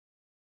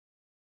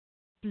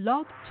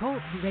Blog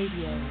Talk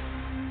Radio.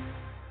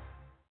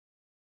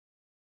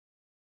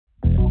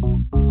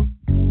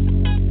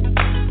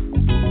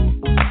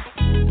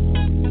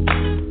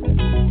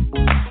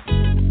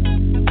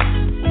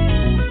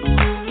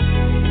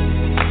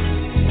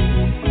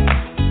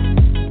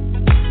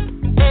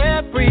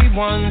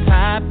 Everyone's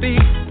happy.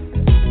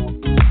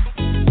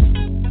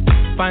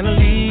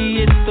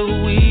 Finally, it's the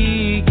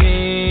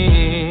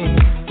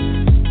weekend.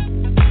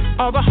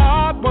 All the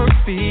hard work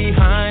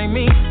behind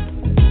me.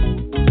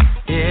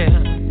 Yeah.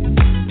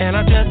 And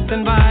I just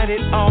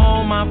invited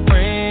all my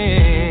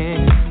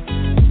friends.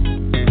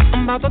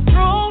 I'm about to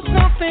throw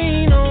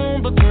something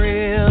on the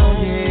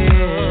grill.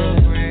 Yeah.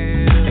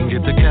 And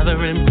get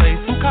together and play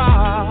some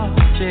cards.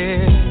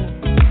 Yeah.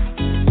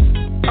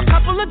 A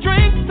couple of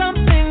drinks,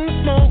 something to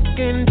smoke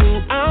and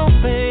do our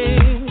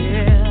thing.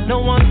 Yeah. No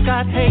one's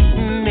got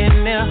hating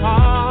in their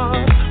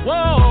heart.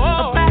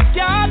 Whoa, a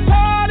backyard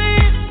party.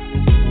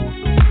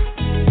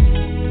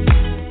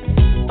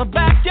 A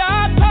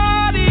backyard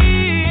party.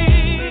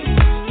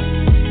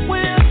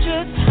 We'll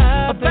just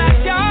have a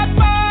backyard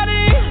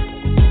party.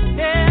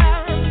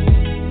 Yeah.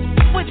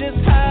 We'll just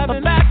have a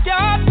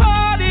backyard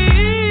party.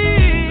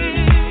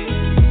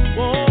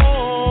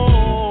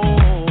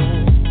 Whoa.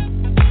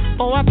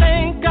 Oh, I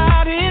thank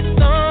God it's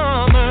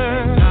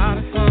summer. God,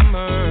 it's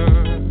summer.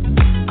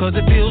 'Cause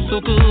it feels so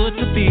good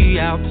to be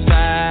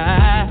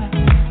outside.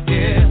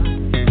 Yeah.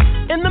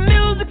 And the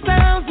music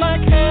sounds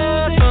like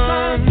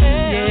heaven.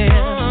 Yeah.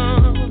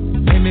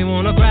 Made me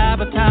wanna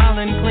grab a towel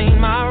and clean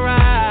my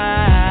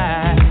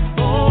ride.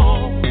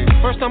 Oh.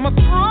 First I'ma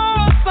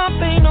throw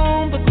something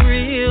on the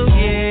grill.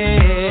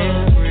 Yeah.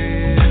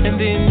 And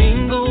then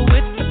mingle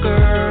with the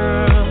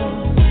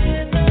girl.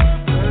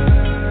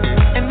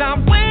 And I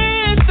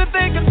wish that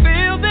they could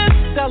feel this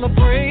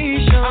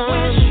celebration. I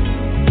wish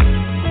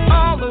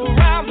all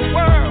around the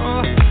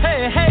world.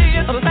 Hey, hey,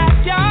 it's a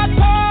backyard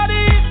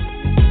party.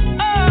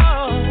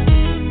 Oh,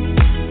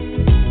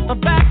 a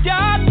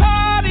backyard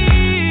party.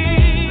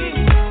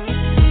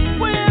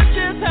 We're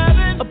just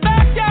having a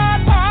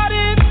backyard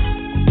party.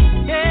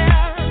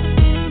 Yeah,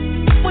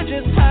 we're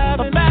just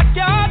having a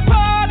backyard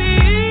party.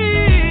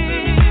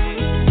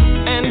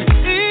 And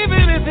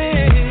even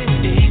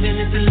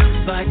if it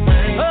looks like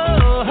rain.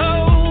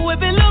 Oh,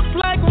 if it looks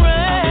like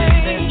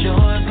rain, that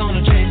joy's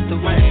gonna chase the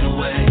rain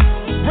away.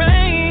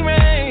 Rain,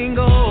 rain,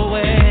 go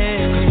away.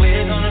 'Cause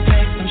we're gonna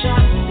take some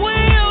shots.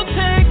 We'll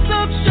take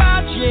some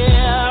shots,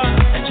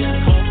 yeah. And just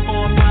hope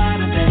for a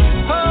brighter day.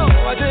 Oh,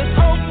 I just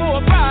hope for a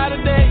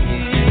brighter day.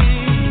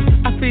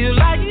 I feel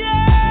like, yeah.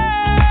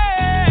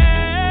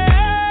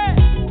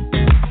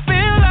 I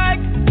feel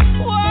like,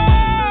 whoa.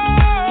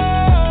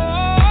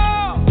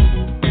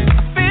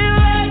 I feel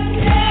like,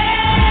 yeah.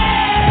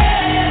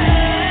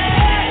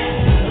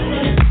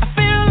 I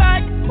feel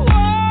like, whoa.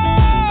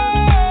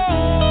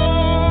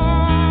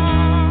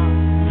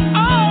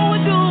 All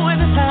we're doing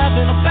is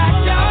having a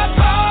backyard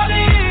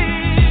party.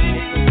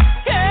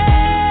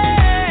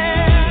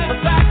 Yeah, a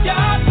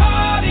backyard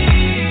party.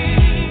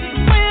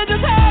 We're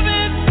just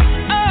having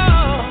a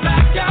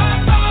backyard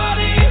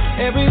party.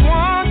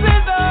 Everyone's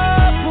in the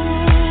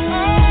pool.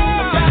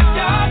 A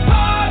backyard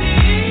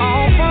party.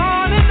 All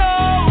fun and no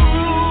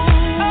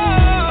rules.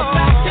 A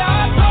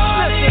backyard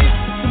party.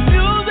 The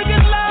music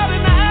is loud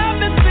and the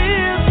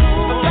atmosphere's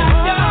cool. A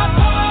backyard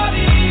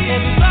party.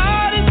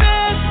 Everybody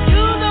says,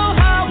 you know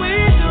how we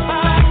do. A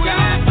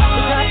backyard party.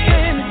 We got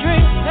plenty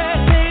drinks,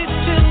 hey,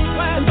 chips,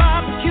 and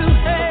barbecue.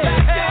 Hey,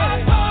 backyard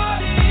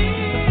party.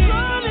 The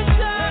sun is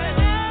shining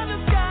and the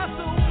sky's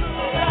so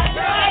blue.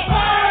 Backyard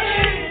party.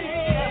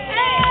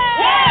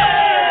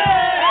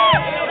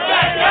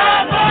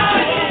 Backyard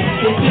party.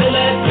 Can feel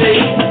that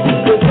bass.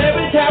 'Cause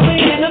every time we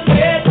in the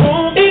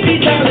bedroom, it be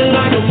sounding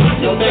like a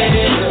macho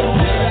man.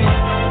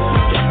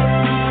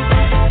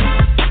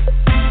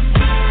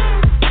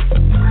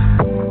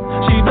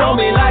 She blow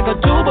me like a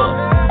tuba.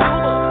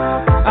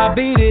 I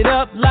beat it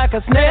up like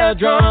a snare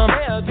drum.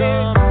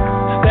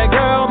 That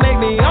girl make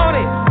me own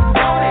it.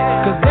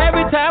 'Cause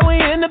every time we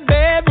in the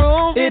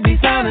bedroom, it be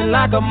sounding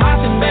like a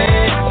marching band.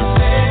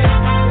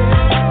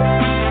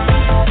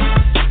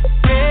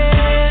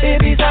 It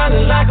be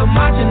sounding like a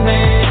marching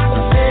band.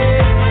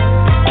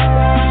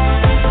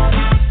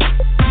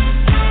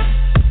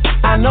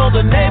 I know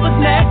the neighbors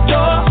next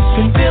door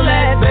can feel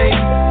that bass.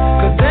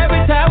 'Cause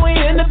every time we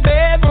in the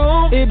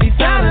bedroom, it be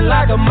sounding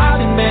like a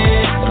marching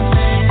band.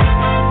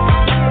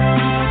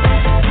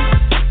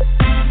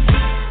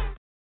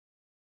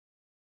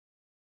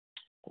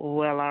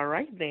 Well, all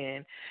right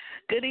then.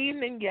 Good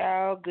evening,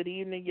 y'all. Good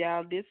evening,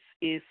 y'all. This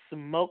is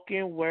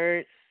Smoken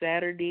Word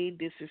Saturday.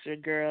 This is your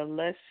girl,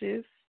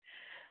 Luscious,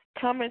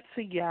 coming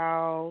to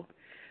y'all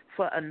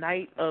for a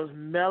night of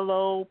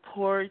mellow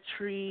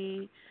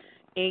poetry,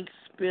 ink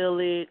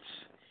spillage,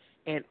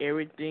 and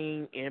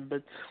everything in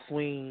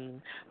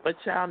between. But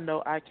y'all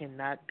know I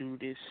cannot do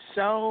this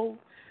show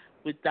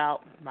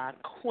without my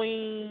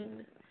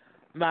queen,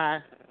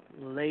 my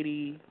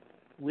lady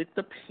with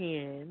the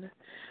pen,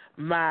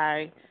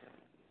 my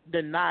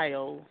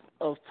denial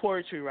of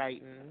poetry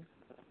writing,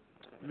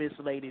 Miss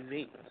Lady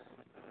V.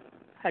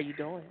 How you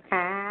doing?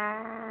 How,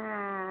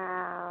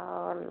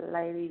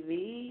 Lady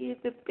V is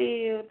the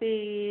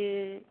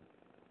building.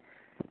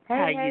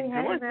 How Hey, you doing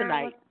now,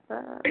 tonight?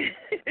 what's up?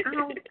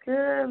 I'm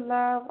good,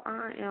 love.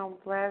 I am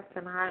blessed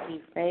and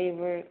highly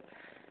favored.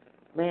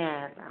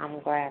 Man, I'm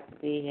glad to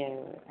be here.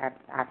 I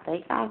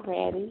think I'm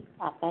ready.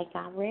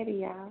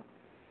 Y'all.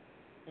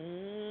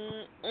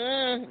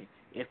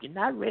 If you're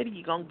not ready,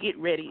 you're going to get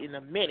ready in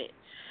a minute.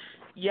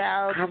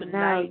 Y'all, I know,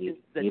 tonight is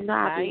the you know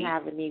I be night.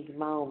 having these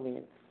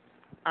moments.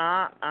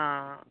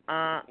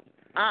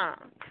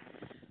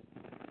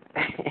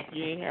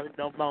 You ain't having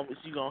no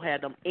moments. You going to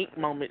have them ink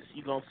moments.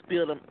 You going to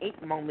spill them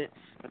ink moments.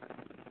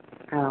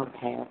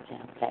 Okay.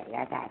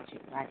 I got you.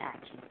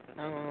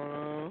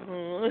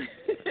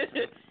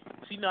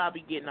 She know I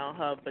be getting on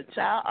her, but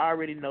y'all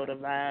already know the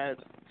vibes.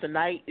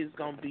 Tonight is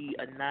going to be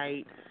a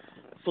night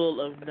full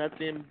of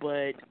nothing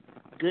but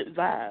good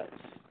vibes.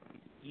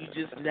 You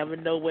just never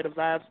know where the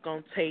vibes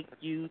going to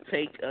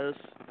take us.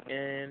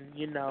 And,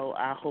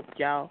 I hope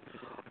y'all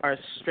are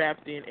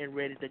strapped in and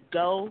ready to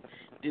go.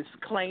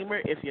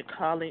 Disclaimer, if you're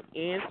calling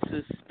in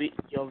to spit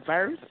your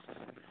verse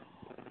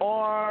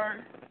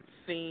or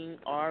sing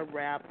or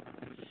rap,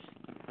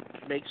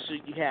 make sure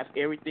you have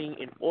everything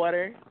in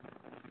order.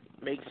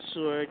 Make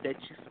sure that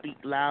you speak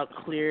loud,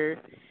 clear,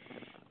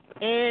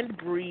 and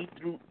breathe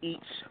through each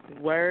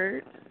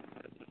word.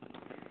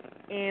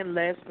 And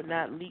last but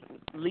not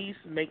least,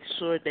 make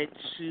sure that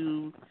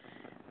you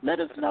let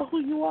us know who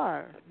you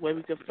are, where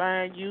we can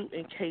find you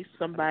in case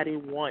somebody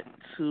wants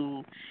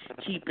to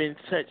keep in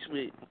touch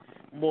with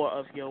more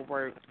of your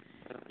work,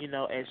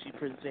 as you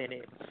present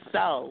it.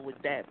 So,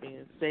 with that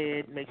being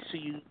said, make sure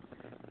you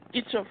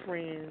get your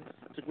friends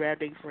to grab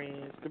their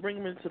friends, to bring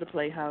them into the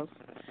playhouse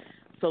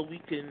so we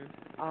can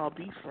all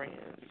be friends,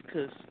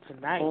 because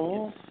tonight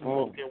is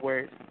Smoken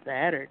Word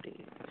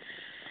Saturday.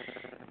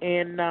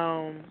 And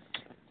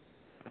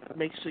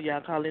make sure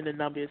y'all call in. The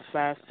number is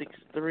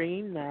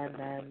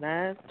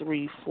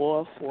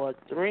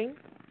 563-999-3443.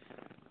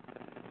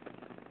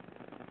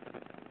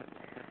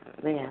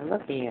 Man,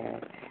 look here.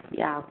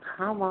 Y'all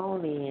come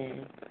on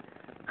in.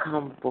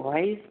 Come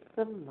brace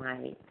the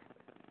mic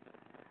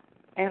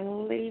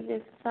and leave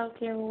it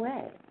soaking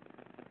wet.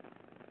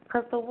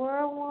 Because the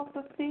world wants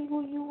to see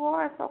who you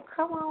are, so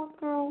come on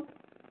through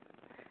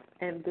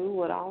and do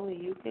what only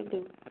you can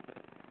do.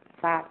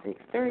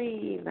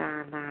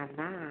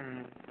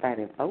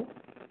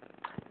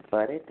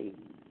 563-999-3443.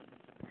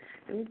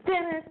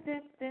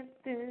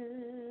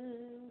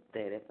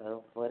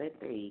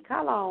 3443.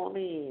 Call on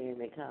in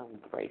and come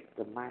grace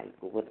the mic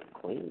with the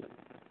queen.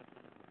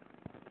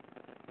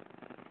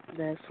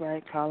 That's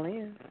right, call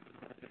in.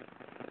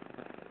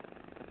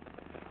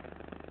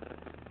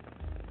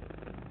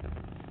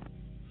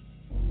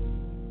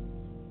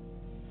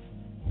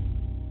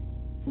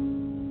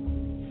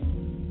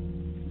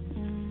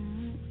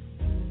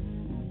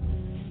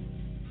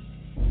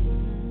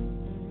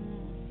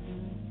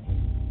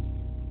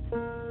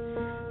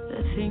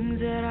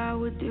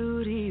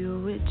 Do to you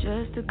with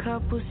just a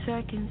couple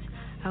seconds.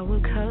 I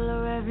would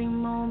color every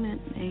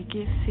moment, make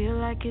it feel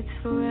like it's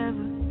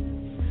forever.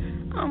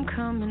 I'm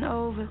coming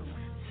over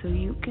so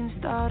you can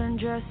start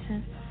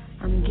undressing.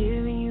 I'm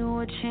giving you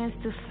a chance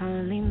to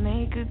finally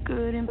make a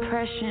good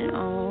impression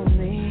on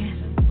me.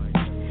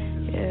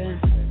 Yeah,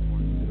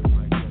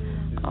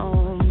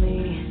 on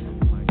me.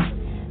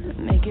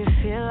 Make it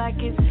feel like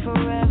it's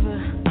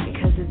forever.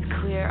 Because it's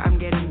clear I'm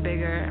getting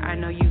bigger. I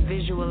know you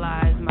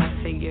visualize my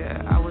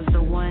figure. I was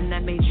the one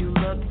that made you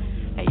look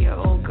at your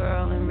old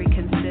girl and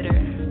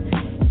reconsider.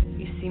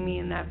 You see me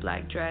in that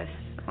black dress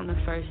on the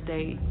first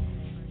date,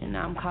 and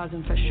now I'm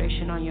causing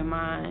frustration on your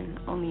mind,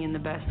 only in the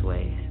best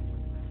ways.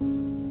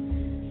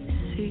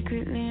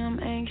 Secretly I'm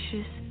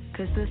anxious,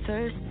 cause the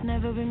thirst's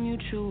never been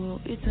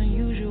mutual. It's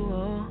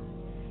unusual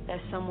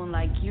that someone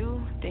like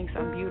you thinks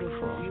I'm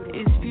beautiful.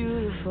 It's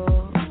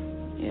beautiful,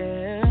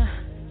 yeah.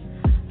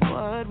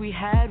 What we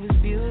had was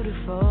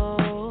beautiful.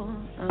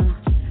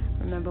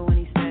 Remember when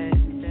he said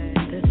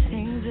the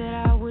things that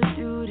I would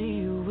do to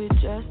you with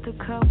just a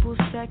couple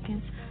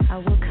seconds. I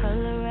would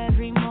color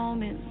every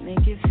moment,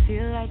 make it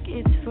feel like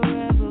it's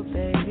forever,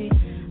 baby.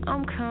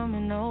 I'm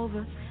coming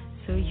over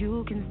so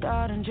you can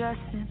start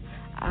undressing.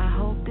 I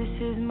hope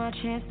this is my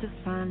chance to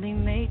finally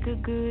make a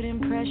good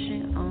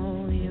impression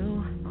on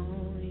you.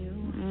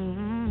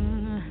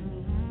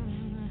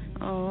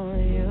 On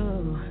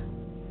you.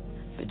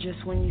 But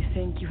just when you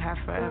think you have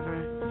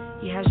forever,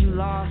 he has you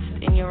lost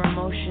in your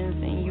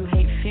emotions, and you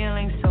hate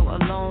feeling so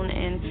alone.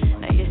 And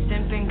now you're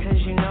simping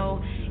cause you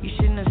know you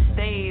shouldn't have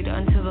stayed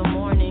until the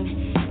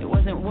morning. It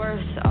wasn't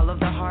worth all of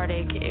the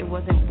heartache, it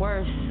wasn't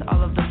worth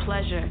all of the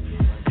pleasure.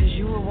 Cause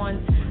you were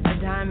once a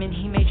diamond,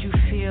 he made you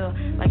feel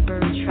like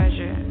buried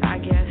treasure. I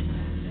guess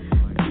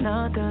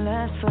nothing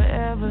lasts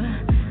forever,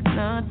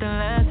 nothing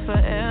lasts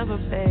forever,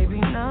 baby,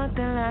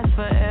 nothing lasts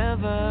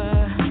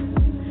forever.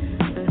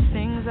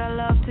 I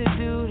love to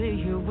do to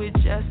you with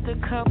just a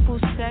couple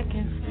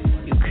seconds.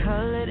 You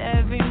colored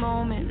every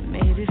moment,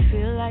 made it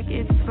feel like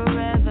it's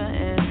forever.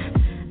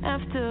 And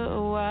after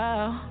a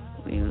while,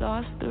 we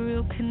lost the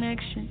real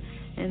connection.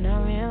 And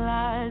I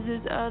realize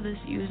there's others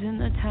using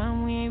the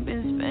time we ain't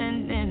been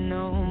spending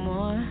no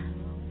more.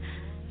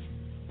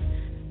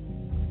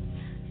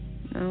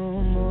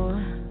 No more.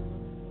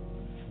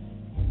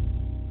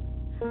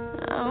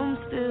 I'm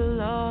still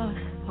lost,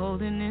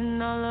 holding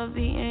in all of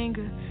the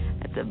anger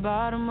at the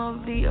bottom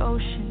of the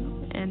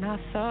ocean. And I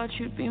thought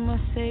you'd be my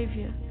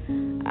savior.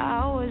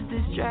 I was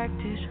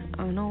distracted,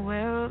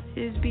 unaware of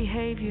his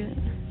behavior.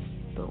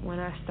 But when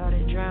I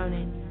started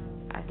drowning,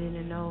 I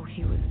didn't know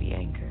he was the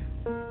anchor.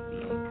 The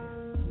anchor.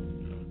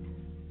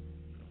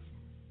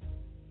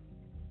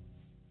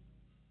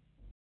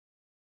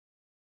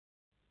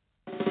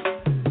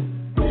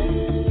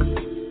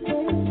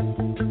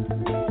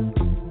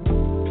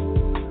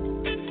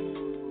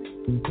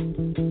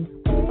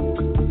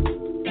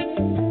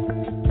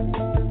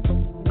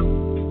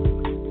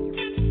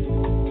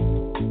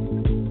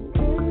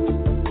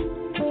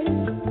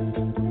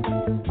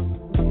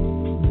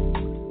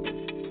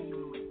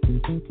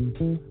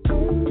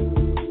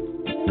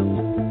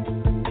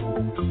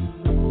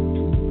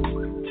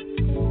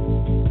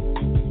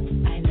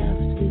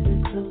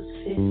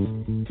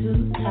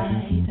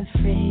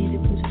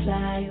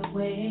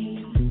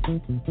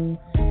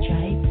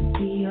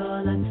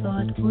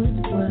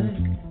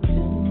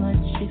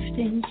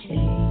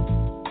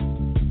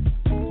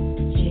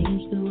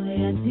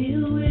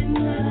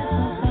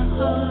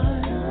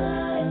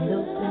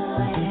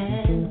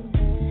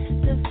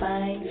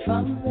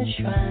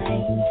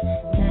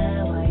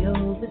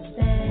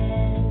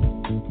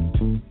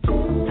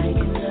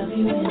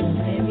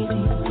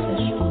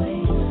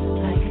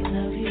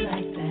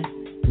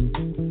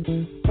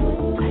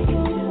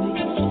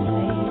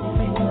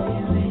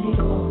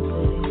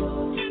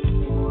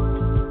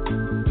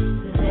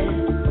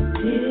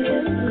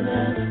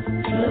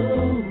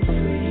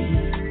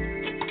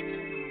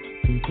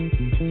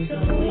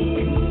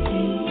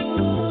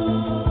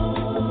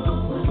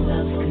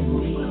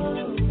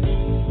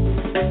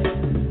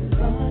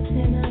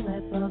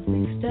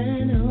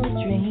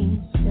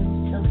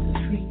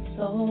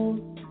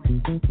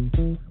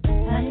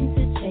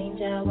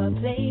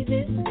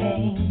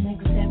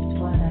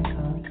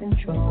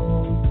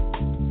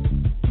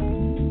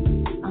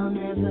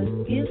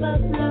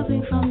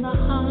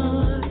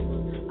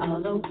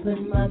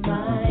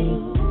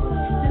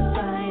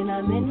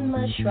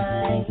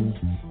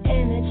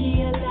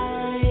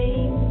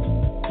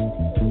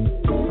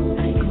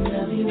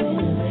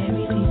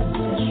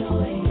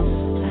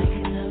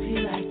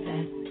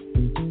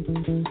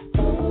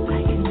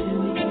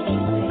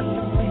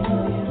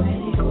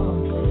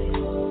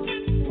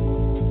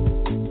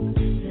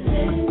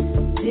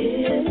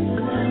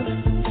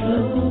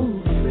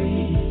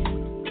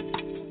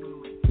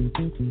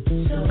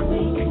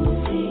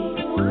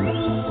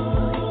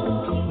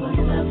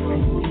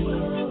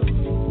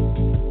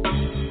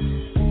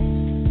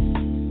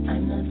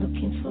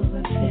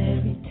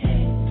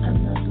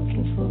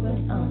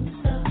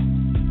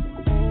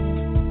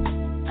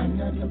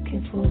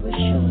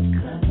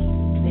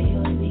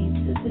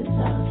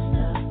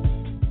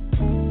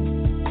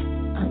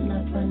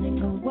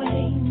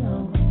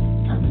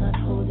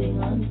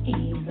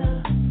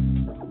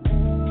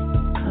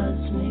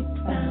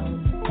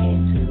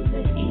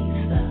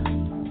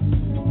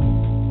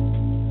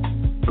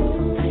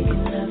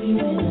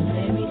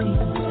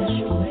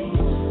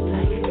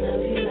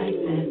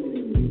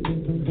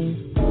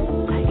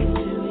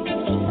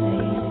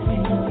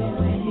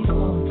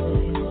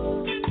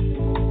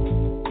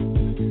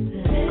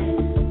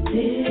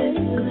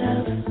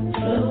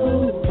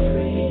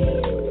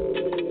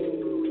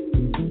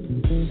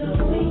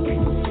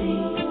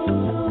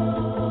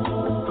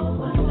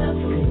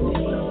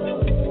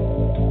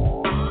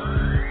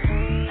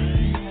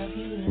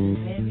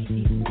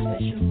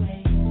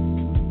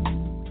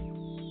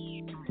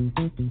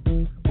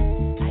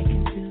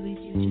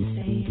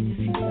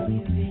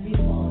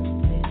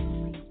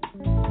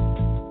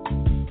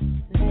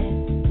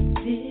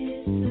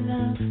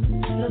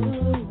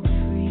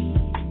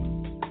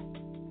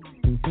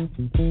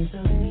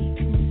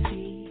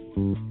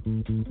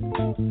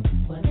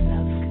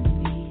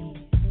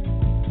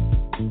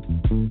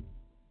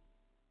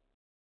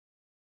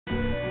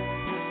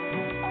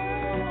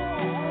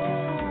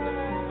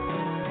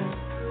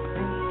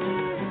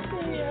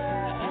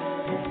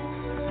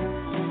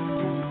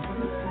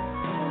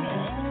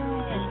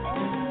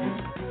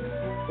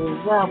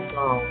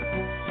 Welcome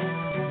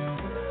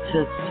to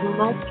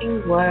Smoking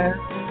Word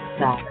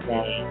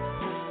Saturday.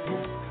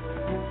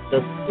 The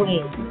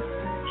queens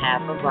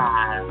have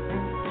arrived.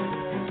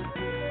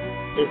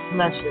 It's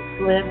Luscious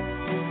Cliff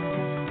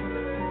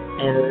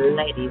and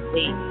Lady V,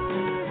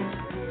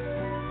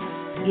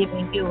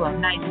 giving you a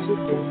night to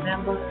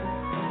remember,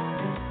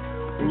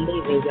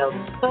 leaving your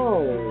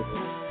soul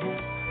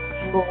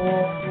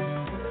full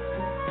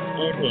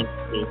and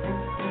empty.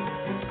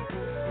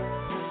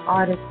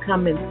 Artists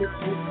coming through,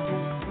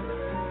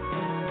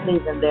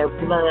 leaving their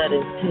blood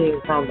and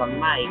tears on the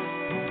mic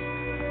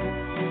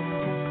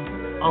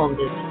on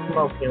this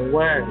Smoking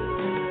Word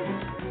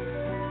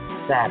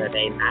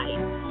Saturday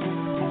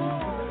night.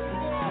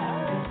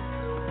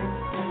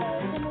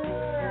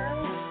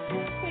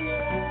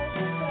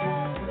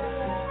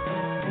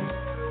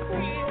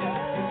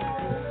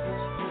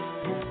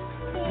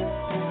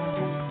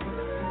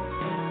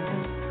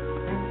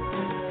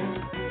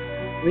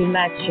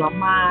 Relax your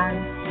mind,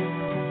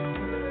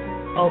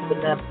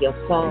 open up your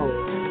soul.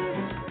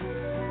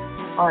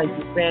 Are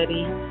you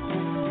ready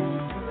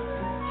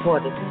for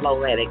the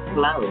poetic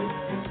flow?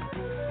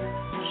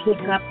 Kick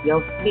up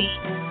your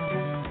feet,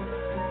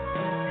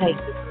 take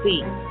a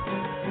seat,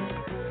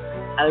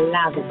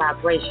 allow the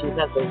vibrations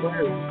of the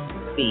words to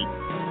speak.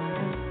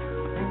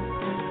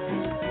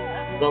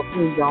 Go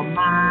through your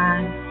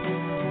mind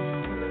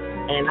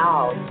and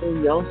all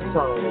through your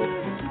soul.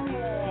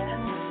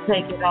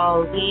 Take it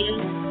all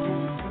in.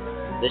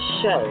 The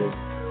show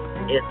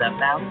is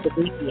about to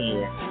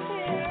begin.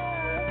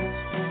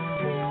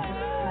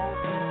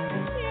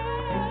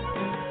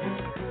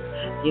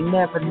 You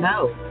never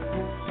know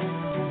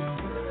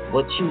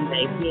what you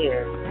may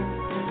hear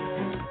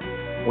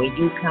when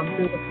you come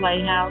through the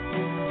playhouse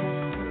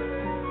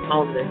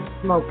on the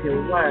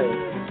Smoken Word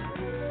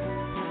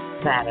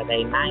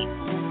Saturday night.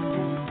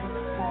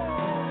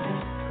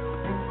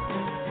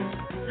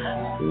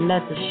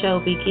 Let the show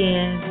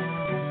begin.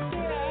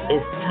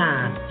 It's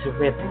time to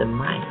rip the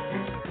mic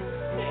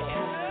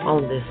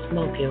on this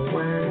Smoken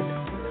Word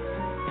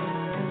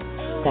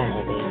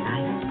Saturday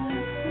night.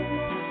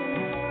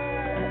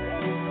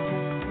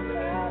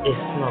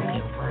 It's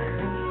Smoken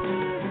Word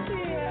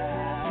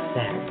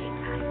Saturday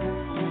night.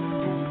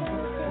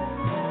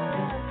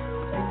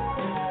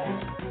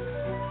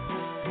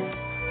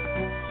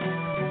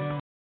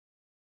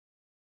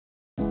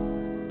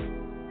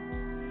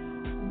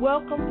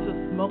 Welcome to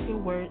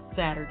Smoken Word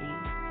Saturday.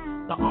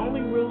 The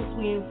only rules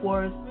we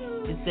enforce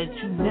is that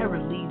you never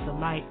leave the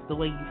mic the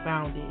way you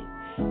found it.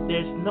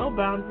 There's no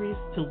boundaries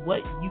to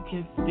what you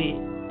can spit,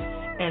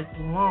 as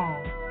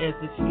long as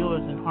it's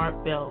yours and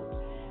heartfelt.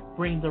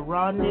 Bring the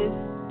rawness,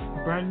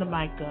 burn the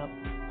mic up.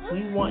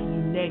 We want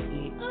you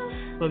naked,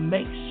 but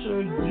make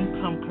sure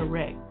you come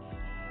correct.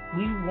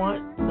 We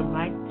want the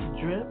mic to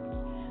drip,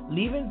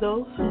 leaving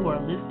those who are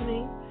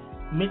listening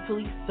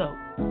mentally soaked.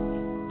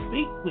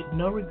 Speak with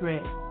no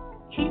regret.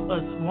 Keep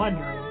us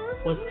wondering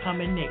what's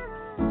coming next.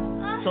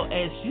 So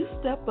as you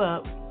step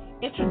up,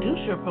 introduce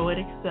your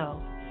poetic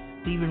self,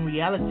 leaving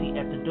reality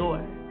at the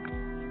door.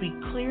 Speak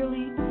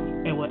clearly,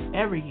 and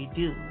whatever you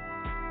do,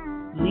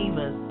 leave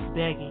us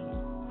begging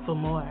for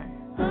more.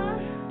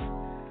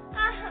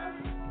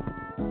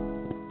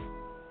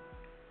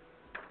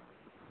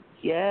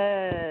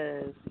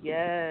 Yes,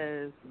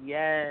 yes,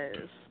 yes.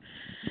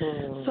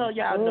 So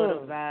y'all know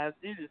the vibes.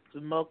 This is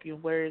Smoking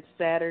Word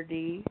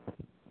Saturday.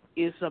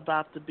 It's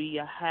about to be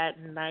a hot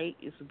night.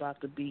 It's about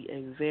to be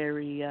a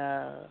very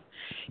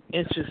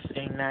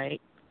interesting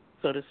night,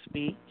 so to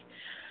speak.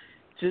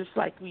 Just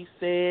like we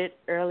said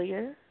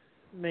earlier,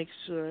 make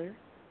sure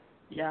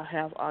y'all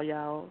have all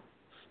y'all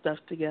stuff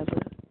together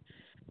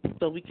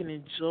so we can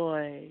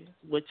enjoy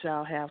what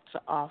y'all have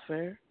to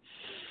offer.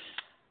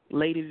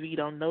 Lady V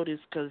don't know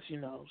this because, you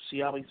know,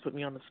 she always put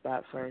me on the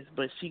spot first,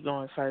 but she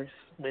going first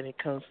when it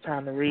comes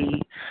time to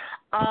read.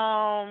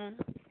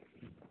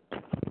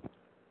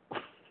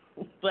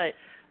 But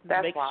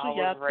that's make why sure I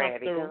y'all was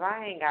ready, because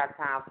I ain't got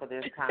time for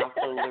this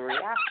tomfoolery.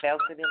 I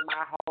felt it in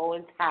my whole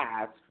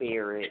entire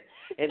spirit.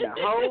 In the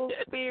whole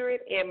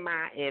spirit, in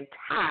my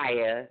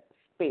entire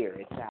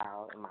spirit,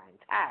 y'all. In my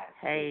entire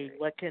spirit. Hey,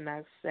 what can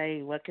I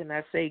say? What can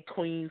I say?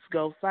 Queens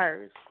go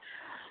first.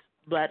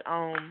 But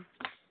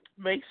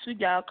make sure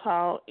y'all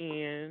call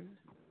in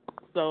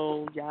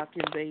so y'all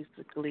can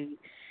basically,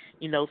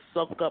 you know,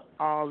 soak up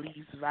all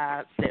these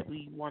vibes that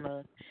we want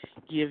to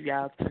give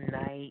y'all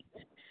tonight.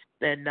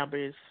 That number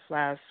is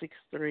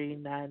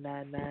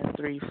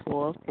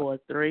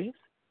 563-999-3443.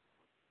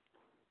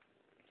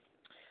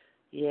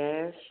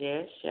 Yes,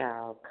 yes,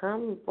 y'all.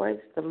 Come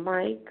voice the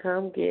mic.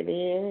 Come get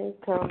in.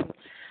 Come,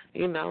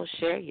 you know,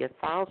 share your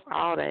thoughts,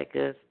 all that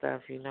good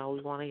stuff. You know,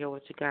 we want to hear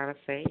what you got to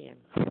say and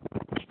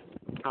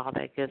all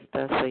that good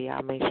stuff. So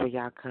y'all make sure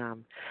y'all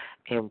come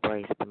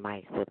embrace the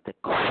mic with the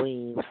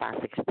Queens.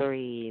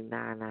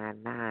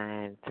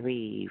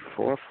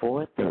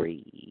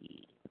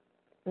 563-999-3443.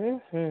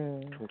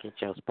 Come get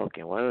your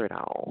spoken word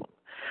on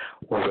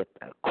with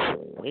the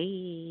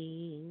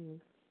Queen.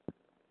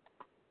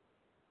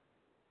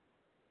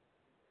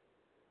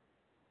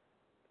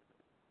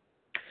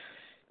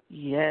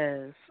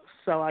 Yes.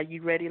 So are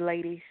you ready,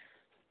 ladies?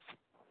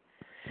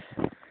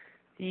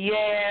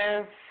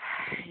 Yes,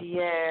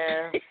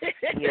 yes,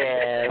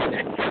 yes,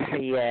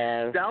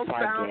 yes. Don't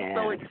sound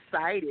so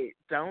excited.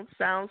 Don't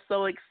sound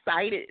so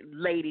excited,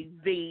 Lady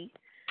V.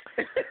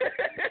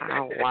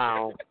 Oh,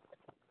 wow.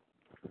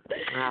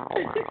 Oh,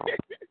 wow.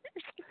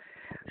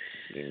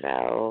 You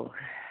know,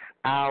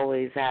 I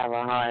always have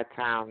a hard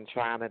time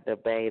trying to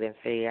debate and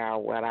figure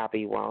out what I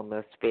be wanting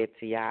to spit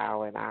to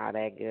y'all and all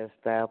that good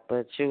stuff.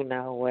 But you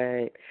know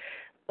what?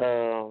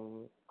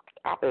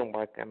 I've been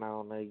working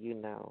on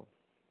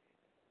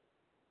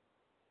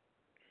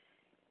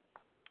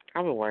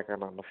I've been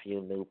working on a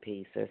few new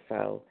pieces.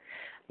 So,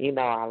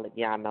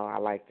 y'all know I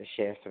like to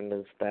share some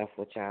new stuff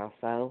with y'all.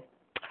 So,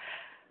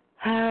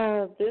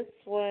 this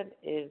one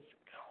is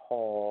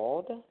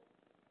called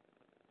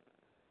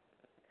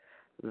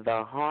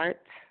The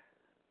Heart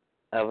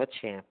of a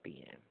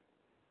Champion.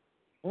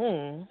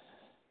 Mm.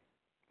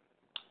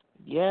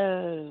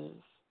 Yes.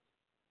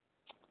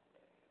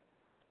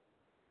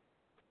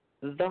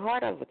 The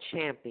heart of a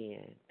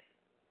champion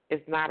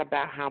is not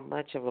about how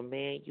much of a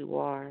man you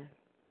are,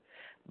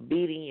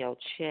 beating your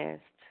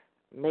chest,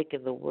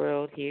 making the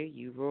world hear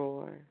you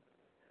roar.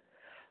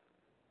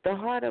 The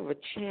heart of a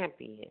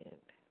champion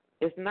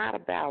is not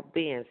about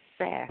being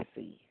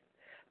sassy,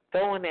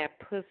 throwing that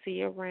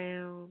pussy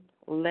around,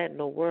 letting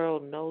the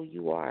world know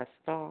you are a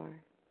star.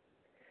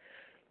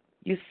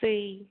 You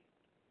see,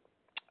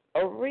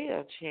 a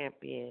real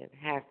champion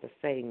has to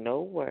say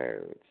no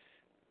words,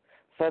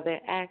 for their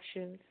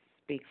actions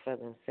speak for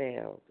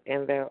themselves,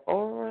 and their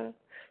aura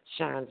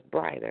shines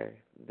brighter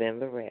than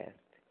the rest.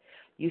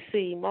 You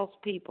see,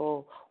 most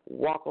people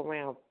walk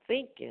around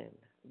thinking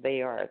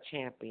they are a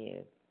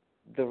champion,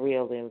 the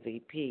real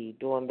MVP,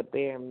 doing the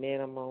bare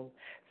minimum,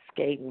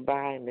 skating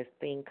by in this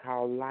thing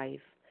called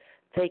life,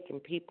 taking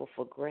people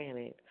for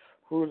granted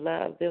who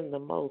love them the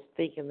most,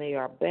 thinking they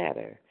are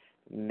better,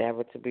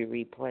 never to be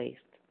replaced.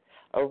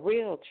 A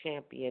real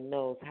champion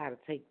knows how to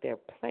take their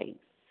place,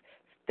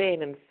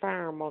 standing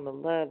firm on the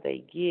love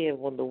they give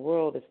when the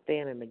world is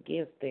standing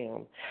against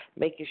them,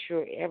 making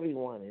sure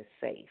everyone is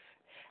safe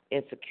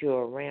and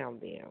secure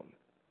around them.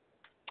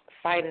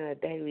 Fighting a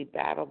daily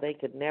battle they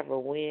could never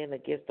win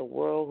against a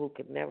world who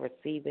could never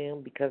see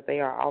them because they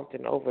are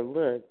often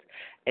overlooked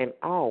and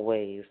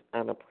always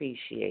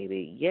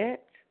unappreciated.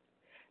 Yet,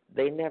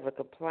 they never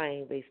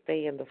complain. They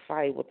stay in the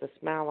fight with a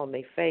smile on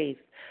their face,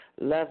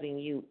 loving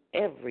you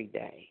every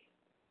day.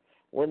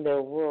 When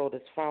their world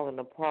is falling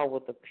apart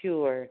with a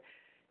pure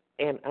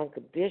and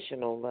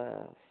unconditional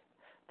love.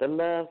 The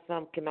love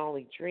some can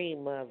only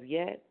dream of,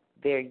 yet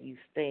there you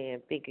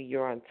stand, thinking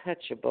you're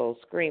untouchable,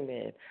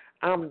 screaming,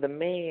 I'm the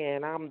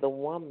man, I'm the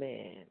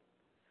woman.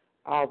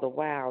 All the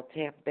while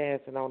tap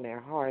dancing on their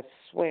hearts,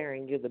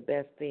 swearing you're the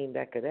best thing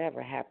that could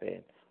ever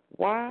happen.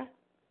 Why?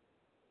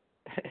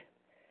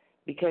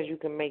 Because you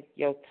can make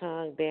your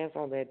tongue dance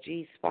on that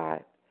G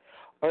spot?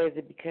 Or is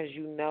it because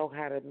you know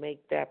how to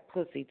make that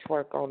pussy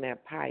twerk on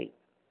that pipe?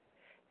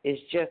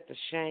 It's just a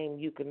shame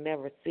you can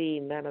never see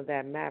none of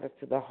that matters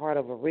to the heart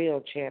of a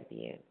real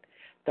champion.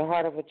 The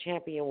heart of a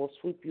champion will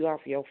sweep you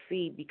off your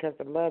feet because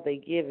the love they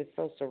give is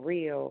so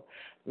surreal,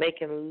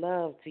 making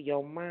love to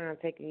your mind,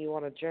 taking you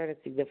on a journey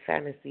to the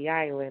fantasy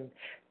island,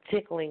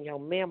 tickling your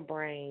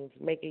membranes,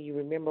 making you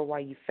remember why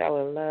you fell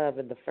in love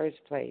in the first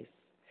place.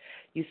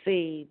 You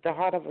see, the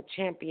heart of a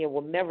champion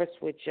will never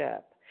switch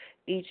up.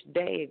 Each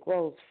day it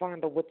grows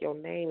fonder with your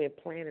name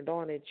implanted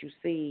on it. You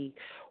see,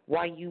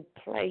 while you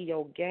play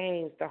your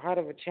games, the heart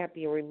of a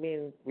champion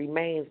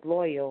remains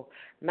loyal,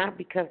 not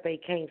because they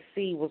can't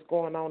see what's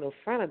going on in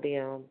front of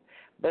them,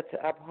 but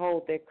to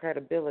uphold their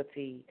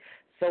credibility.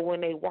 So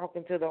when they walk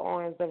into the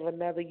arms of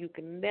another, you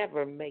can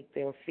never make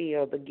them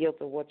feel the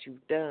guilt of what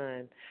you've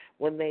done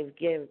when they've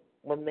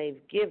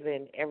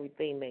given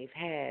everything they've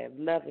had,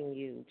 loving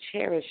you,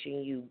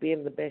 cherishing you,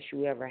 being the best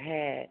you ever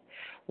had,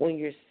 when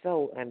you're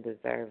so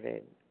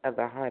undeserving of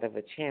the heart of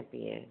a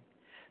champion,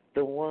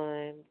 the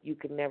one you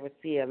can never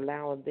see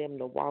allowing them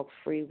to walk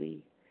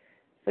freely.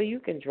 So you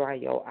can dry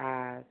your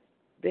eyes.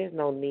 There's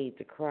no need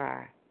to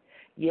cry.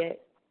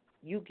 Yet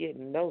you get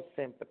no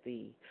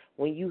sympathy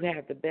when you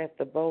have the best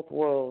of both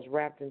worlds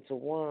wrapped into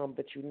one,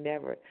 but you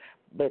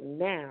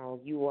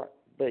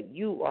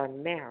are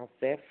now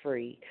set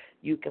free.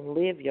 You can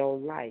live your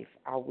life.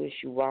 I wish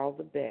you all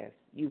the best.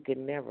 You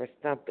can never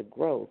stunt the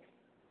growth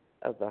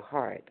of the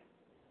heart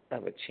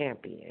of a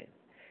champion.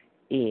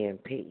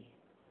 EMP.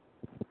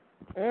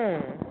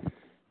 Mm.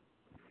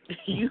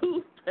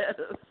 You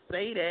better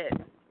say that.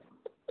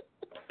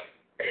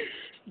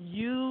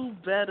 You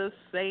better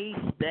say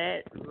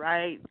that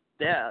right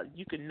there.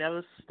 You can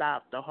never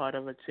stop the heart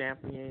of a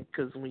champion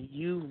because when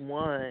you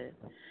won,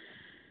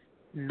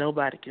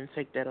 nobody can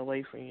take that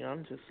away from you.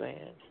 I'm just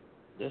saying.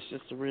 That's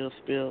just a real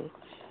spill.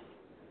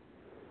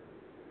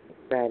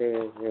 That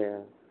is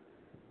real.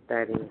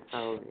 That is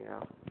so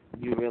real.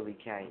 You really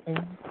can't.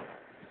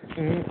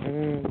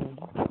 Mm-mm.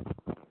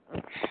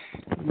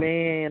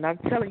 Man, I'm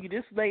telling you,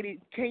 this lady,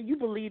 can you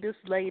believe this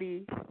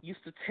lady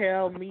used to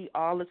tell me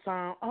all the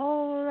time,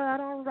 oh, I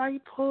don't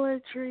write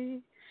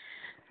poetry.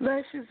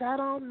 Luscious, I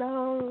don't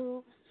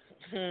know.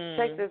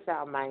 Check this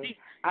out, man.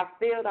 I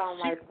still don't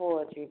write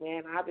poetry,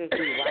 man. I just be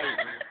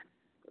writing.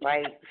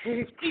 Like,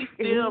 She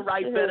still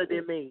write better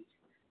than me.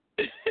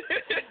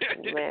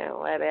 Man,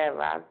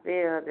 whatever. I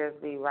still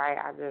just be right.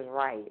 I just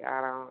write.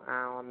 I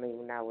don't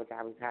even know what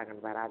y'all be talking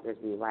about. I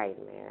just be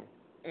writing, man.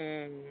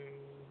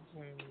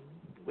 Mm-hmm.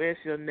 Where's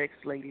your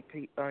next lady?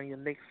 Your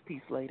next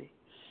piece, lady?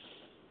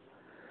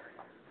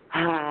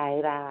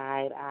 All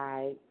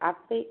right. I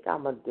think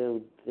I'm gonna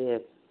do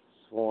this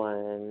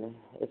one.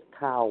 It's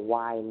called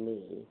Why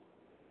Me.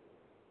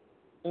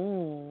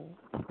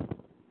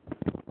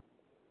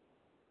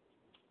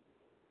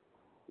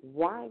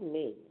 Why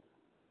me?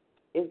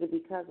 Is it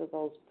because of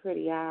those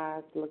pretty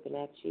eyes looking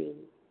at you,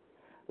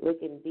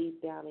 looking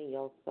deep down in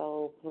your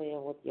soul,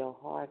 playing with your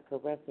heart,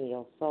 caressing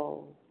your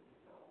soul?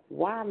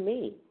 Why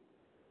me?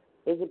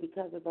 Is it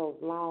because of those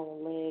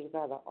long legs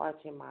or the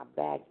arch in my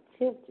back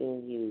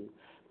tempting you,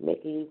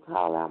 making you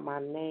call out my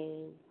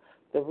name?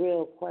 The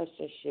real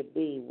question should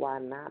be, why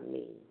not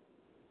me?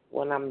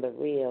 When I'm the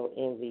real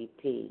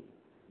MVP,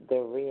 the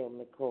real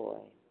McCoy,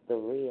 the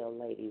real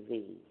Lady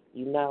V.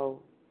 You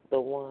know, the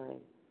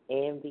one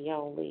and the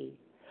only.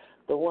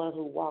 The one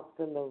who walks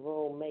in the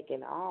room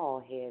making all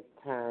heads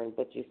turn.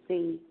 But you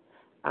see,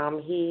 I'm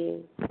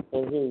his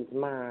and he's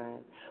mine.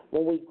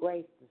 When we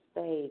grace the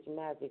stage,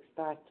 magic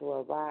starts to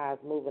arise,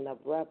 moving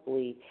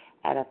abruptly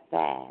at a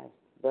fast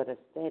but a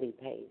steady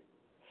pace.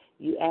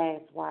 You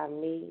ask why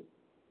me?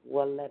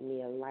 Well, let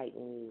me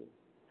enlighten you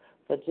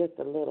for just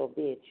a little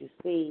bit. You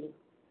see,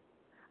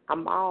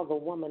 I'm all the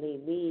woman he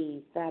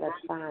needs,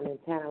 satisfying and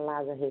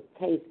tantalizing his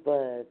taste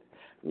buds,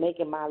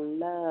 making my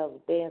love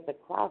dance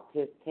across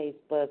his taste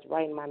buds,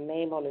 writing my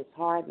name on his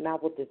heart,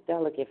 not with this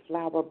delicate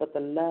flower, but the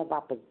love I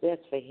possess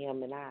for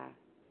him and I.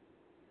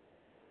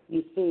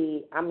 You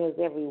see, I'm his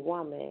every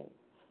woman,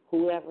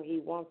 whoever he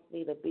wants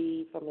me to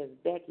be, from his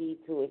Becky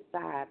to his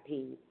side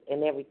piece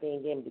and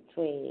everything in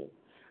between.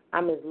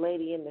 I'm his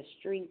lady in the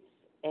streets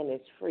and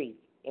his freak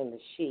in the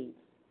sheets.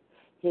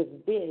 His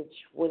bitch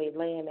when he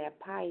lay in that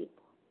pipe,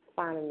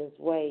 finding his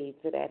way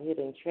to that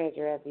hidden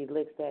treasure as he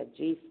licks that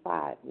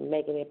G-spot,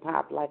 making it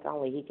pop like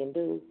only he can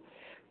do.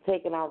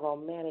 Taking our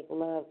romantic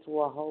love to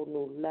a whole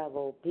new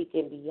level,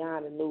 peeking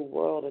beyond a new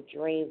world of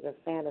dreams and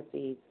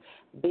fantasies,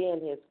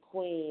 being his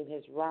queen,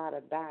 his ride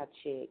or die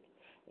chick,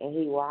 and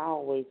he will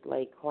always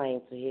lay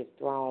claim to his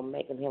throne,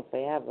 making him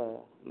forever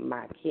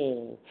my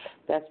king.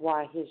 That's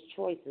why his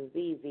choice is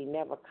easy,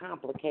 never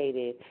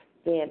complicated,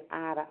 seeing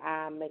eye to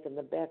eye, making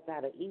the best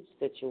out of each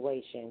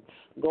situation,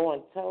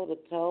 going toe to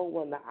toe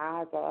when the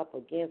odds are up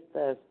against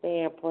us,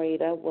 staying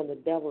prayed up when the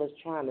devil is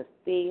trying to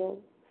steal,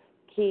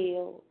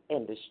 kill,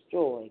 and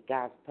destroy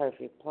God's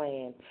perfect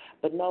plan.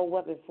 But no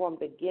weapon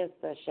formed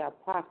against us shall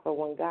prosper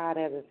when God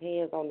has his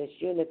hands on this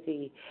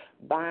unity,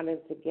 binding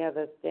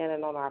together,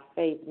 standing on our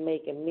faith,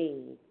 making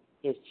me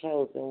his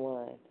chosen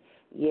one.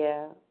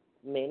 Yeah,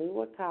 many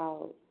were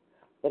called,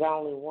 but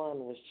only one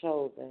was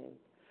chosen.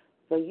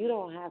 So you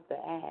don't have to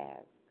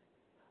ask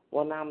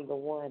when I'm the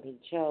one he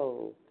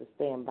chose to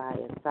stand by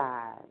his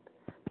side.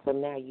 So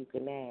now you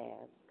can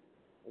ask,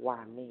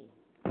 why me?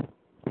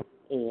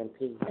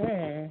 EMP.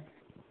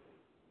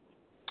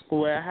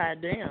 Well,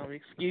 hot damn,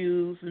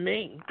 excuse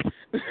me.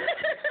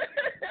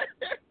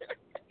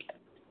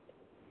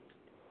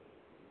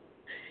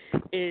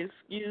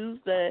 Excuse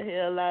the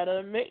hell out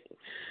of me.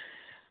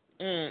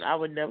 I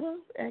would never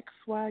ask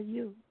why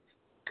you,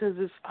 because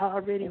it's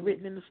already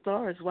written in the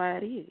stars why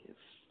it is.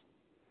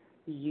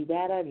 You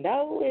better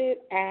know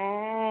it,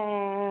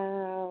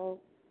 Al.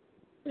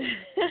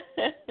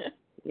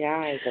 Yeah,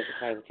 I ain't supposed to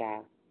play with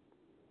y'all.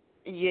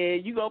 Yeah,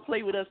 you gonna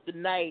play with us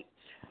tonight.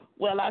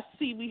 Well, I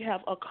see we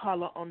have a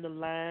caller on the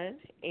line,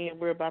 and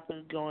we're about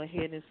to go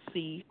ahead and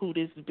see who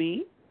this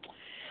be.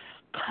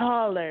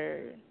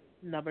 Caller,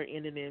 number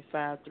ending in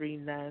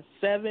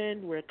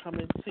 5397. We're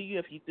coming to you.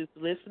 If you're just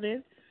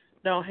listening,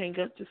 don't hang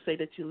up. Just say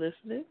that you're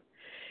listening.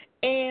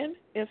 And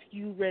if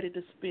you're ready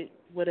to spit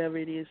whatever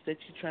it is that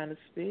you're trying to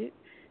spit,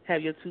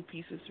 have your two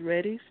pieces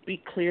ready,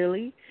 speak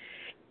clearly,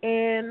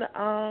 and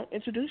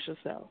introduce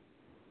yourself.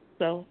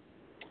 So,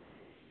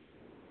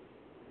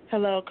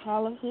 hello,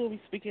 caller. Who are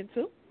we speaking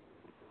to?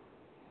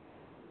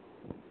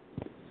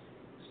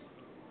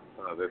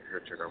 This is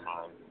Richard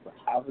Armand.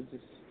 I was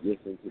just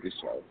listening to the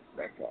show.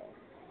 That's all.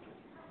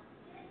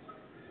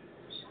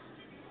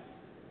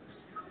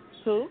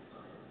 Who?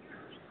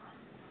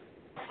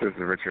 This is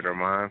Richard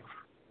Armand.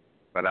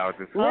 But I was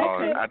just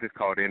calling. I just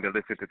called in to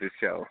listen to the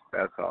show.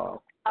 That's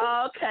all.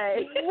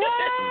 Okay.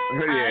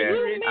 Yeah,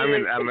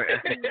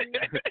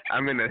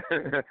 I'm in a.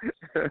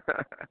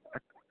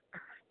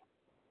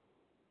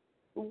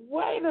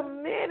 Wait a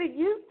minute,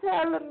 you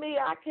telling me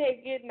I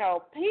can't get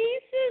no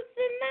pieces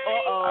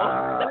tonight?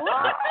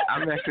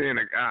 I'm actually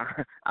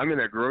I'm in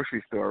a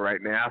grocery store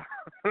right now.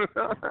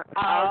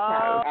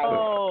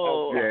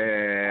 Oh.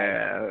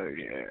 Yeah.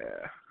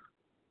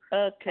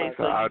 Okay,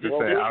 So I was just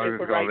saying, I was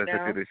just going to listen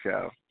now? to the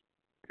show.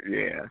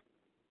 Yeah.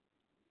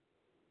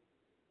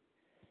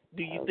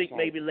 Do you think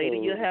maybe later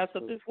you'll have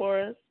something for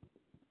us?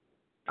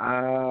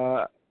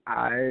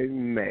 I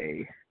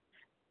may.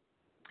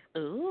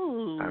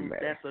 Ooh,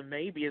 that's a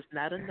maybe. It's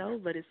not a no,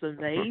 but it's a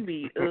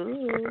maybe.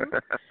 Ooh,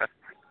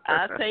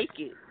 I'll take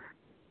it.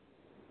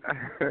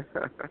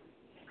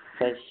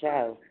 For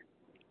sure.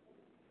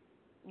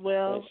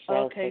 Well,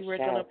 okay, we're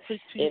going to put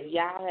you... If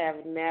y'all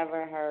have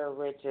never heard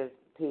Richard's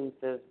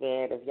pieces,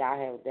 man, if y'all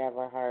have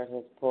never heard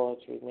his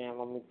poetry, man,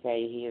 let me tell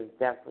you, he is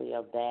definitely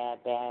a bad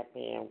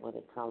man when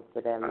it comes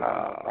to that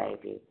love,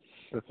 baby.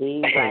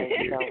 He writes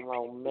some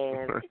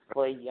romance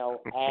for your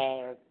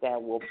ass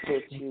that will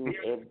put you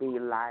and be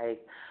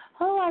like,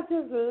 oh, I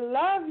just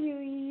love you.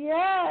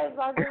 Yes,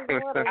 I just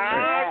want to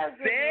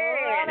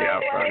Yeah,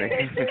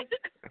 funny.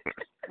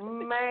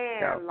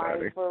 man,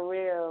 like, for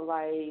real,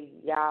 like,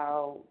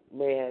 y'all,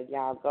 man,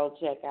 y'all go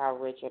check out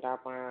Richard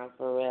Armand,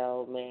 for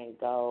real, man.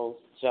 Go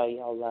show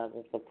your love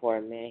and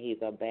support, man. He's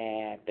a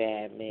bad,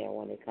 bad man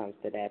when it comes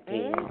to that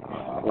pen,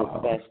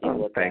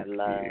 especially with that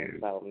love.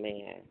 So,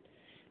 man,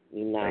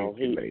 you know,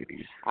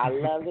 I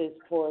love his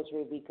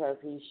poetry because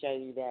he show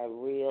you that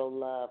real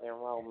love and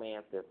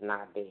romance is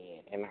not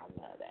dead, and I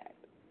love that.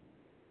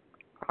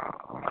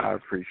 I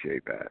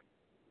appreciate that.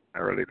 I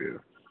really do.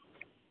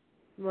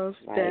 Most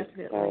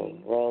definitely. So,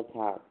 real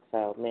talk.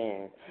 So,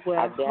 man, well,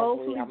 I'm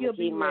going to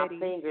keep my ready.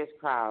 fingers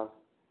crossed.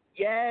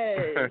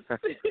 Yes.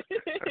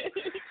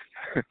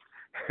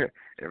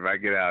 If I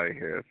get out of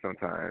here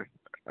sometime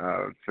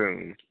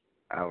soon,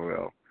 I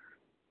will.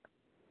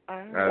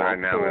 Right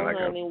now, cool,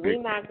 honey.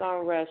 We're not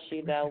going to rush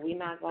you, though. We're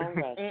not going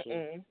to rush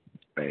you.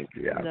 Thank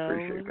you. I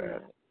appreciate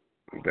that.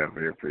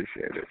 Definitely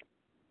appreciate it.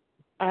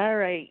 All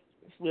right.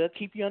 We'll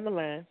keep you on the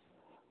line.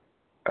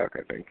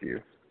 Okay, thank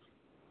you.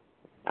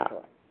 All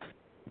right.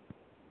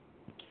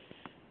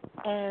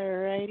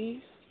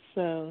 Alrighty,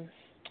 so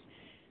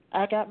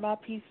I got my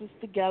pieces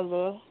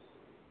together.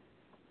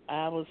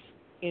 I was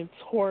in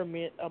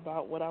torment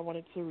about what I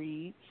wanted to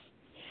read,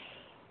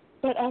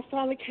 but I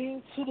finally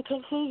came to the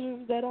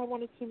conclusion that I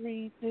wanted to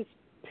read this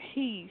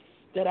piece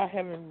that I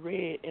haven't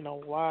read in a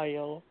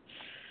while.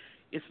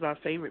 It's my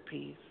favorite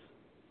piece,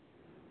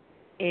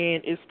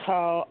 and it's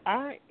called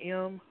I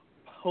Am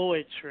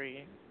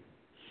Poetry.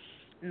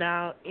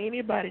 Now,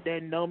 anybody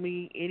that know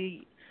me,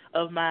 any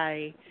of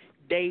my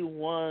day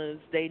ones,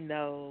 they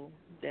know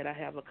that I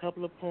have a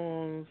couple of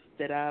poems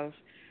that I've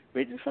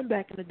written from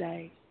back in the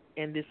day,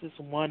 and this is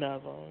one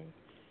of them.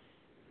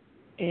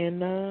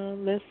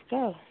 And let's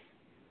go.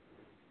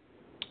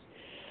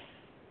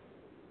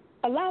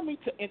 Allow me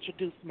to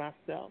introduce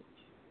myself.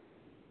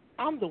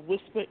 I'm the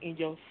whisper in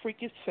your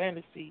freakish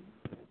fantasy.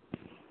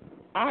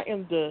 I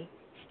am the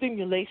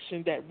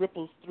stimulation that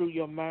ripples through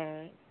your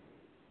mind.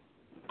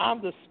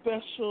 I'm the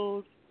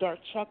special dark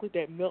chocolate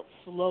that melts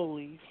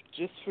slowly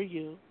just for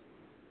you.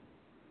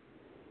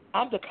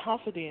 I'm the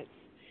confidence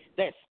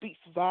that speaks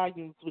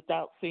volumes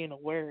without saying a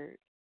word.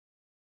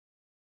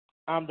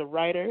 I'm the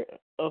writer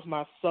of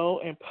my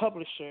soul and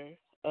publisher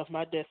of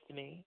my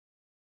destiny.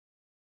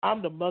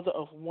 I'm the mother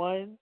of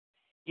one,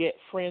 yet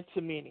friend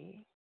to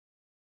many.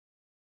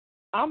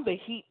 I'm the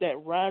heat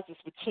that rises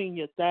between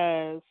your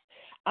thighs.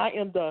 I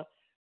am the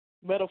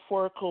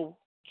metaphorical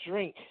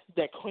drink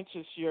that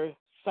quenches your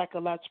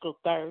psychological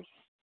thirst.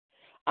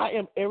 I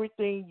am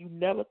everything you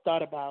never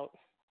thought about.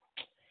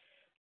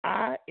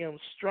 I am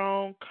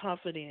strong,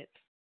 confident,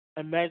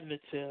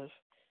 imaginative,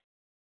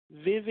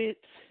 vivid,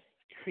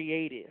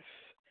 creative,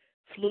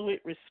 fluid,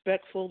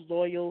 respectful,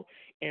 loyal,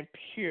 and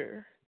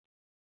pure.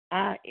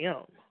 I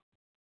am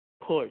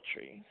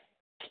poetry.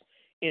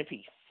 In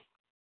peace.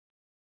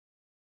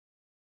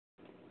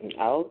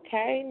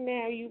 Okay,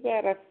 now you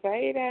better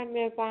say that,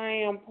 Miss I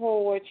Am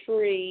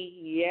Poetry.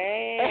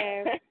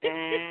 Yes.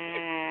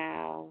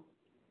 Ow.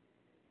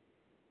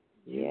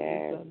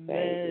 Yes,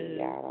 baby.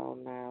 Y'all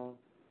don't know.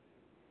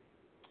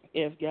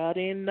 If y'all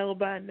didn't know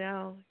by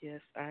now, yes,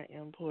 I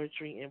am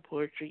poetry, and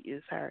poetry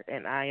is her,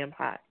 and I am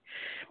hot.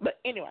 But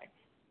anyway,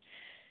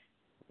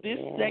 this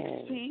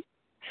next piece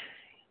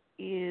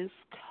is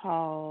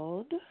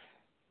called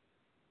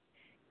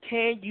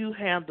Can You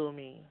Handle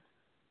Me?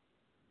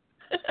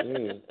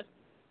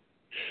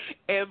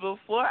 And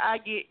before I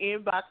get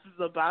inboxes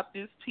about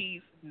this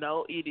piece,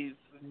 no, it is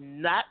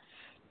not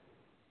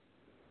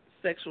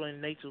sexual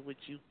in nature, which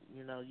you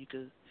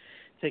could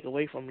take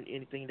away from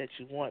anything that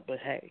you want, but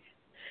hey.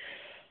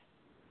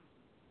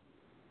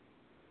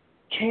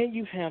 Can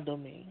you handle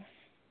me?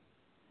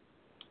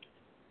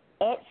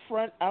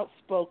 Upfront,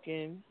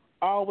 outspoken,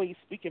 always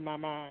speaking my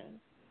mind.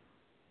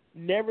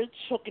 Never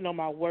choking on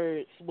my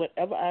words.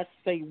 Whatever I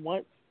say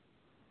once,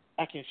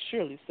 I can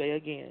surely say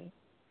again.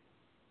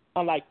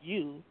 Unlike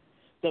you,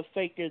 the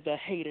faker, the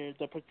hater,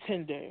 the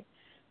pretender,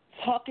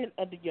 talking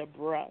under your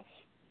breath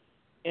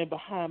and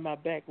behind my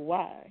back.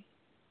 Why?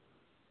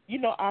 You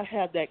know I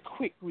have that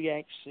quick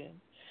reaction,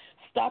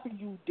 stopping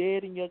you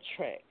dead in your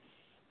tracks,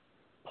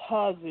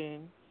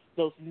 pausing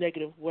those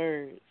negative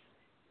words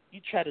you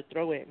try to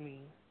throw at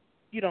me.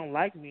 You don't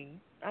like me.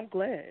 I'm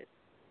glad.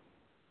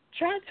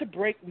 Trying to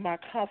break my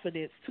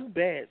confidence, too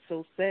bad,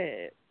 so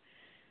sad.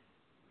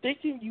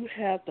 Thinking you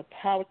have the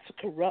power to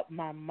corrupt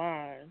my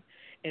mind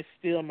and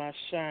steal my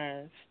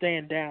shine.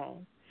 Stand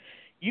down.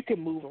 You can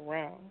move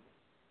around.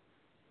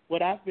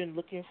 What I've been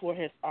looking for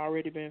has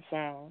already been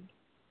found.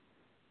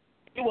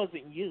 It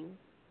wasn't you.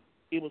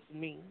 It was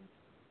me.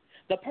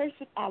 The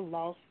person I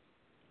lost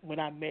when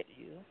I met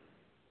you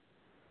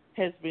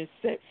has been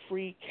set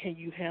free. Can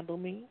you handle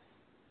me?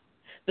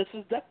 The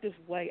seductive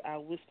way I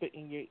whisper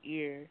in your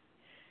ear,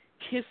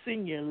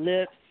 kissing your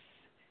lips,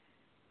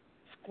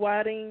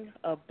 squatting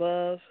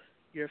above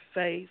your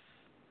face,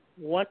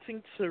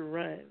 wanting to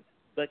run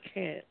but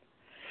can't.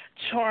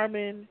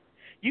 Charming,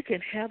 you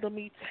can handle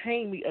me,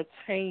 tame me,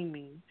 attain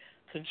me,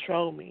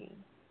 control me.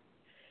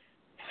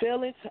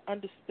 Failing to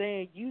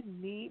understand you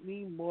need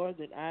me more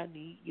than I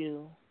need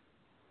you.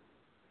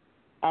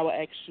 I will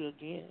ask you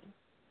again.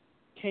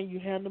 Can you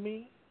handle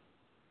me?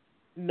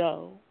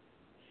 No.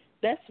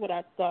 That's what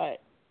I thought.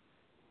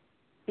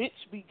 Bitch,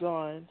 be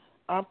gone.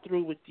 I'm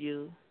through with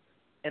you,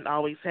 and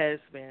always has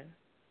been.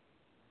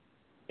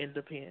 In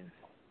the pen.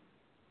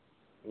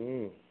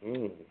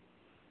 Mm-hmm.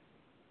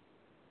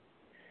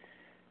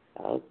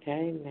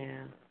 Okay,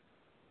 now.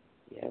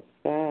 Yes,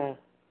 sir.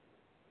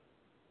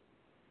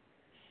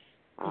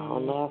 I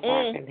don't know if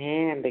I can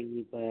handle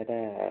you, but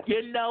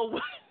you know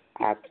what?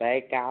 I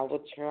think I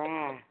will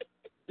try.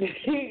 I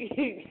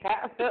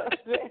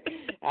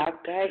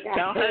think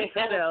Don't hurt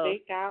yourself.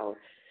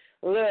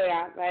 I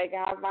think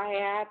I might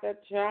have to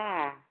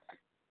try.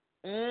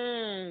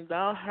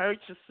 Don't hurt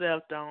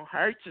yourself. Don't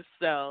hurt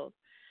yourself.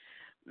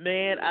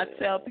 Man, I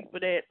tell people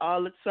that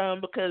all the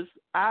time because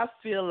I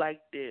feel like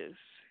this.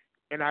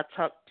 And I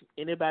talk to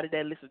anybody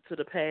that listened to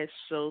the past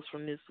shows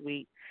from this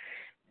week.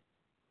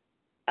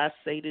 I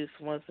say this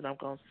once and I'm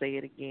going to say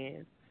it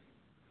again.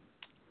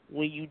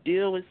 When you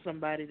deal with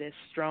somebody that's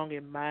strong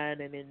in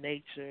mind and in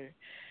nature,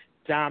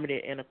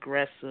 dominant and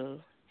aggressive,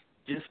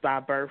 just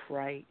by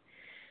birthright,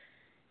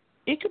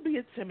 it could be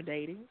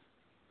intimidating,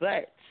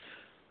 but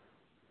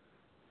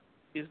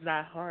it's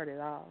not hard at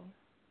all.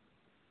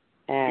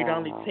 It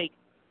only takes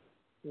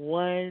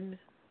one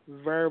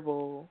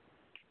verbal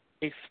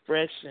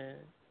expression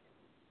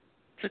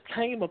to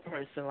tame a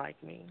person like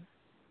me.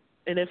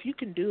 And if you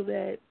can do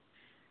that,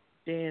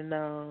 then,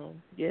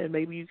 yeah,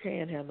 maybe you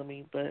can handle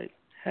me. But,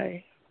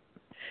 hey,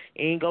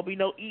 it ain't going to be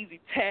no easy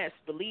task,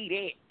 believe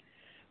that.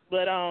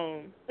 But,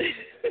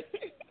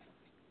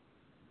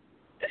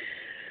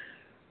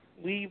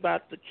 we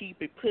about to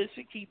keep it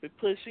pushing,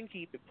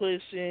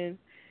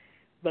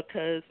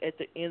 because at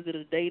the end of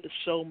the day, the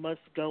show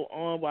must go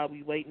on while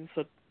we waiting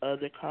for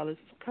other callers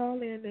to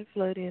call in and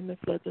flood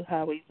the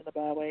highways and the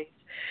byways.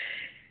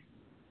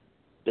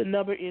 The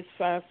number is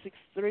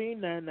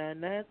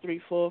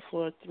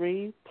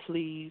 563-999-3443.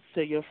 Please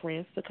tell your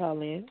friends to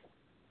call in,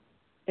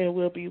 and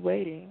we'll be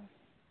waiting.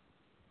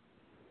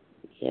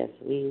 Yes,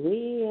 we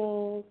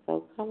will.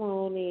 So come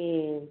on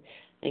in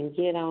and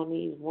get on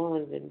these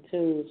ones and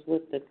twos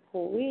with the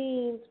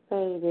Queens,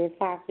 baby.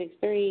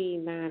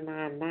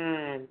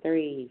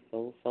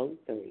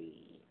 563-999-3443.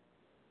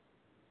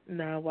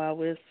 Now, while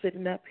we're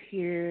sitting up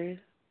here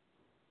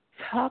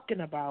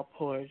talking about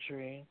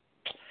poetry,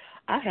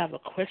 I have a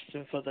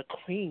question for the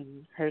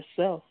queen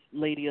herself,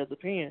 Lady of the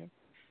Pen.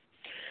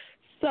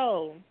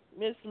 So,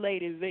 Miss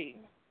Lady V,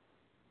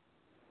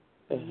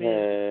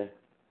 Miss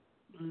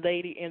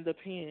Lady in the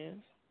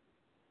Pen,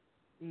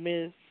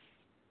 Miss,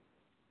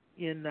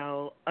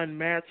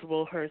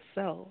 unmatchable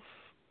herself,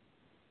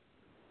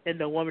 and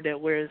the woman that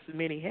wears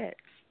many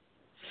hats.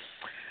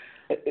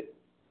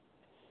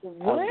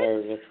 What I'm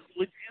nervous.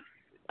 would you?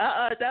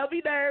 Don't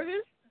be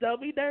nervous.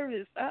 Don't be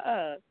nervous.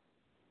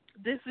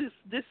 This is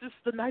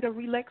the night of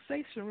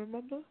relaxation.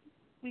 Remember,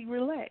 we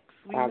relax.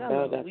 We I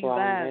know that's we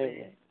why I'm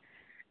vibe.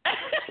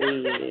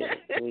 nervous.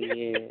 We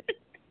is.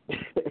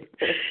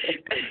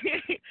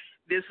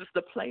 This is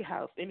the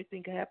playhouse.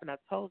 Anything can happen. I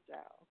told y'all.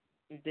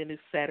 And then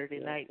it's Saturday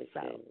night,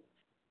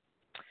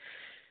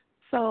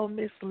 So,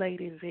 Miss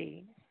Lady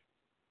V,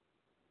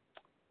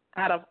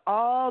 out of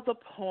all the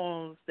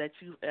poems that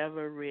you've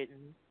ever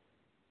written,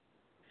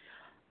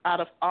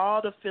 out of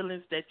all the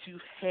feelings that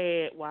you've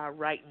had while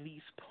writing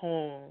these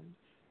poems,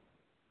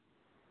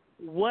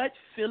 what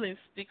feeling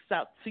sticks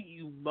out to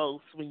you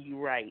most when you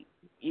write?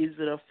 Is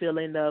it a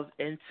feeling of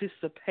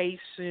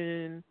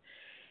anticipation?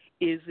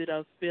 Is it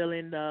a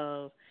feeling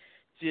of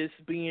just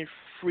being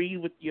free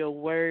with your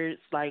words?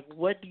 Like,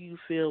 what do you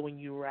feel when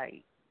you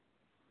write?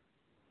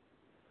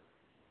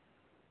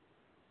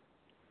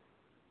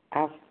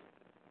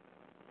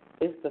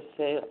 It's the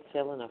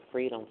feeling of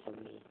freedom for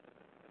me.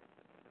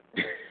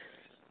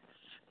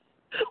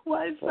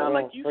 Why it sound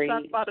like you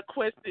talked about a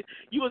question?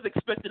 You was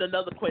expecting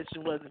another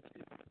question, wasn't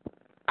you?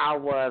 I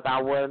really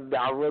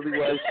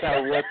was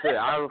so with it.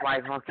 I was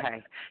like,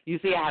 okay. You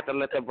see, I had to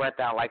let the breath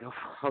out like,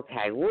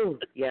 okay, woo.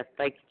 Yes,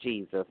 thank you,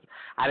 Jesus.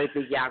 I didn't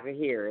think y'all could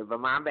hear it, but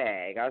my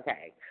bag,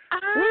 okay.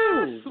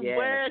 I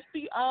swear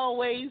she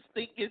always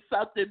thinking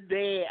something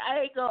bad. I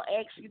ain't going to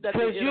ask you nothing.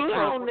 Because you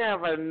don't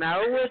never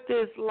know with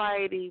this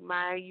lady,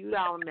 man. You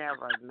don't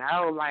never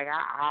know. Like,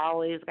 I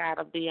always got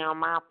to be on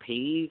my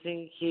P's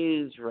and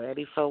Q's,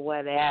 ready for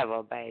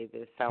whatever,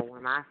 baby. So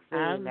when I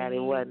seen that it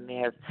wasn't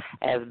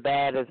as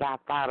bad as I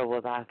thought it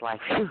was, I was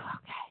like, phew, okay.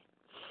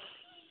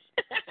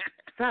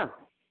 So,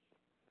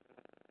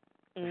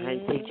 I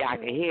didn't think y'all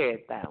could hear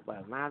it, though,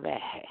 but my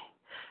bad.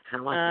 I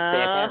must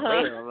have said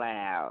that real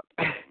loud.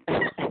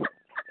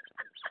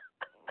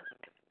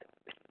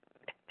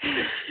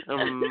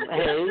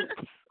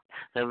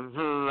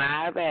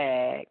 My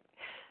bad.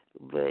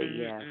 But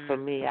yeah, for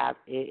me,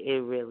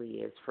 it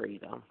really is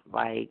freedom.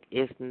 Like,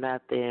 it's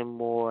nothing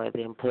more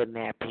than putting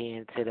that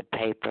pen to the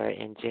paper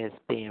and just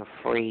being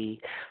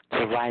free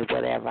to write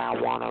whatever I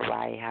want to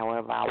write,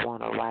 however I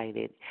want to write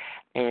it,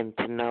 and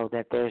to know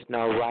that there's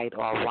no right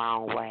or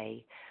wrong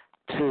way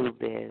to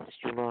this,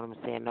 you know what I'm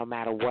saying, no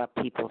matter what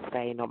people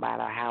say, no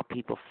matter how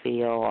people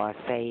feel or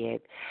say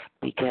it,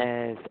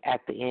 because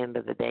at the end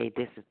of the day,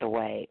 this is the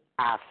way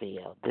I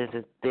feel. This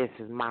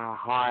is my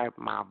heart,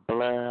 my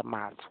blood,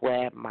 my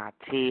sweat, my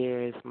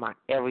tears, my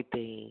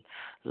everything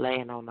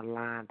laying on the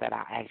line that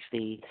I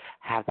actually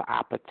have the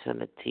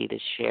opportunity to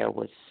share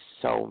with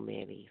so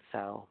many.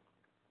 So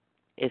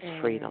it's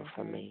freedom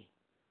for me.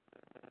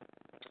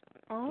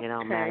 Okay, It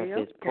don't matter if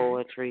it's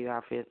poetry or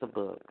if it's a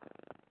book.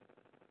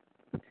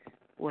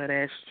 Well,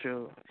 that's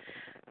true.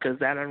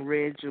 Because I done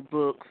read your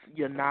books,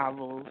 your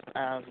novels.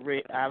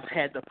 I've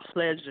had the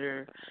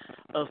pleasure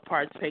of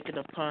partaking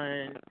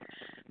upon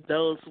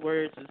those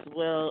words as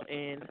well.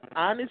 And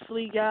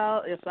honestly,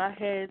 y'all, if I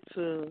had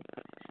to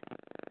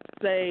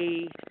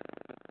say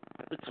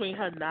between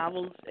her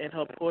novels and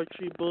her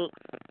poetry books,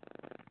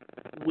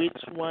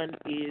 which one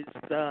is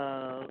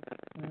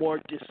more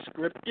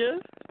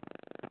descriptive,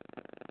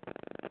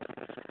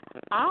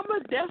 I'm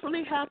going to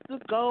definitely have to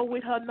go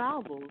with her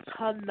novels.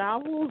 Her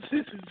novels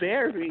is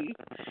very,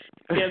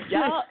 if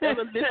y'all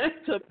ever listen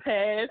to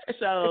past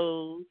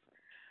shows,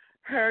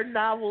 her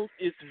novels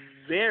is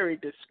very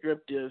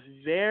descriptive,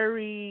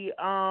 very,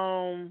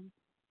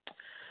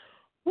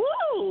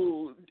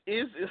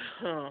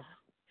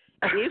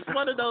 it's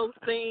one of those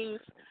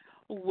things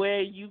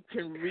where you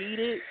can read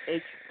it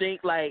and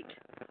think like,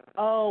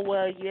 oh,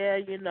 well, yeah,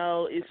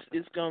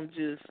 it's going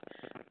to just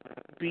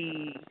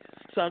be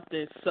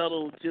something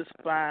subtle just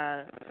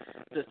by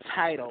the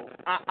title.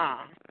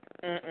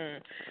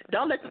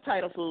 Don't let the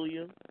title fool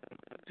you.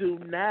 Do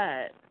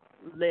not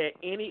let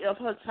any of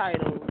her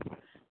titles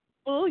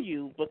fool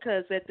you,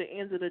 because at the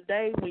end of the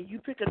day, when you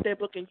pick up that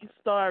book and you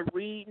start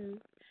reading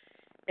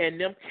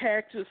and them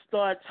characters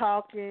start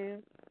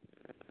talking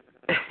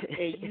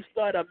and you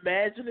start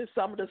imagining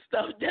some of the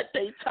stuff that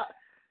they talk,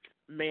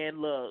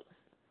 man, look,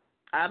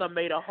 I done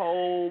made a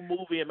whole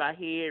movie in my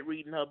head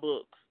reading her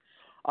books.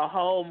 A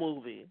whole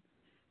movie.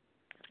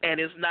 And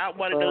it's not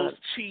one of those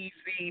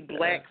cheesy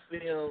black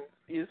films.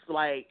 It's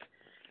like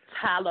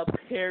Tyler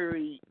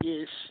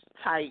Perry-ish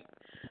type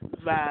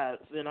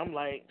vibes. And I'm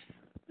like,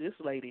 this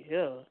lady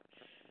here,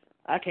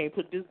 I can't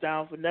put this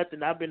down for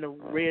nothing. I've been to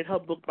read her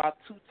book about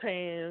 2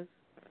 times,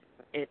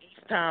 and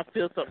each time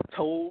feels something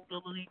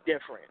totally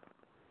different.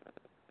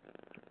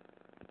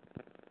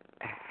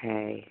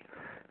 Hey,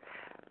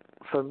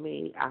 for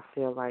me, I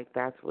feel like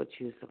that's what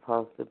you're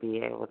supposed to be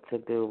able to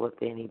do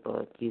with any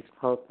book. You're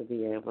supposed to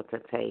be able to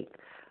take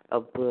a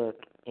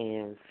book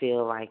and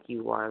feel like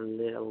you are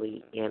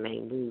literally in a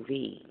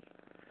movie.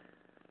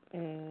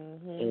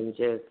 And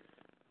just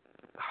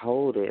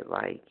hold it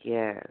like,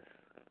 yes.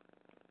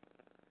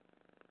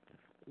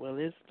 Well,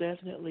 it's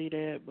definitely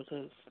that,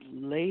 because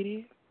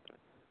lady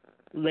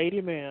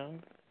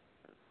ma'am,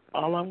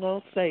 all I'm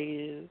going to say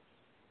is,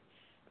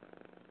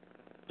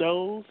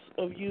 those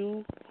of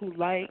you who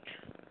like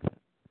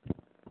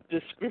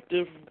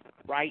descriptive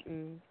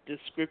writing,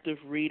 descriptive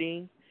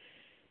reading,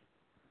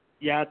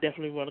 y'all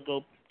definitely want to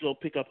go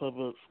pick up her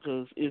books,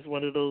 because it's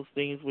one of those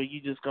things where you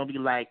just going to be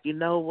like, you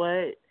know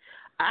what?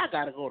 I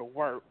got to go to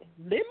work.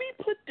 Let me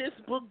put this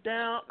book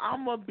down.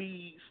 I'm going to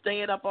be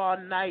staying up all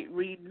night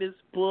reading this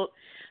book,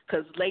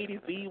 because Lady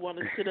V want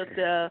to sit up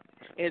there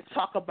and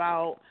talk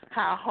about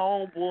how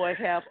homeboy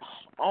have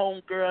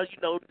own girl,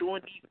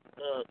 doing these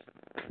books.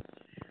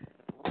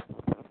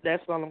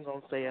 That's all I'm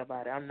gonna say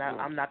about it. I'm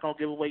not gonna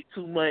give away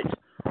too much,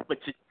 but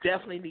you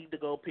definitely need to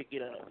go pick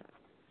it up.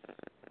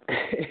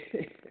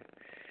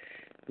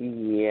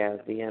 Yeah,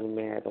 The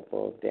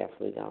Unmarriageable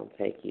definitely gonna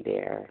take you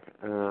there.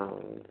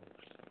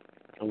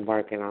 I'm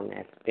working on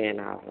that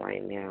spin-off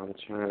right now. I'm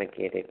trying to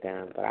get it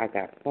done, but I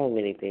got so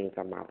many things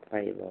on my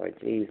plate, Lord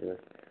Jesus.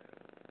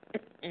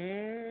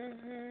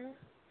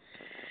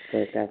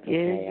 But that's okay.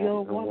 Yeah, you're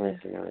a I'm woman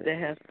working on it. that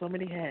has so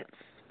many hats.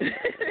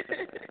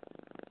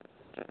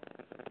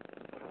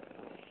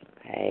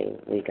 Hey,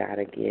 we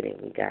gotta get it.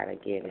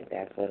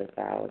 That's what it's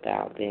all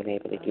about, being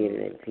able to get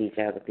it and teach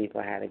other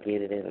people how to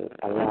get it and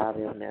allow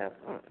them to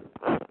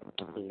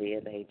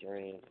live their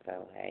dreams.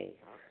 So, hey.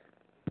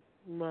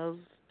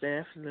 Most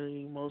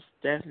definitely.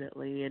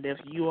 And if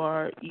you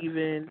are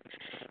even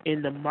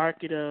in the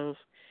market of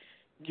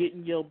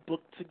getting your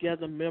book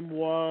together,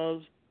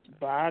 memoirs,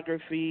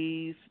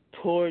 biographies,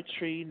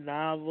 poetry,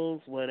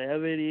 novels,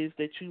 whatever it is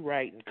that you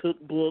write,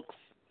 cookbooks,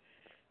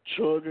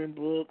 children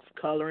books,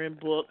 coloring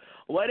book,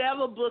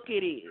 whatever book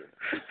it is.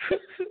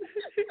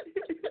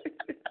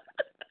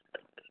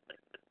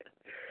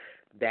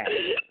 That.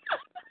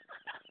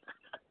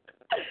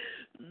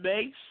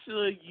 Make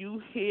sure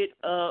you hit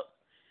up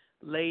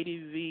Lady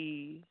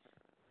V,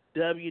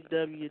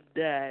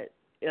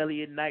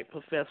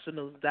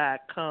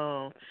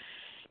 www.elliottknightprofessionals.com,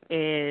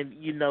 and,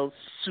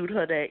 shoot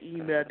her that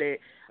email that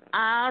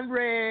I'm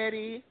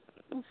ready,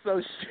 so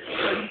you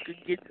can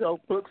get your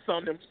books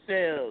on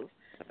themselves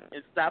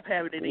and stop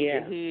having it in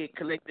your head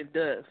collecting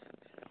dust.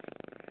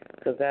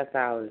 Because that's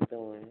all it's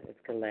doing, is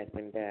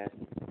collecting dust.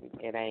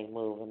 It ain't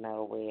moving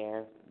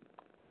nowhere.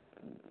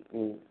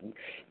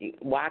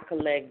 Why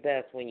collect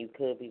dust when you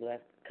could be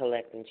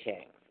collecting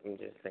checks? I'm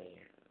just saying.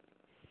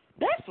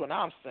 That's what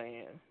I'm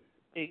saying.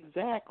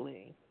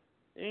 Exactly.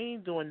 It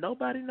ain't doing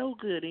nobody no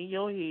good in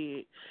your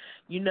head.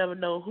 You never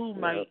know who Yep.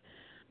 might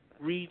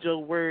read your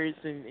words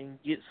and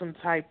get some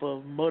type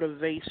of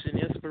motivation,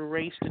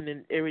 inspiration,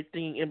 and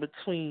everything in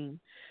between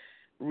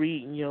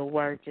reading your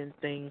work and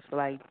things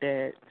like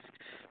that.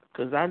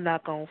 Because I'm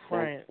not going to That's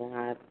front.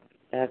 why.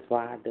 That's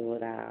why I do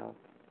it all.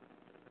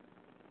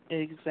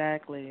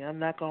 Exactly. I'm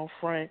not going to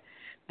front.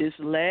 This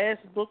last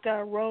book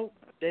I wrote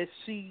that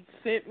she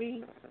sent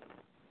me,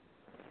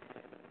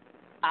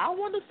 I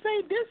want to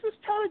say this is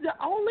probably the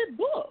only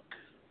book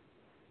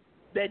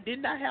that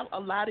did not have a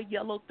lot of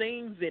yellow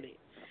things in it.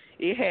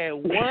 It had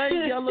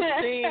one yellow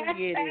thing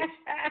in it.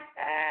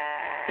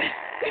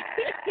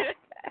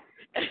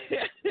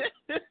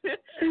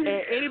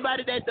 And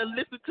anybody that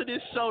listen to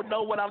this show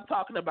know what I'm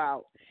talking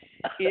about.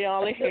 It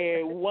only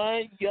had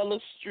one yellow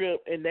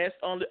strip, and that's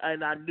only.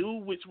 And I knew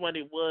which one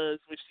it was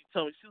when she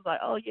told me. She was like,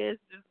 "Oh yeah,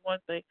 it's just one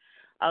thing."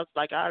 I was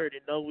like, "I already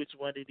know which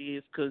one it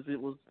is because it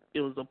was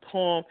a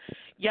poem."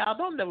 Y'all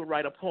don't never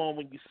write a poem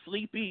when you're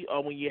sleepy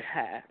or when you're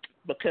high,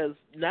 because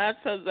 9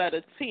 times out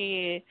of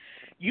 10,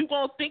 you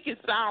gonna think it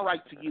sound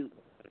right to you.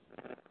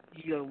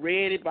 You done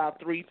read it about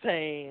 3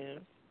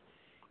 times.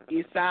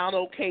 It sound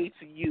okay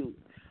to you.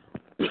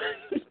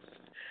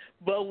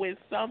 But when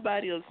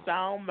somebody of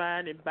sound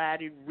mind and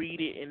body read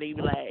it and they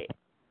be like,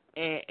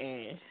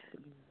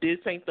 this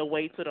ain't the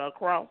way to the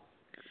cross,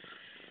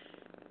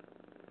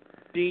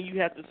 then you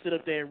have to sit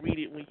up there and read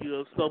it when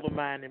you're a sober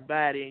mind and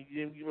body, and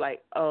then you're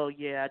like, oh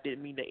yeah, I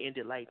didn't mean to end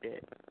it like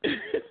that.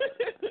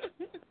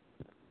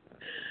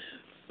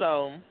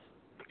 So,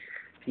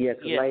 Yeah,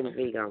 'cause yeah, Lady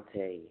V gonna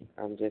tell you.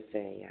 I'm just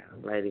saying,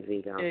 y'all. Lady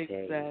V gonna tell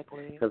you.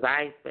 exactly. 'Cause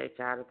I expect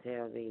y'all to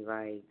tell me,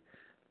 like,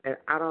 and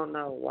I don't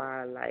know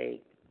why,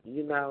 like,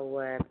 you know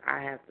what? I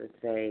have to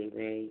say,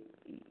 man,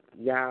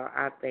 y'all,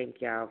 I thank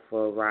y'all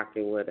for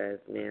rocking with us,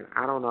 man.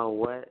 I don't know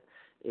what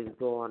is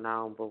going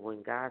on, but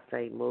when God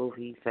say move,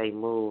 He say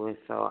move, and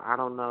so I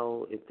don't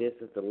know if this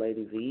is the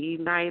Lady V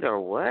night or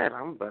what.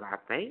 But I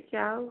thank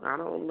y'all. I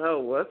don't know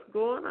what's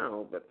going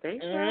on, but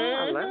thank y'all.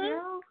 I love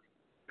y'all.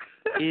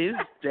 It's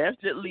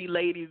definitely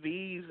Lady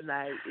V's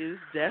night. It's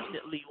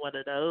definitely one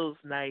of those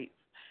nights.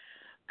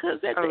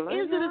 Because at the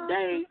end of the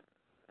day,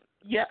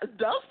 yeah,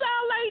 don't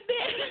sound like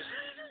that.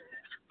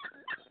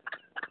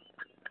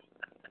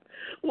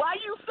 Why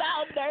you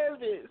sound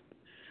nervous?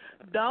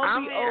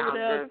 Don't be over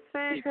there. I'm just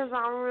saying because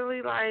I'm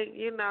really like,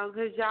 you know,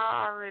 because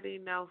y'all already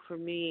know for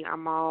me,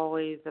 I'm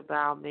always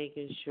about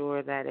making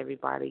sure that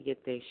everybody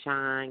get their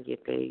shine,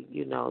 get their,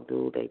 you know,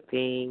 do their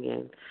thing,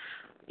 and,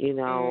 you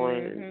know,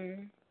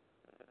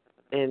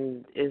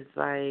 and it's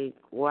like,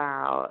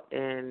 wow,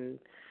 and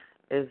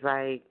it's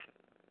like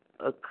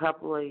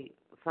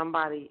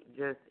somebody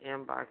just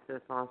inboxed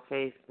us on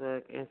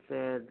Facebook and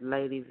said,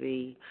 Lady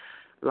V,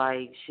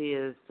 like, she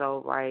is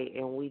so right,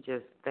 and we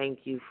just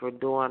thank you for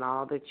doing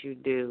all that you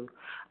do.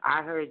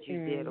 I heard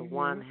you did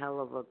one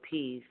hell of a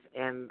piece,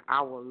 and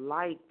I would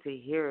like to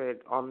hear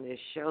it on this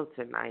show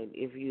tonight,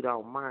 if you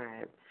don't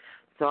mind.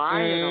 So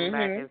I hit them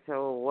back and said,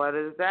 well, what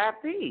is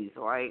that piece?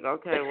 Like,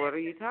 okay, what are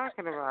you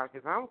talking about?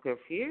 Because I'm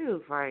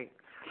confused. Like,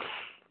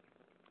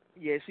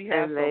 yeah, she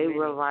has. And they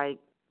were like,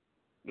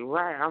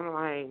 right. I'm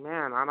like,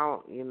 man, I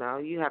don't, you know,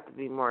 you have to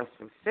be more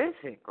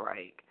specific,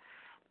 like.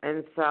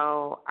 And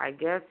so I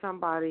guess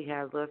somebody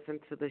had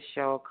listened to the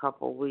show a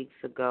couple weeks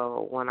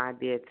ago when I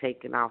did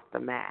Taking Off the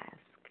Mask.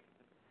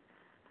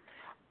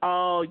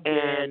 Oh,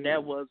 yeah, and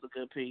that was a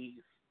good piece.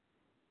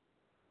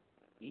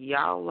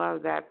 Y'all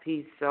love that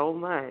piece so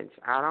much.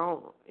 I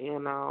don't, you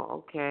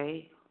know,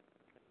 okay.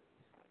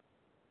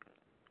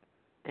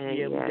 And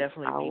yeah, we yes,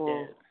 definitely need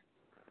that.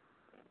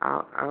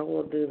 I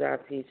will do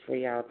that piece for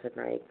y'all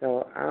tonight.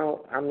 So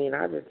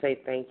I just say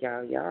thank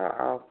y'all. Y'all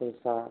are awesome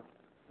sauce.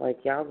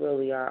 Like, y'all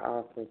really are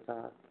awesome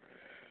sauce.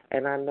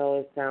 And I know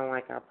it sounds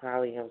like I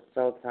probably am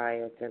so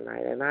tired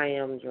tonight. And I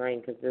am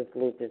drained because this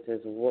lupus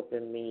is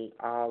whooping me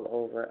all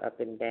over, up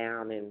and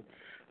down, and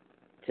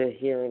to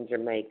here in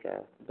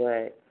Jamaica.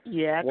 But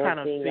yeah, I kind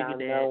of figured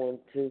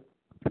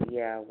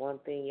one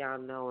thing y'all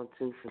know and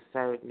two for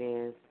certain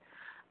is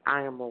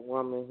I am a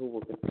woman who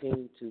will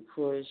continue to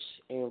push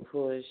and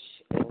push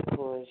and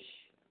push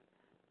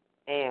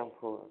and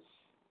push.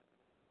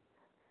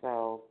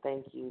 So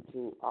thank you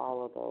to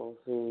all of those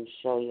who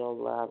show your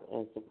love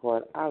and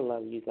support. I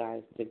love you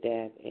guys to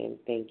death, and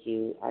thank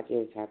you. I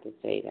just have to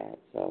say that.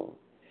 So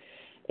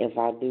if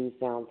I do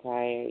sound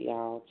tired,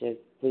 y'all, just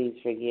please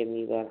forgive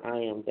me, but I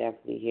am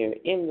definitely here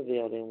in the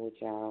building with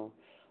y'all.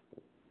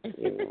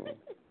 You know.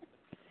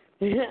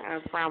 I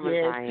promise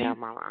I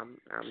am. I'm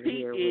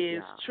here with y'all. She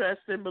is,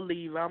 trust and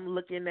believe. I'm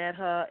looking at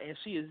her, and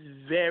she is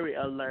very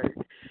alert.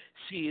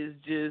 She is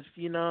just,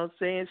 you know what I'm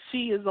saying?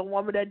 She is a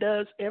woman that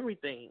does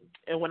everything.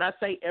 And when I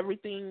say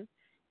everything,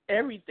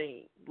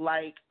 everything.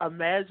 Like,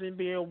 imagine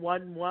being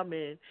one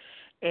woman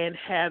and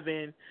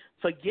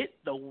forget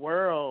the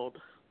world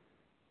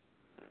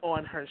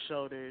on her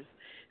shoulders.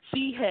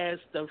 She has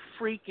the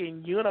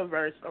freaking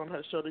universe on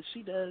her shoulders.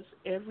 She does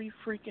every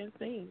freaking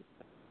thing.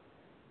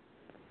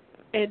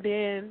 And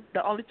then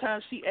the only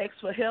time she asks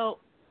for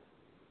help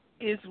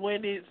is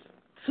when it's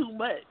too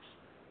much,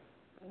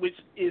 which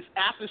is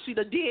after she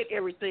done did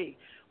everything.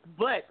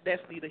 But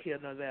that's neither here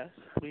nor there.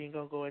 We ain't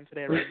gonna go into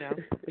that right now.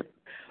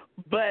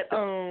 But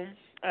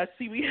I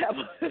see we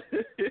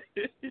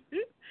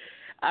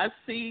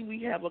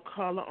have a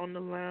caller on the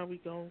line. We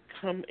gonna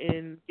come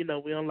in. You know,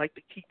 we don't like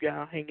to keep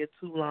y'all hanging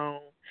too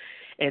long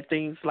and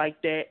things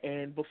like that.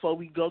 And before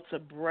we go to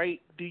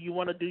break, do you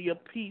want to do your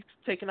piece,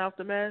 taking off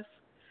the mess?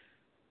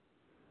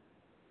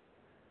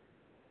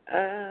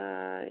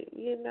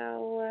 You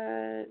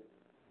know what?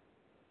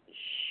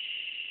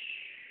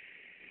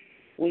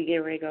 We get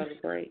ready to go to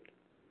break,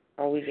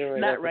 or we get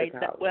ready to Not go right to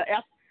the now. caller?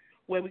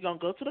 We're gonna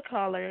go to the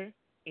caller,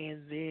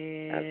 and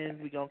then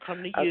we're gonna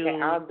come to you.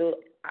 Okay, I'll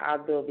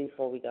do it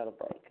before we go to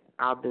break.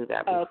 I'll do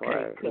that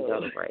before we go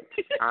to break.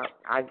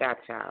 I got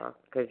y'all,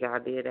 because y'all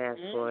did ask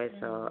for it,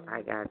 so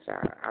I got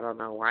y'all. I don't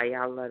know why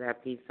y'all love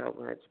that piece so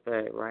much,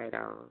 but right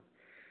on.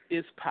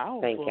 It's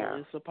powerful. Thank y'all.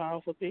 It's a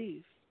powerful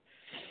piece.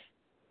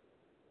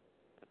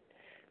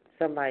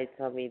 Somebody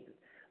told me,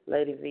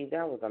 Lady V,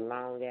 that was a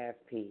long-ass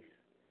piece.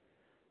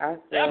 I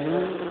said,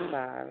 I'm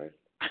sorry.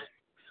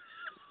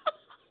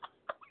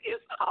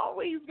 It's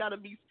always got to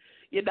be,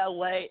 you know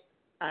what?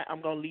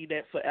 I'm going to leave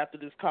that for after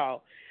this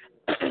call.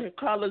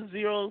 Caller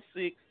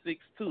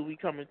 0662, we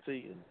coming to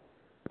you.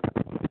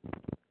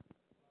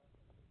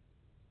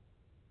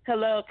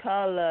 Hello,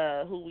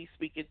 caller. Who we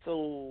speaking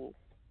to?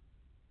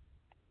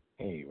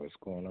 Hey, what's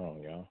going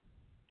on, y'all?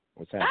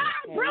 What's happening?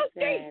 Ah, Brody!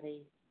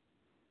 Daddy.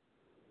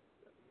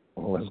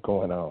 What's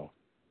going on?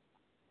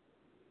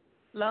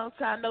 Long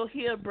time no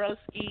hear,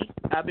 broski.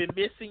 I've been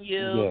missing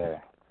you.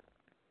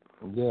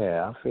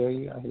 Yeah, I feel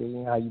you. I hear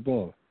you. How you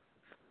been?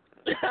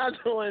 I'm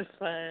doing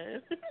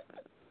fine.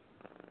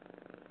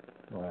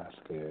 Well, that's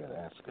good.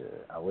 That's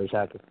good. I wish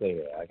I could say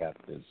it. I got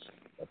this,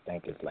 I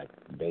think it's like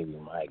baby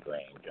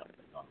migraine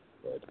jumping on.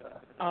 But,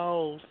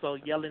 oh, so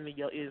yelling in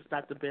your ear is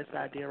not the best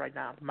idea right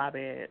now. My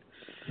bad.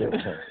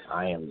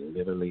 I am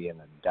literally in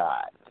a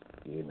dot,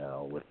 you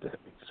know, with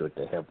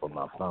the help of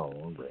my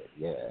phone, but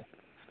yeah.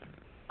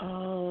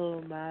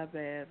 Oh, my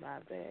bad.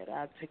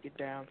 I'll take it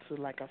down to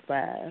like a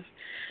 5.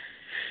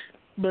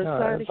 But No,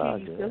 sorry it's to hear all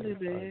you good. feeling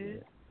It's all bad.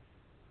 good.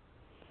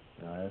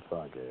 No, it's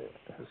all good.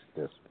 It's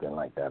just been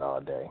like that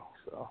all day,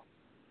 so.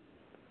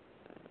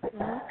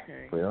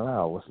 Okay. Well,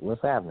 no,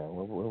 what's happening?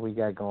 What we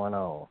got going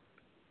on?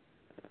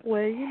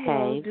 Well, you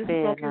know, Hey, just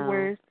Phil. spoken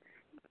words.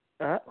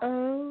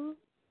 Uh-oh.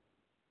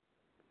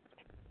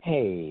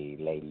 Hey,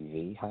 Lady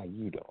V, how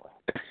you doing?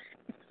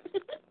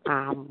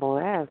 I'm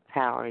blessed.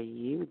 How are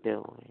you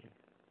doing?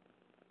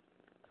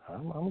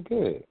 I'm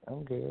good.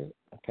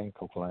 I can't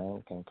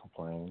complain.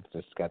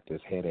 Just got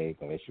this headache,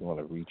 unless you want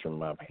to reach in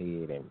my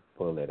head and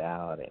pull it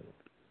out and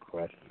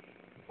crush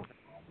it.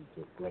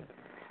 Just like,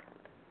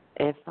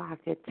 If I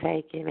could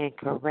take it and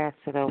caress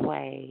it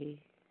away,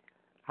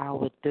 I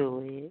would do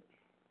it,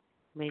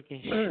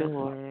 making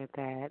sure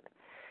that.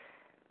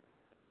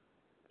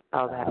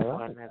 Oh, that's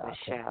for another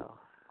show.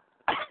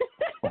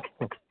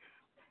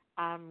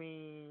 I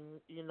mean,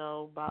 you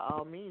know, by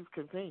all means,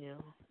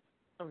 continue.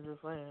 I'm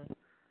just saying.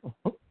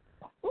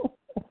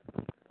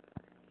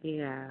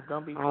 Yeah,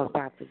 Don't be. I was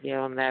about to get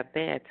on that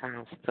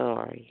bedtime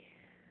story.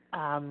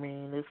 I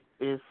mean,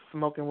 it's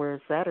Smoking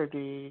Word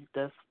Saturday.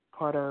 That's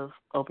part of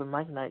open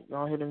mic night.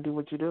 Go ahead and do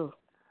what you do.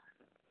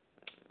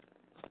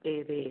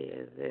 It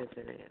is,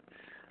 isn't it?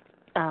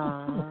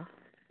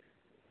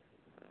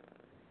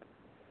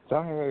 So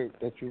I heard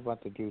that you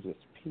about to do this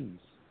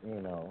piece, you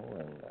know,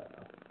 and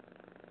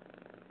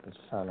just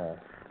trying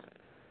to,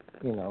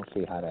 you know,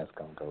 see how that's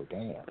gonna go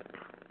down.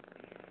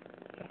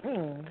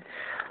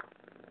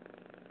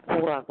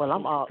 Well,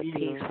 I'm all the ears.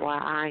 piece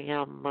where I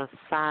am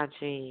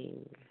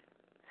massaging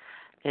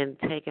and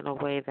taking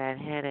away that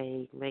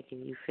headache,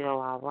 making you feel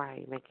all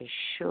right, making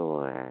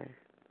sure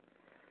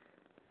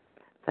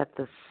that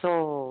the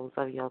soles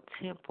of your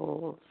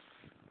temples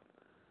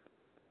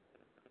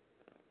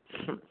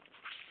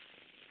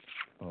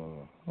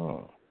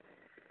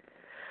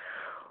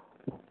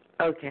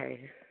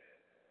Okay.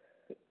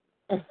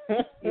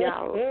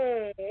 Y'all.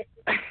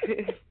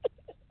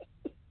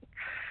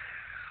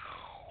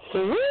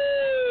 Woo!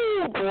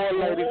 Boy,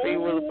 Lady B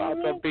was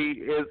about to be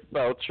in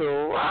so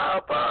trouble.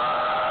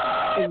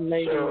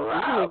 Lady B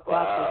was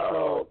about to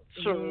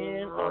throw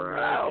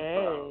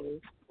trouble.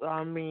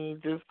 I mean,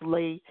 just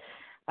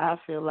I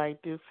feel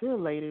like this here,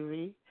 Lady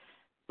B.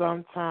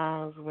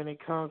 Sometimes when it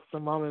comes to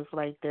moments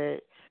like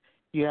that,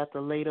 you have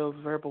to lay those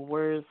verbal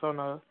words on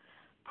a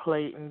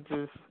plate and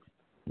just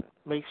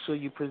make sure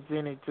you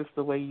present it just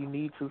the way you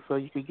need to so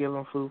you can give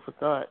them food for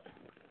thought.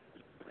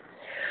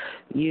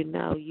 You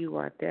know, you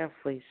are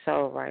definitely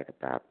so right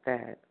about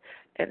that.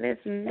 And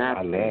it's nothing.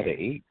 I love to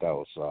eat,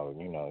 though, so,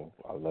 you know,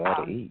 I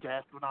love to eat.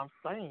 That's what I'm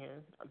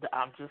saying.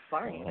 I'm just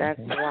saying. That's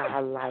why I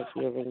like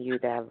giving you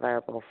that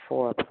verbal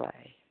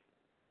foreplay.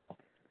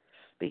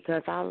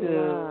 Because I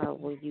love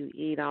when you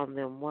eat on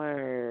them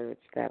words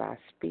that I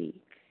speak.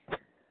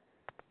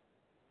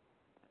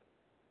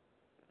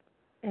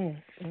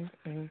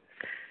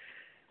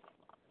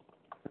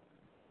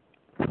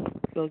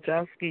 So,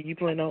 Josky, you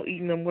plan on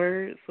eating them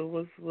words? So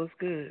what's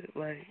good?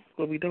 Like,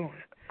 what we doing?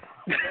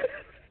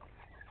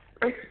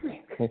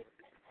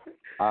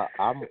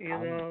 I'm You know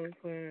what I'm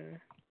saying?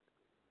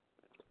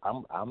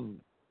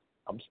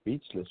 I'm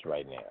speechless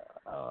right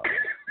now.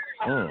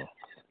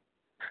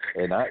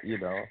 And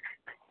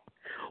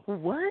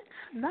What?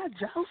 Not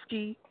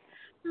Josky?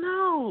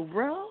 No,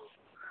 bro.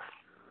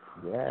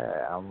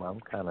 yeah, I'm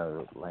kind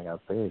of like I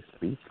said,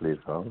 speechless.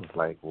 I was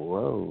like,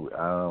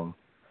 whoa.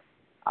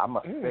 I'm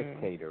a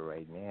spectator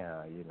right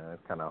now.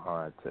 It's kind of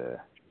hard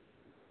to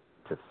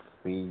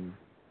see.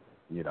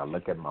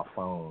 Look at my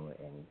phone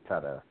and try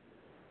to,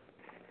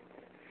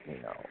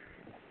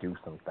 do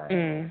some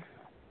things.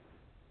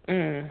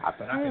 I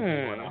think I can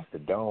do one off the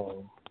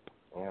dome.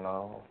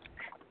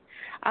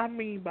 I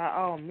mean, by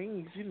all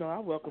means, I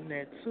welcome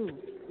that too.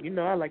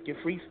 I like your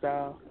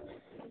freestyle.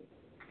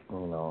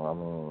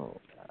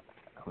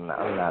 I'm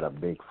not a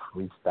big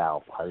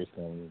freestyle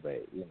person,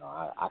 but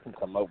I can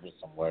come up with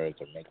some words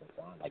and make them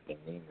sound like they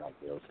mean like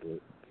real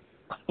shit.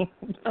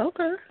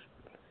 Okay.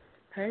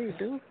 Hey,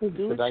 do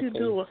what you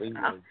do.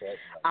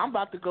 I'm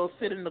about to go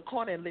sit in the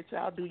corner and let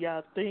y'all do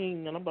y'all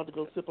thing, and I'm about to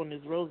go sip on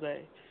this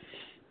rosé.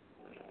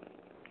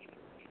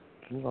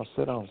 You gonna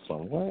sit on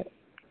some what?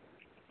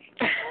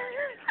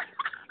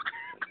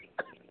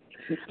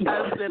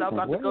 I said I'm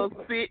about to go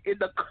sit in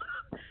the.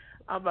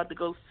 I'm about to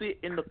go sit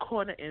in the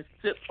corner and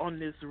sip on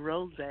this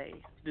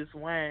rosé, this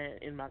wine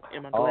in my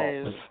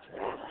glass.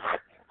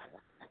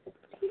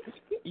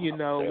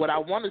 What I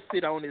want to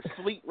sit on is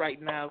sweet right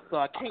now, so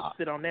I can't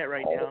sit on that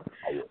right now.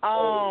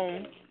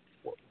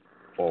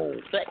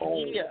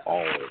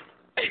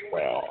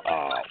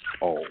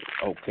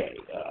 Okay.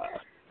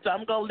 So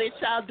I'm gonna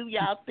let y'all do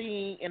y'all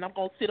thing, and I'm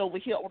gonna sit over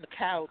here on the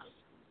couch,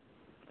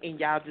 and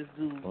y'all just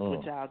do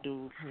what y'all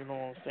do. You know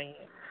what I'm saying?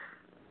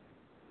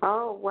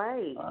 Oh,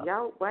 wait.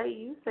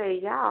 You say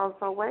y'all,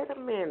 so wait a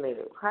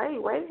minute. Hey,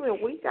 wait a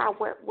minute. We got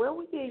where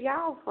we get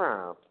y'all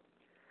from?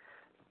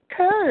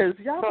 Cause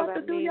y'all so about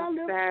to do y'all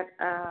little...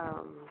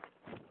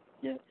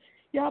 Yeah,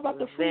 y'all about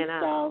to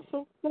freestyle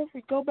some stuff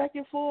and go back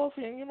and forth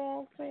and, you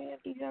know what I'm saying,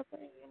 do y'all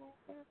thing, you know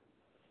what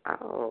I'm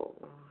saying? Oh.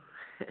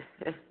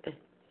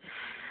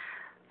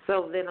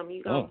 So then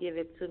you going to give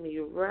it to me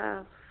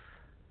rough,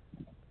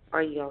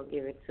 or you going to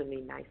give it to me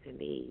nice and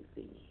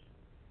easy?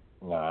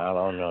 No, I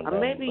don't know. Or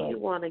maybe you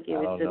want to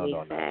give it to me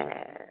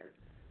fast.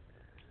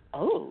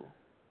 Oh.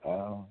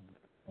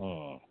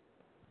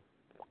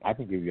 I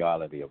can give you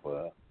all of the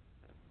above.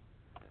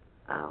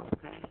 Oh,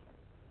 okay.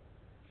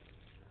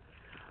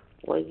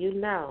 Well,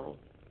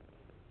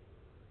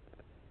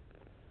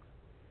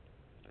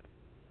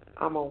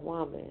 I'm a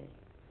woman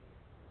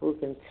who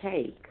can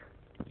take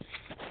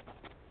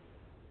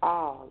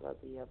all of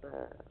the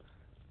above.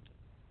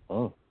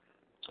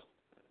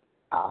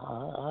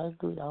 I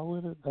agree. I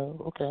would.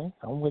 Okay,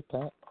 I'm with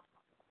that.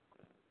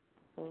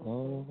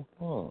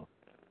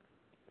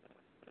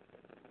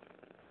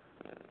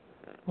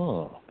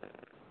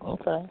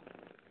 Okay.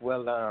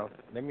 Well,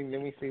 let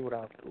me see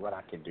what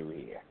I can do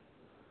here.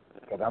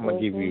 Because I'm gonna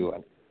give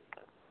you.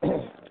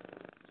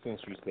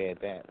 Since you said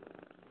that,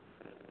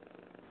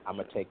 I'm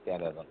gonna take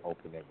that as an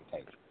open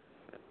invitation.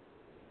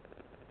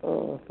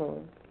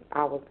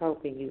 I was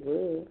hoping you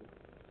would.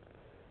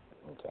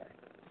 Okay.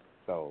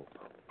 So,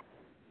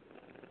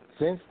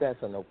 since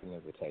that's an open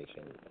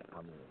invitation,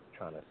 I'm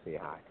trying to see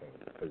how I can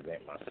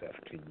present myself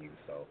to you.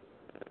 So,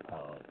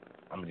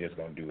 I'm just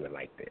gonna do it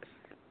like this.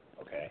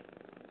 Okay.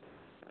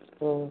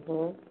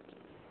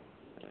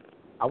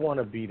 I want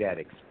to be that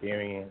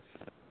experience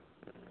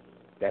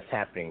that's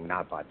happening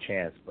not by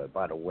chance, but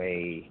by the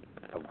way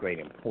of great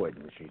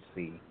importance. You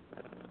see,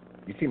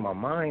 my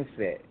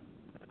mindset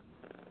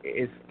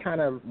is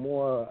kind of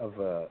more of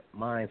a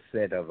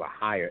mindset of a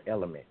higher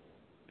element,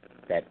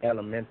 that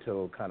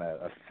elemental kind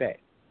of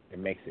effect that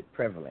makes it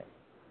prevalent.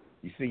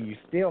 You see, you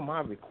still my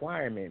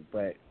requirement,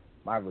 but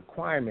my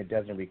requirement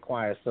doesn't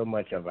require so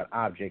much of an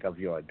object of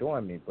your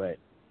adornment, but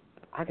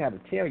I got to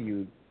tell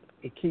you,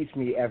 it keeps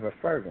me ever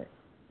fervent.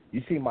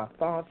 You see, my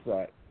thoughts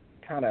are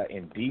kind of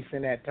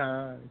indecent at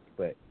times,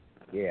 but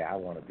yeah, I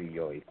want to be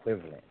your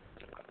equivalent.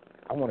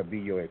 I want to be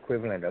your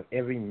equivalent of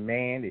every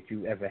man that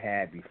you ever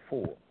had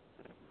before.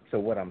 So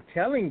what I'm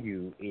telling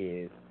you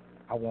is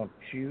I want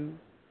you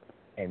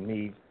and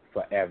me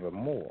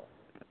forevermore.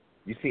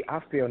 You see,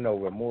 I feel no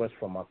remorse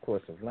for my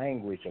course of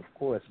language, of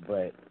course,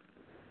 but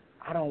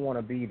I don't want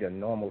to be the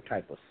normal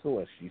type of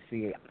source. You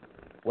see,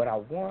 what I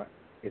want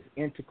is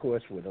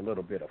intercourse with a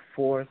little bit of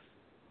force.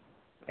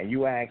 And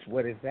you ask,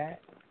 what is that?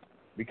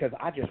 Because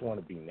I just want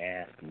to be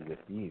nasty with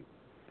you.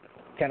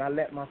 Can I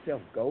let myself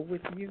go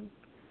with you?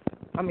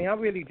 I mean, I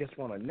really just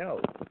want to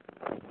know.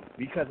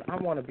 Because I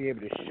want to be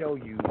able to show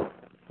you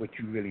what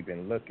you've really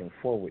been looking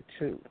forward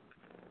to.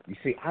 You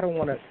see, I don't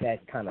want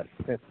that kind of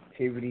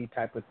sensitivity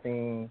type of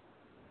thing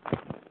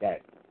that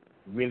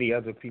really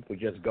other people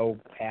just go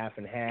half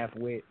and half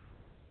with.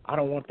 I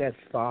don't want that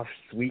soft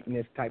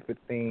sweetness type of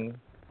thing.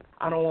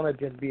 I don't want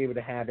to just be able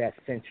to have that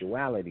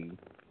sensuality,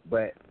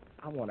 but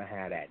I want to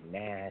have that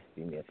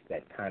nastiness,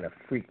 that kind of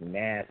freak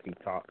nasty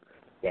talk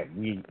that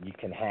you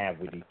can have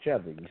with each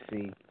other. You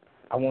see,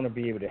 I want to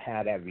be able to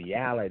have that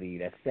reality,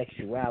 that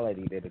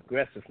sexuality, that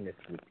aggressiveness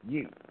with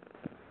you.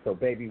 So,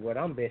 baby, what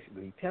I'm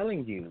basically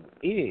telling you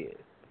is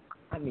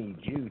I need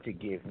you to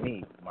give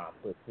me my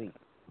pussy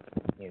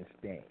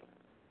instead.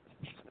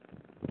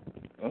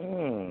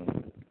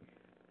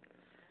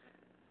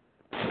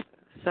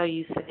 So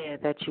you said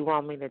that you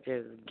want me to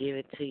just give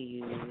it to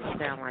you. It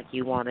sound like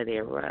you wanted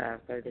it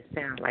rough, or it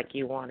sound like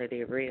you wanted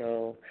it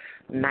real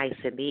nice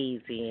and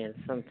easy, and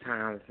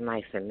sometimes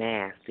nice and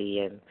nasty.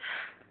 And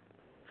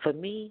for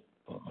me,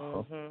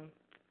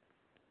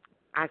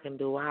 I can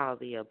do all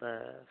the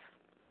above.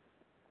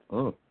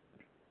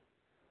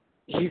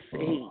 You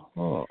see,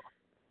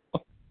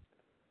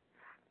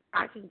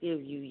 I can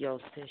give you your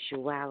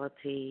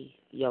sensuality,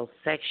 your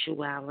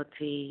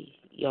sexuality,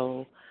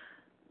 your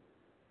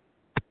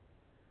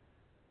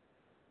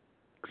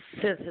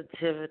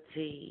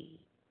sensitivity,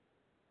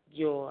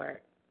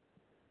 your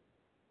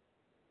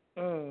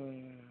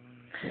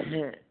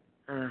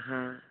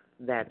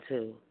that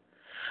too.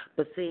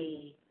 But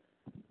see,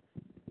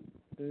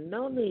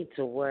 no need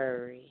to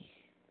worry,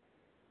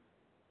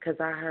 'cause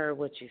I heard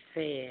what you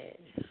said.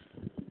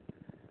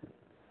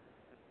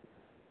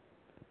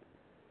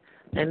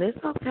 And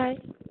it's okay.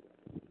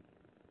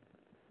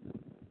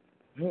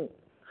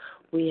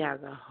 We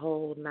have the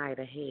whole night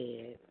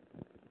ahead.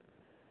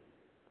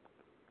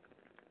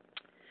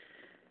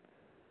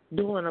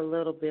 Doing a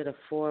little bit of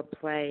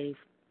foreplay,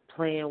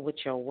 playing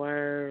with your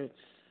words,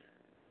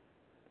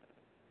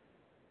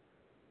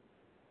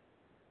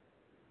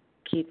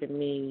 keeping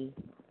me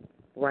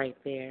right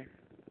there.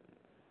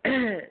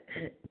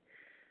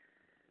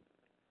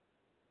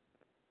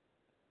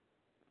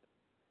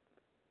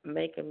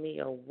 Making me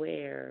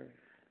aware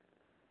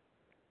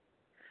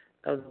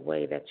of the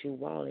way that you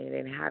want it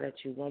and how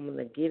that you want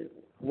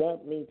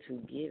me to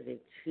give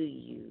it to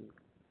you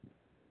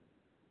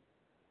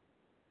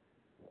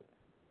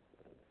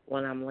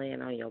when I'm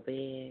laying on your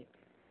bed.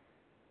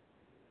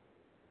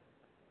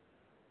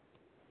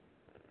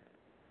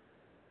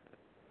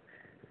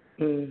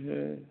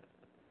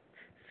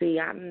 See,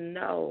 I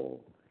know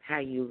how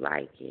you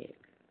like it.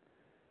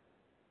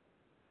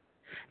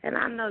 And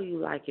I know you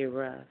like it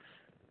rough.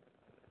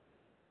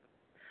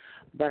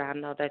 But I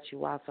know that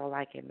you also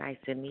like it nice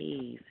and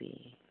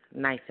easy,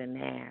 nice and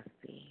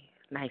nasty,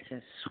 nice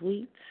and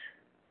sweet.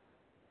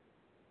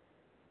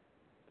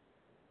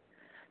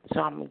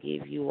 So I'm going to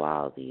give you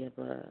all the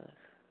above.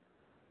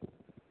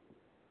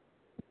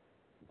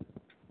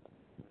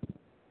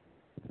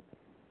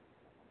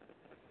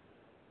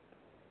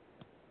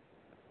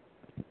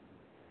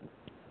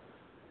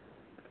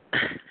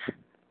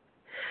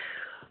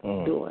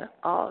 Doing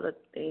all the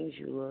things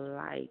you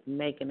like,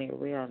 making it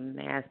real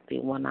nasty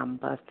when I'm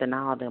busting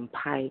all them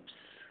pipes,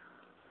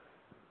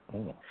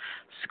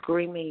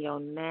 screaming your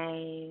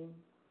name,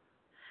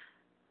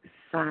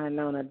 signing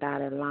on a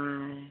dotted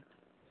line,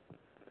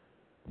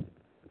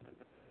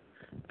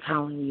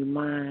 calling you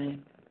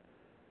mine.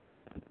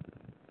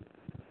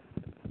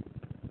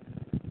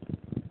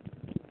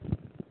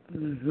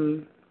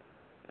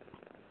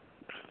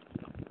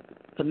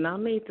 But no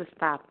need to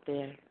stop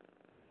there.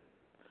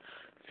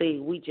 See,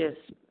 we just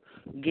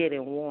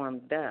getting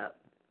warmed up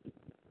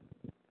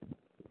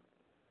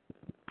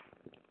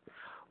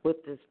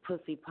with this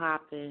pussy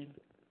popping,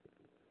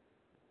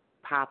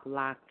 pop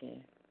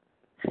locking,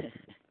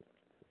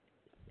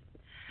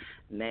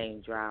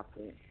 name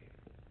dropping.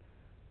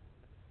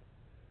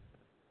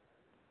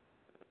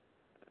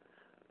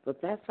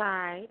 But that's all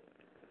right.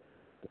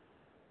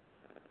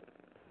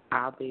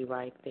 I'll be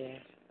right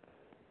there.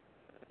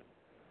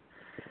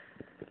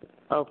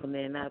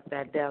 Opening up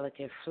that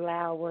delicate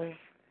flower.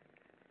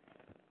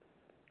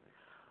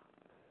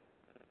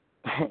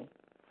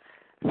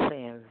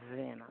 Saying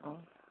venom.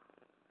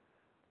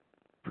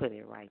 Put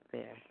it right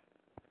there.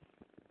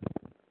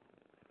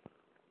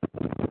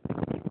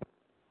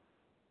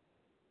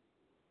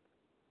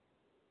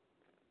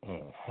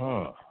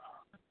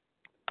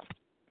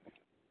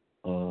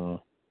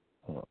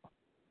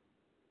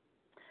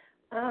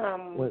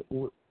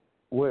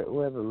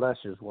 Where the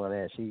luscious one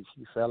at? She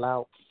fell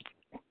out.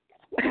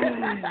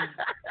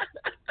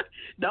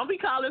 Don't be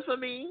calling for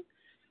me.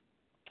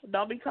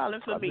 Don't be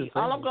calling for me.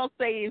 All I'm going to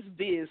say is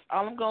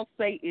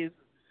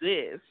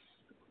this.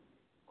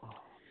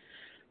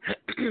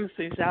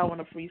 Since y'all want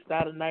to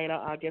freestyle tonight,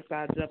 I guess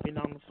I'll jump in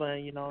on the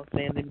fun, you know what I'm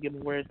saying, then get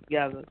my words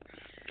together.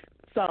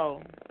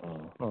 So,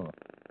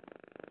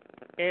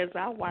 as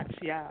I watch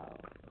y'all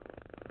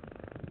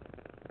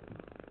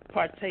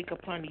partake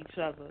upon each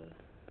other,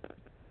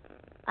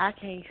 I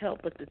can't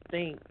help but to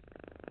think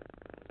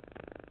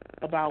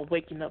about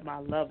waking up my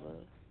lover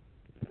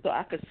so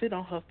I could sit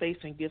on her face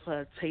and give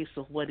her a taste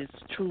of what it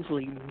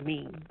truly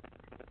means.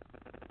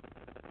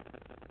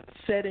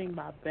 Setting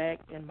my back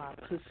and my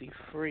pussy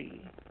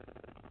free.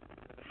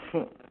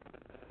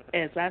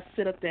 As I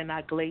sit up there and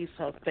I glaze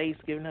her face,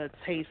 giving her a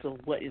taste of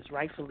what is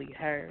rightfully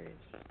hers.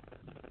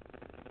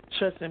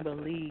 Trust and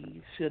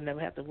believe she'll never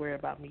have to worry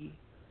about me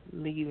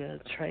leaving a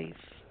trace.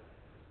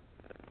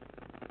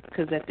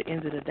 Because at the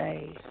end of the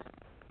day,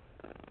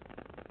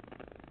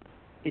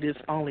 It is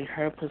only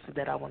her pussy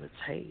that I want to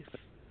taste.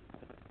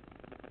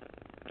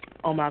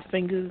 On my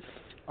fingers,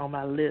 on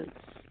my lips,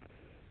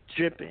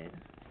 dripping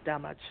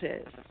down my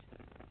chest,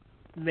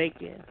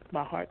 making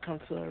my heart come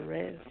to a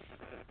rest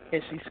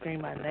as she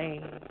screamed my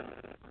name,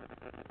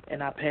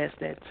 and I passed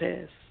that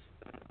test.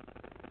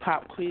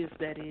 Pop quiz,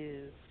 that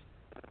is.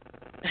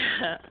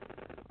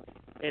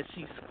 As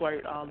she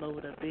squirt all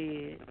over the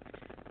bed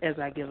as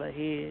I give her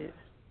head.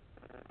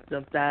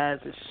 Them thighs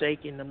is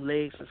shaking, them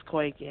legs is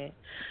quaking.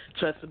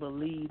 Trust and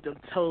believe, them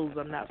toes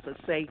I'm not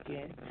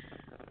forsaken.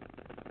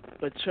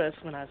 But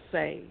trust when I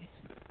say,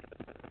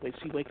 when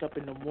she wake up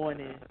in the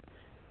morning,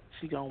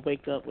 she gonna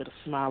wake up with a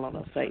smile on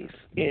her face.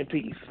 In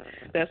peace.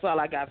 That's all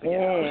I got for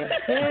y'all.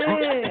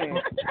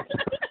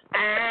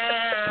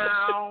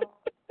 Ow.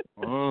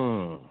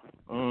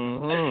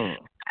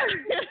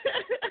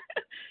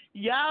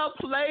 Y'all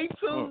play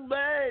too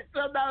much.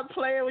 I'm not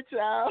playing with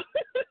y'all.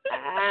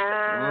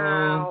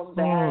 Ow,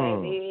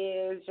 that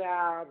is,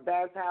 y'all.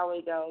 That's how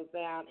it goes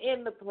down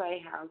in the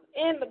playhouse,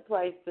 in the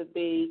place to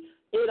be.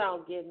 It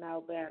don't get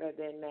no better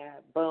than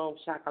that. Boom,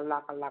 shaka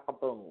laka laka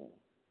boom.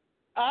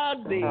 I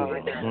did.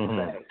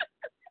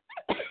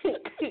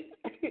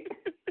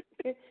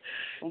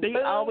 They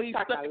Boom, always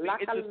shaka stuck me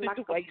laka into laka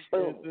situations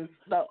boom. and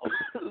stuff.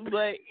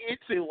 But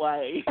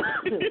anyway.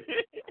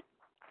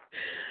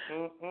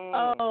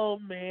 Oh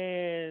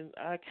man,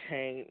 I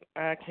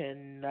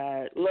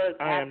cannot. Look,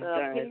 I am after a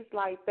done. piece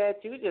like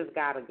that, you just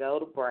gotta go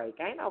to break.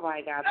 Ain't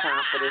nobody got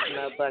time for this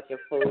nut bucket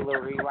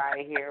foolery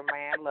right here,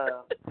 man.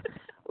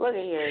 Look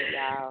at here,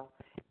 y'all.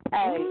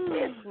 Hey,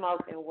 it's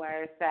Smoking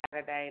Word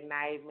Saturday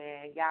night,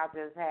 man. Y'all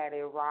just had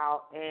it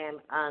raw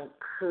and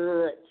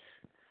uncut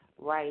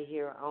right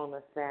here on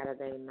a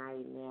Saturday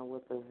night, man,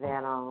 with the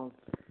vet on.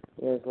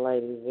 Is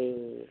Lady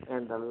V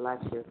and the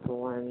luscious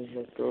one,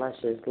 Miss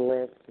Luscious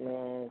Lips,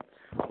 man.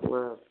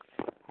 Look,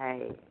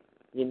 hey,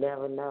 you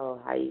never know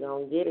how you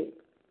gonna get it.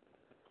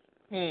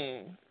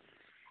 And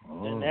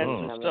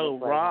that's just so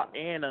raw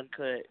and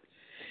uncut.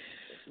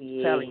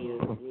 Yeah, Telling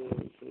you.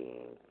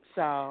 Yeah.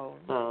 So,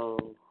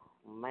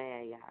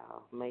 man,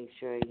 y'all, make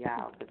sure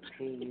y'all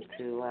continue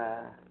to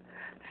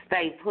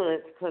stay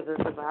put, because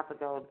it's about to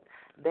go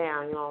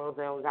down, you know what I'm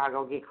saying? We got to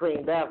go get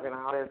cleaned up and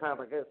all this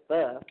other good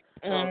stuff.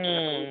 So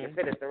we can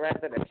finish the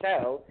rest of the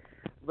show.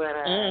 But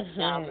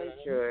y'all make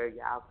sure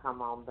y'all come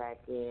on back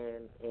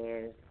in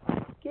and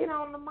get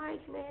on the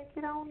mic, man.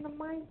 Get on the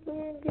mic,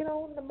 man. Get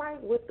on the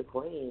mic with the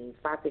queen.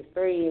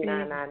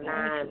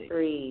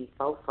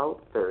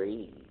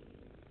 563-999-3443.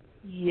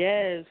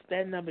 Yes,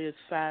 that number is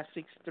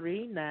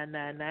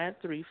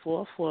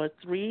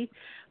 563-999-3443.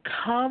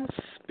 Come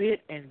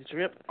spit and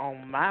drip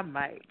on my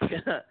mic.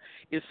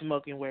 It's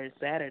Smoking Word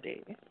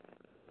Saturday.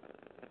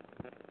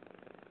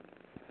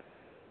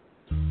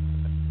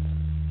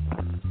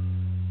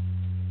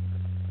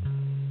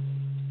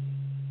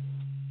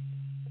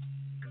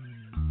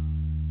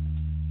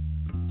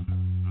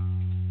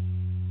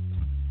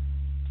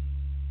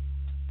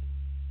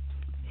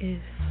 If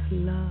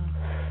love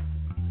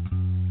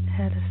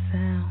had a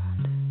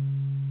sound,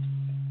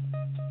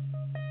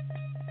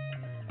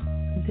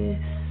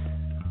 this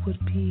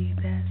would be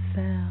that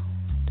sound.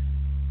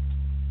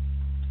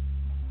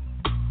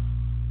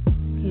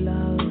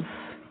 Love.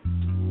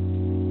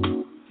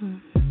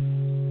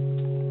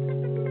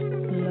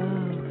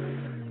 Love.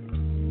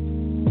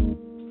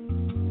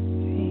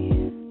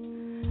 Yeah.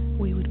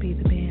 We would be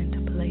the band to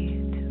play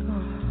it.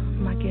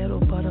 My ghetto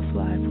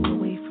butterfly flew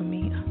away from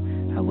me.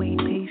 I wait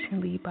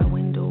patiently by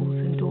windows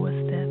and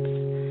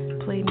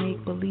doorsteps. Play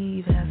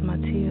make-believe as my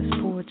tears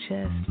pour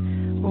chest.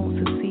 Won't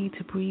succeed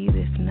to breathe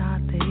if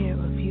not the air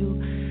of you.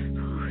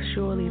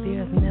 Surely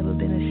there has never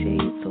been a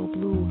shade so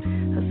blue.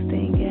 A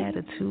stank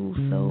attitude,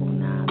 so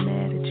now I'm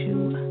mad at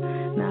you.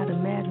 Not a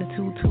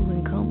magnitude to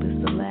encompass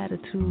the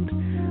latitude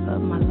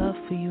of my love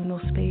for you. No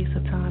space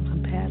or time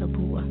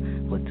compatible.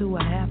 What do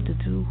I have to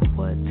do?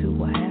 What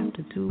do I have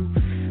to do?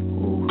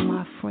 Ooh,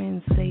 my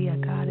friends say I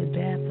got it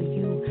bad for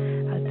you.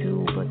 I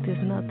do, but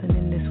there's nothing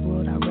in this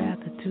world I'd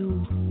rather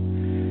do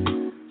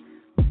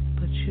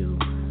but you.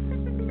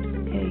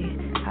 Hey,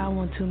 I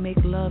want to make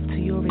love to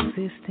your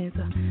existence,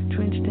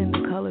 drenched in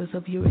the colors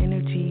of your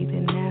energy,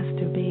 then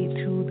masturbate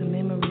to the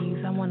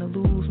memories. I want to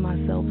lose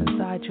myself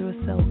inside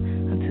yourself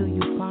until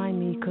you find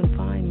me,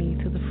 confine me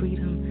to the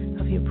freedom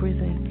of your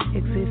prison.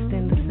 Exist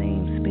in the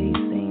same space,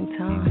 same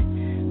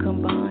time.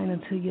 Combine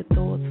until your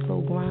thoughts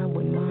flow grind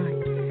with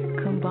mine.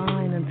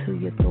 Combine until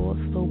your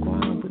thoughts flow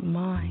grind with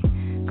mine.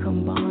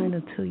 Combine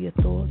until your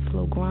thoughts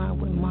flow grind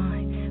with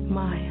mine.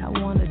 I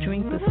wanna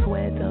drink the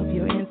sweat of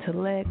your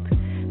intellect.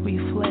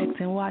 Reflect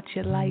and watch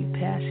your light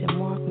passion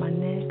mark my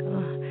neck.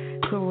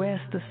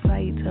 Caress the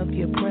sight of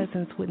your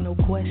presence with no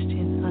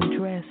question.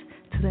 Undress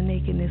to the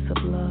nakedness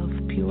of love,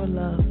 pure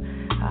love.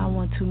 I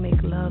want to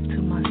make love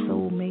to my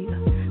soulmate.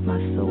 My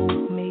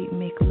soulmate,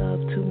 make love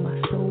to my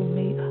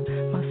soulmate.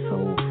 My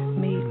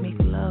soulmate, make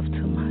love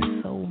to my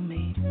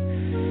soulmate.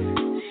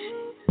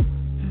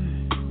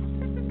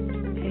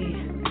 Hey,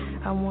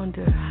 I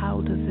wonder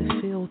how does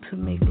it feel to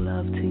make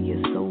love to your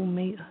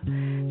soulmate?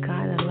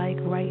 Kinda like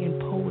writing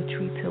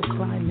poetry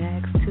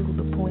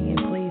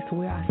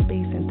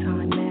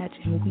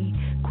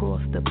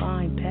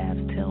find paths.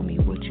 Tell me,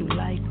 would you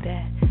like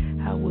that?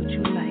 How would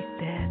you like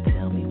that?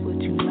 Tell me,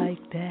 would you like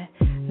that?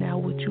 Now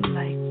would you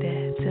like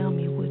that? Tell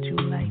me, would you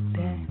like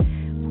that?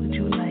 Would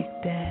you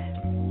like that?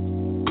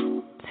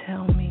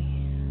 Tell me.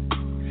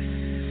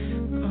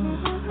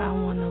 I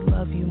wanna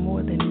love you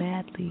more than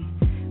madly.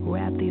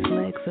 Wrap these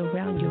legs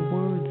around your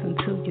words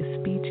until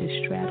your speech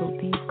is straddled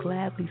deep.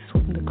 Gladly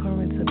swim the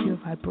currents of your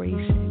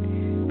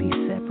vibration. Be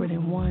separate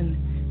and one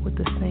with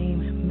the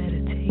same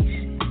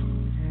meditation.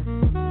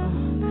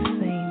 The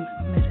same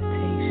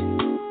meditation.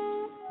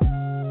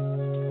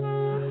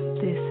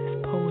 This is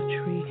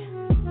poetry.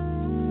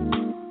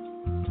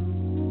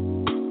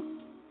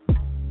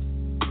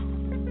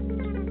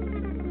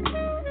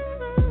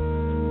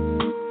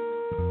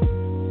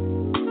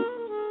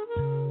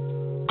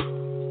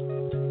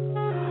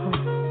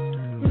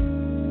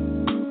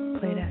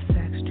 Play that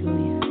sax,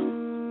 Julian.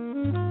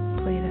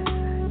 Play that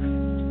sax.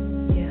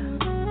 Yeah.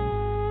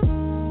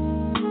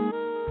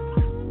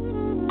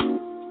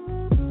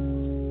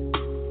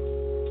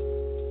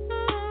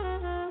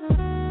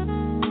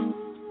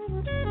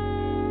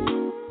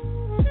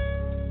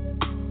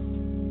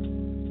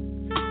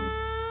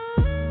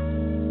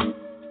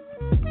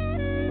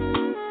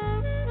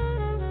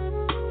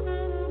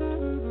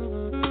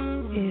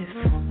 If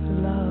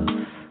love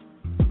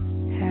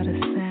had a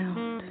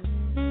sound,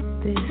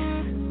 this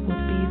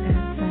would be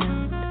that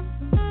sound,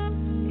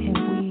 and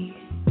we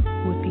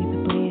would be the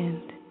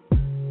band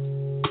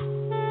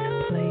to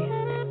play it.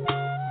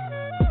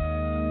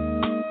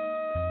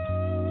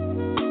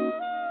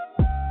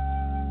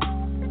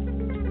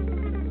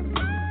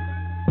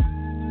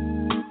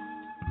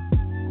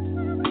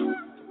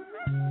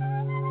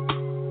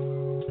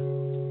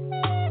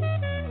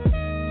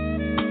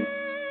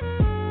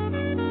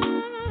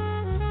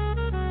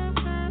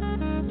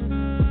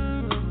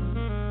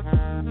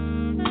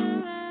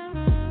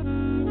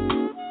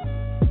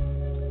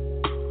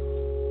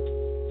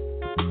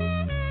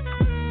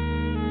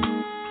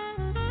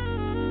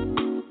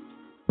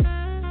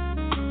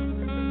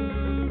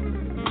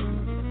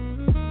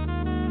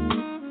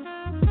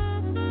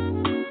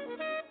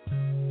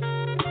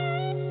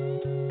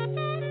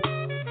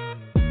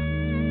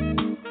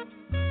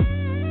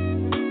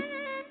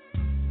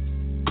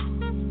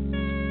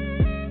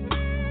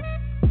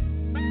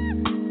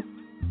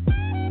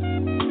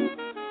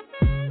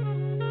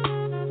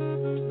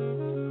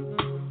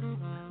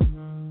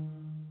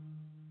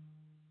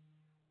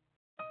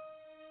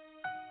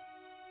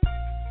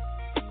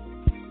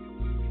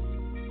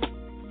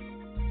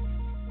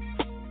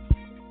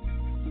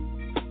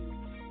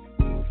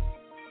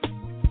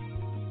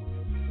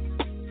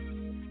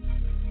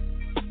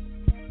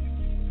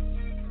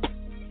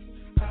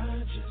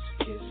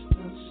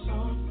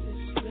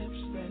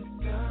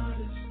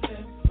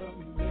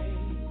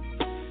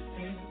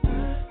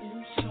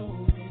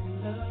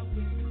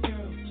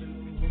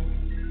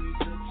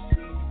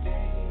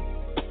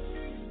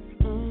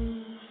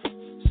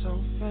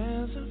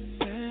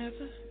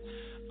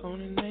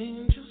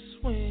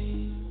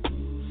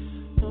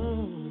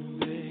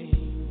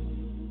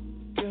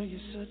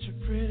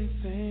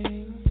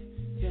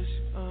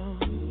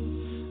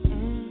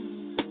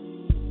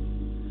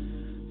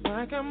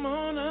 Like I'm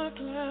on a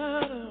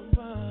cloud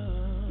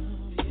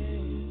above,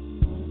 yeah.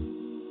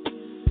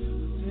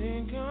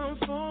 Think I'm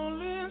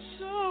falling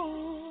so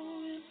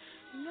in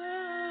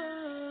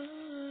love.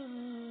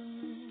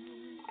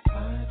 I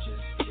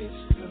just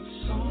kissed the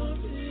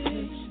soft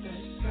lips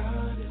that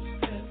God has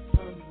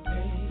ever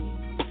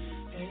made,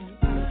 and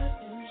I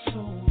am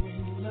so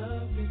in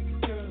love with the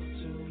girl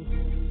to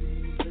whom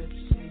these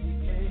lips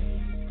indicate.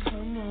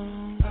 Come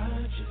on, I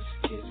just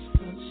kissed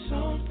the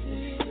soft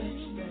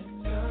lips that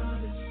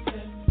God has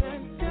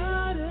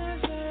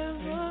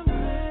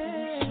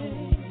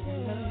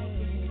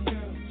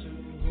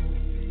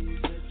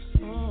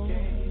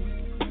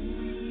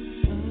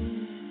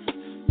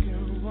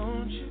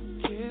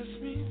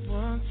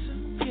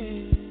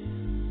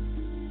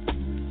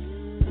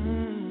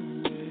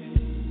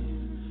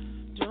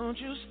don't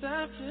you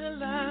stop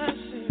till I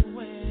say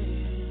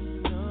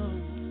when,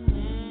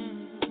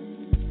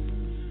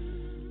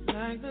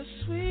 like the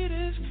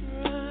sweetest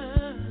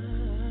cry.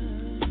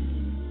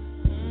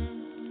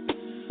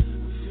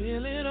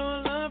 Feel it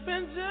all up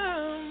and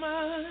down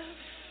my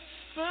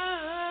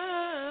spine.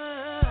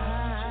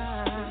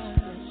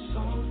 The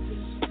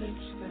softest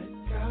lips that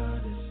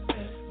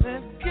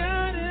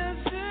God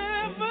has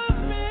ever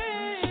made.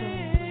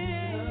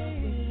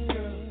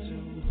 Girl, to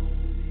whom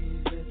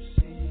these lips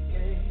he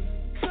gave.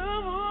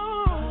 Come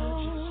on, I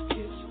just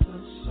kissed the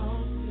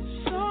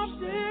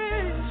softest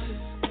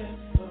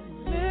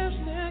lips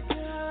that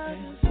God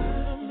has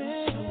ever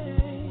made.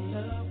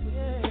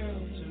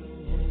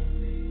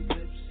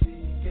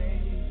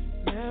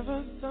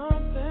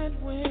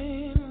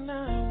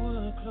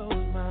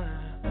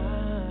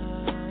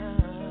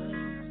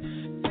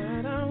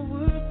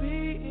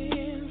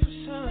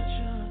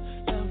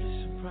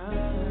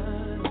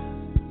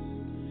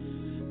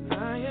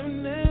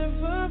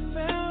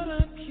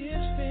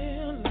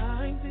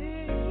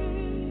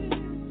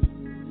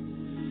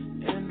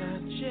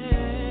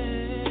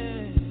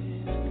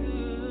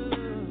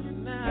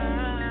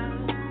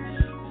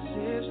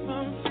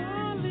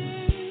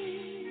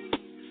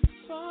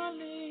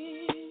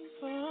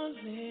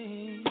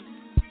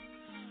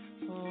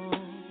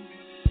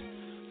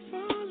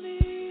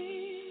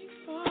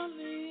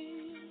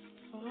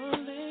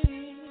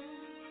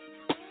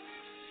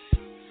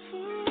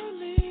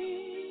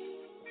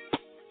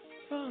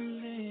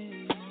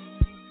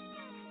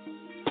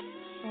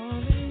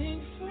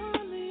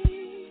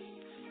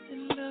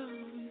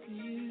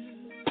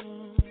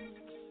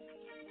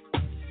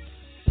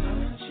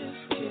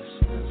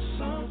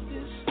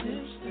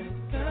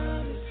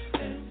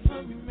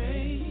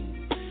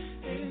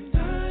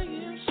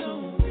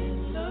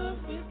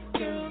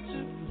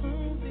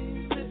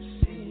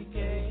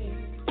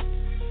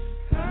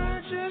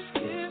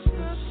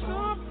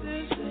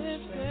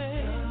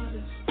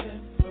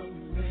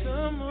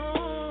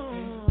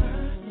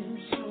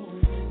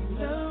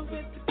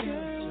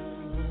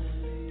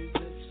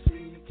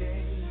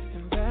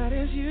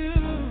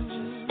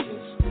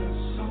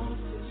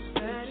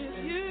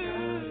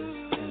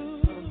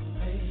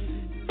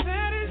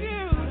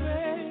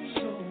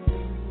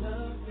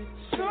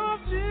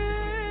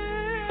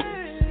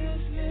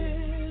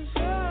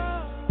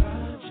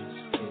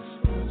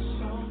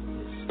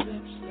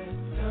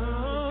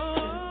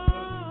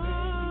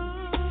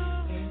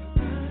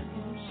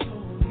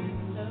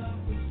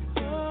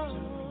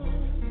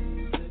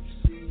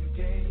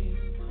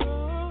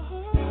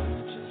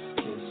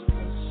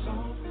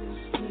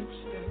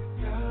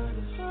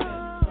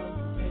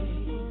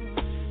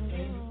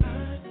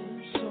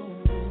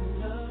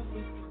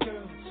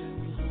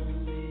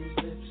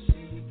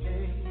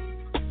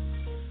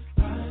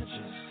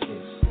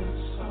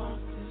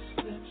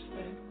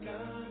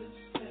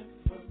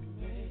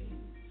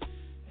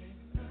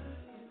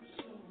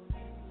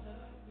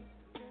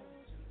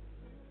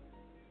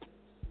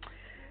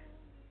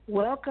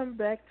 Welcome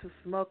back to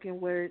Smoking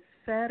Word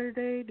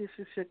Saturday. This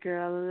is your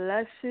girl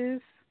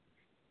Luscious,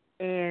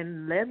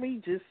 and let me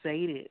just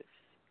say this.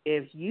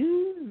 If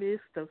you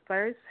missed the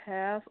first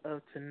half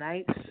of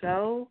tonight's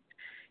show,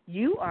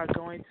 you are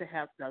going to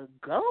have to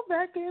go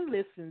back and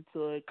listen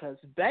to it because,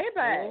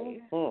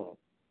 baby,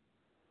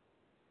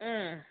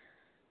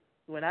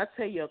 when I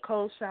tell you a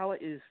cold shower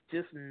is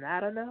just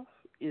not enough,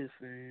 it's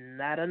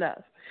not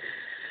enough.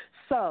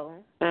 So,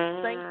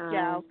 thank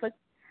y'all for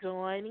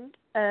joining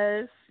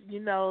us. You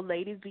know,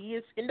 Lady V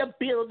is in the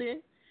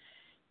building.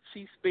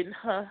 She's spitting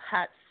her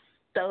hot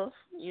stuff,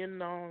 you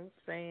know what I'm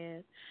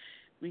saying?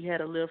 We had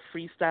a little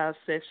freestyle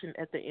session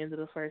at the end of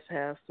the first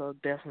half, so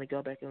definitely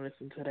go back and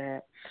listen to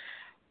that.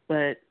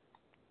 But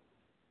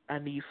I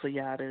need for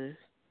y'all to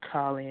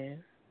call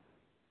in.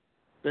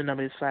 The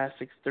number is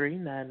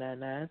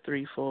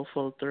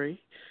 563-999-3443.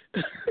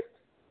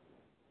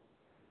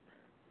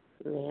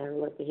 Man,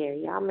 look here.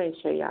 Y'all make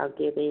sure y'all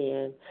get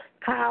in.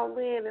 Call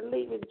in and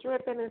leave it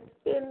dripping and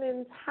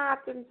spinning,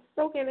 hot and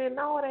soaking and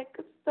all that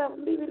good stuff.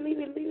 Leave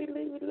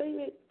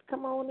it.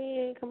 Come on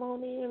in,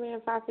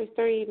 man.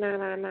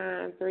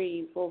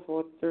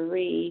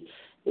 563-999-3443.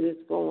 It is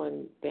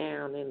going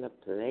down in the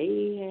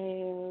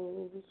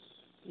playhouse.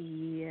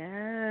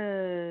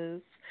 Yes.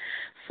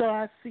 So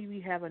I see we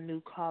have a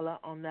new caller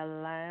on the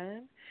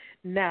line.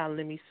 Now,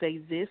 let me say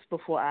this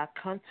before I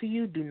come to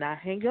you. Do not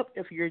hang up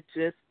if you're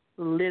just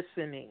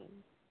listening.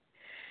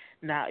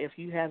 Now, if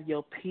you have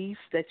your piece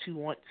that you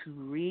want to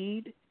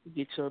read,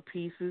 get your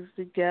pieces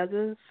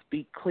together,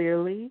 speak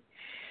clearly,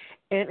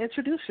 and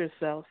introduce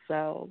yourself.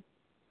 So,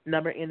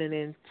 number ending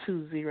in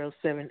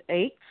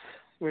 2078,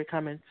 we're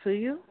coming to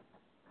you.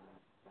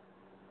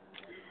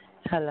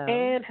 Hello.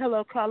 And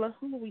hello, caller.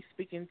 Who are we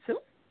speaking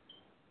to?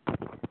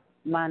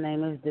 My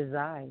name is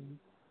Desire.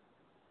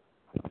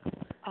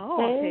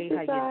 Oh, okay. Hey,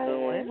 How Desire, you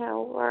doing?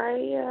 how are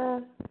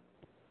you?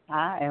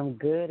 I am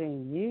good,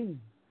 and you?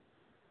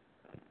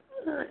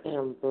 I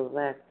am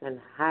blessed and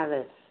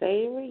highly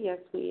favored. Yes,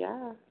 we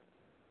are.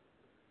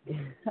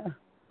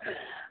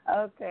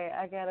 Okay,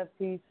 I got a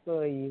piece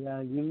for you.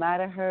 You might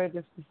have heard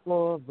this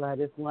before, but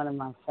it's one of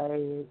my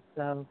favorites,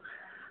 so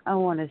I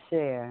want to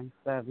share.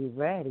 So if you're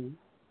ready.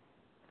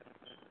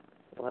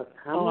 Well,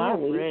 come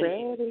on, we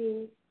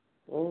ready.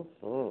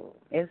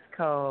 It's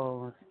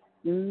called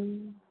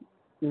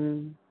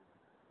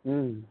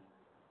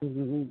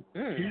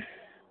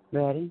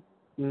Ready?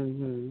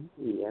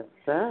 Yes,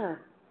 sir.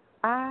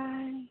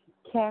 I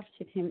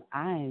captured him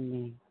eyeing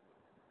me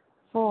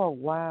for a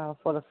while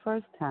for the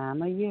first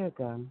time a year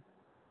ago.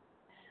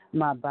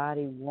 My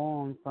body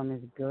warmed from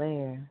his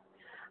glare.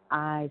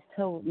 Eyes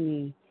told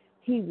me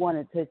he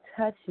wanted to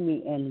touch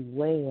me and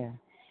where.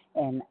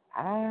 And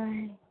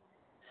I,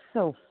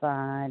 so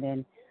fine,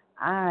 and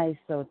eyes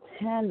so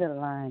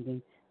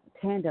tantalizing.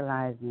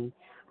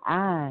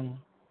 I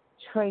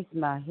traced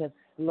my hips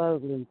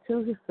slowly.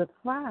 To his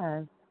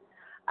surprise,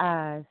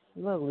 I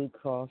slowly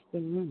crossed the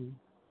room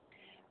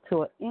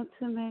to an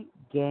intimate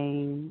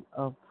game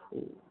of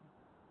pool.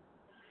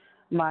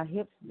 My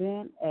hips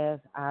bent as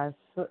a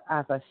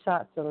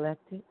shot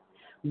selected,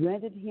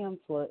 rendered him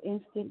to an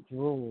instant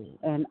drool,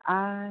 and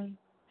I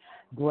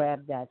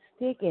grabbed that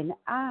stick and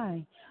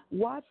I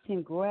watched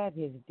him grab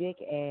his dick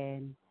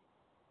and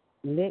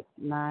lick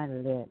my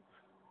lips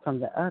from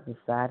the other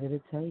side of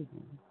the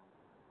table.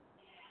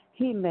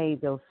 He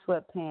made those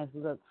sweatpants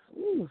look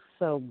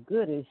so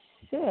good as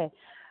shit.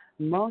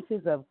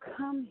 Motions of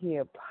come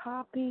here,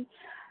 Poppy.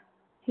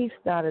 He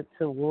started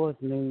towards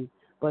me,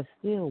 but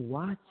still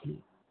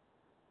watching.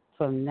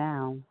 From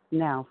now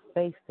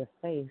face to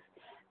face,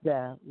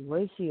 the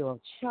ratio of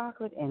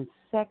chocolate and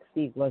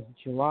sexy was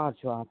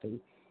jaw-dropping.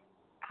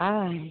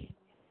 I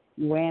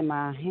ran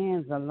my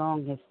hands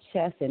along his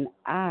chest, and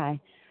I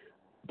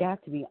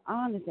got to be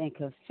honest and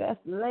confess,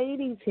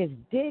 ladies, his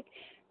dick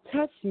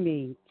touched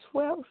me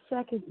 12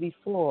 seconds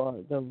before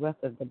the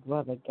rest of the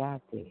brother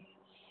got there.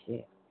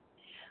 Shit.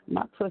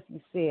 My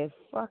pussy said,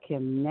 fuck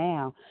him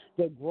now.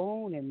 The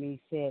groan in me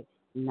said,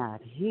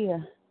 not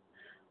here.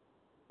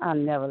 I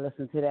never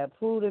listened to that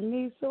fool to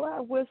me, so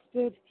I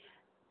whispered,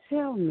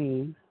 tell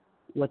me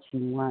what you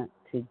want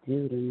to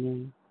do to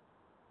me.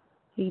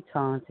 He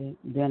taunted,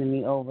 bending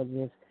me over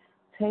this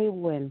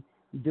table and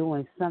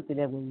doing something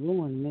that would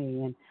ruin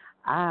me. And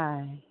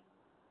I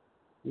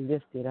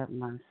lifted up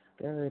my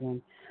skirt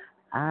and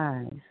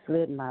I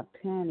slid my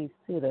panties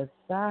to the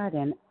side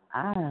and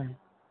I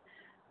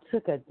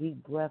took a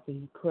deep breath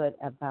and he put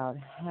about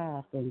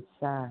half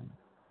inside.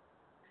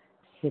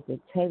 Shit, the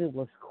table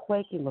was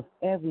shaking with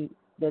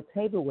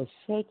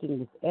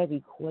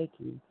every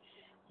quaking.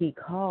 He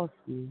calls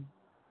me.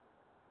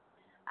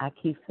 I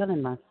keep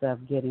feeling myself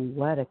getting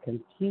wetter,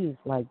 confused,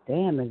 like,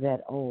 damn, is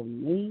that old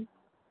me?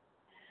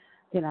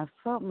 Then I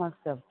felt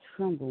myself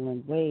tremble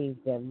in ways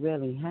that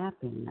really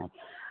happened. Like,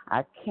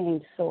 I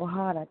came so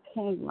hard, I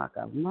came like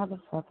a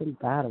motherfucking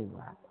battle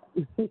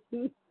rocket.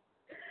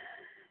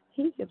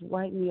 He just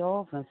wiped me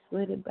off and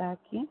slid it back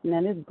in.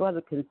 And his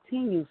brother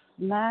continued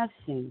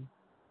smashing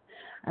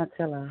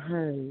until I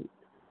heard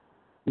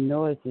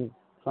noises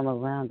from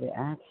around the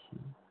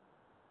action.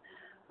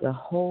 The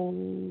whole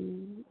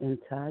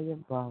entire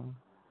bar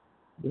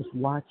was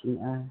watching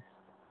us.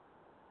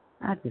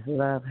 I just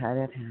love how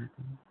that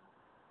happened.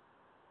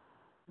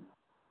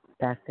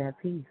 That's that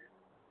piece.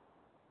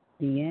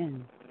 The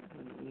end.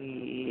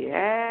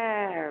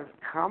 Yes.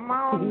 Come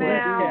on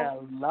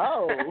now.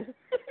 Hello.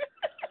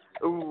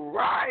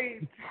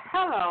 Right.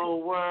 Hello,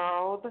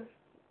 world.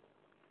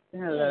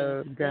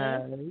 Hello,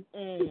 guys.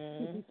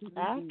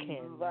 I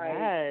cannot.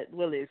 Right.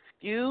 Well,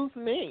 excuse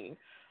me.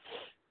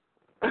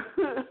 All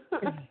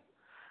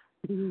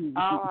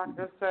I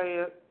can say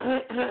is,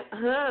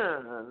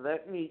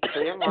 let me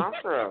clear my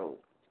throat.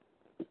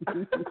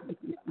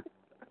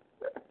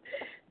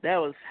 That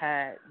was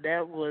hot.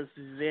 That was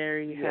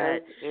very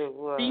hot. It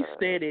was. She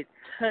said it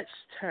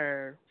touched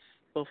her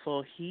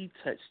before he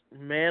touched.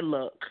 Man,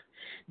 look,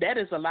 that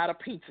is a lot of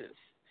pizzas.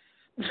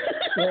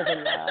 There's a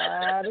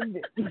lot of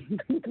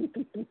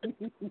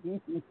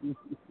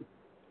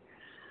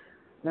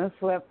no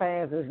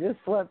sweatpants. It's just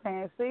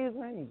sweatpants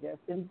season.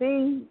 Just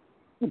indeed.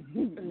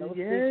 No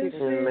yes,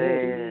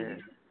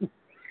 man.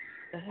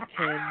 I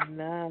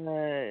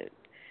cannot.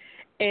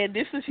 And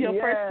this is your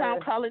first time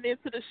calling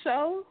into the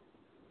show?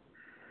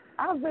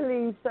 I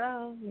believe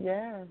so,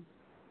 yeah.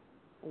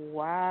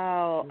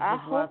 Wow. I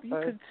hope you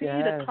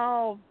continue to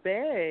call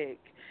back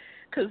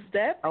because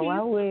that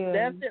piece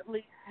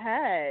definitely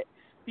had.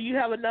 Do you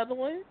have another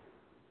one?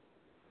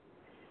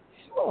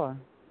 Sure.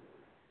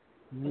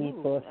 I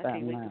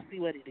can't wait to see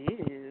what it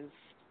is.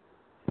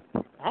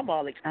 I'm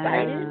all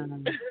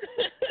excited.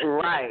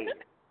 Right.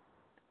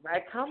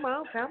 Like, come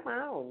on,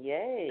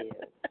 yeah.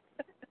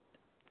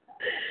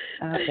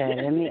 Okay,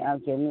 let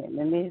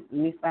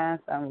me find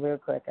something real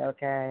quick,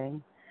 okay?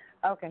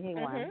 Okay,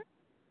 here one.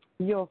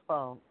 Your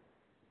fault.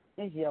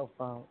 It's your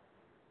fault.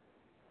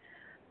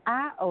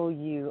 I owe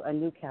you a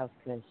new couch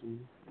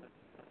cushion.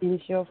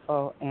 It's your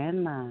fault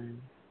and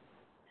mine.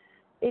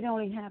 It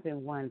only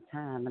happened one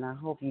time, and I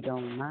hope you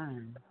don't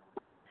mind.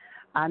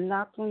 I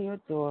knocked on your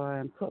door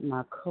and put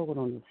my coat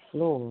on the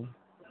floor.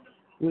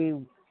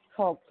 We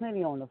talked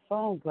plenty on the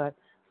phone, but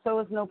so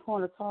it's no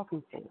point of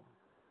talking for.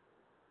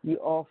 You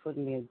offered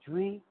me a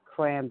drink,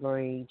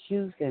 cranberry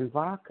juice, and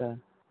vodka.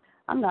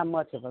 I'm not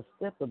much of a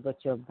sipper,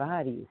 but your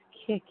body is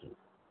kicking.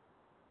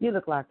 You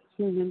look like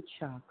human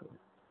chocolate.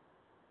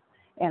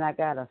 And I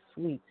got a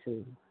sweet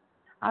tooth.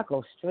 I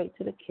go straight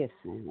to the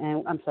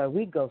kissing.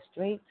 We go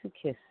straight to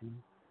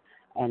kissing.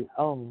 And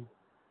oh,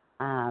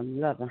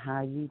 I'm loving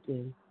how you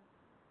do.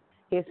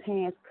 His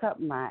hands cupped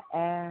my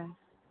ass.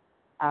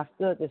 I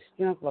feel the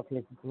strength of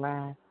his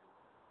grasp,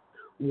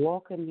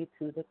 walking me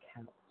to the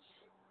couch.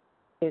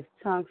 His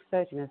tongue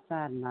searching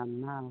inside my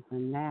mouth,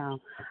 and now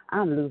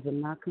I'm losing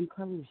my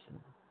composure,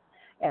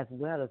 as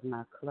well as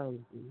my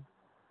clothing.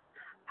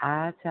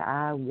 Eye to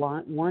eye,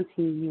 wanting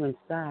you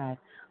inside,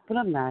 but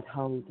I'm not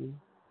holding.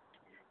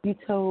 You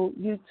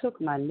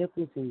took my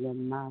nipples in your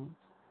mouth,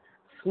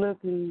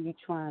 slurping, you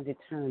trying to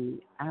turn me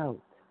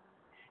out.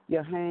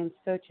 Your hands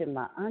searching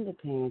my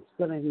underpants,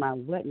 feeling my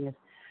wetness.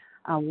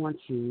 I want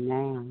you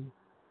now.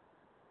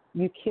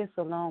 You kiss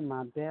along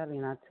my belly,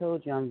 and I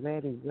told you I'm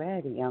ready.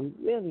 I'm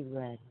really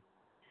ready.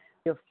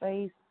 Your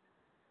face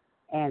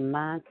and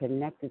mine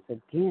connected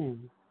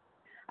again.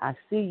 I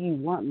see you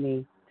want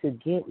me to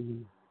get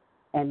me.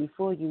 And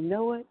before you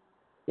know it,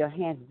 your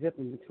hands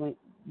dipping between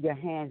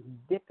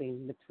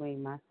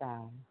my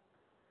thighs.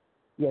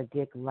 Your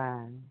dick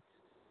rises.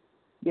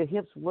 Your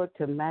hips work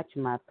to match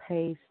my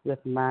pace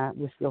with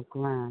your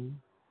grind.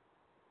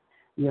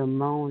 You're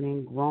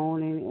moaning,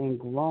 groaning, and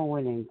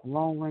growing and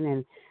growing.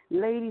 And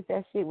ladies,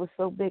 that shit was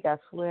so big, I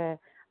swear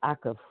I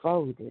could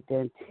fold it.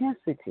 The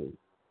intensity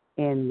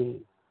in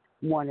me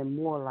wanted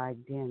more like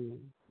Demi.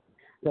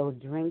 Those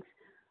drinks,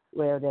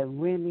 that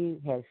Remy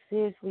had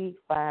seriously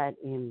fired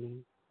in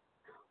me.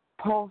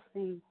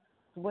 Pulsing,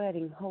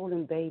 sweating,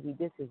 holding baby,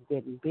 this is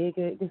getting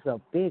bigger. This is a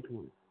big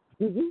one.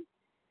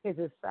 He's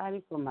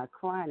excited for my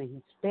crying, and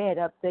he sped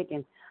up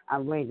thinking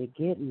I'm ready to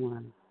get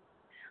one.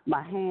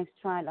 My hands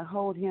trying to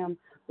hold him,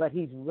 but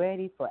he's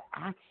ready for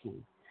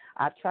action.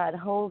 I try to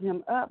hold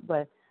him up,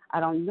 but I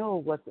don't know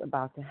what's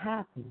about to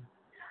happen.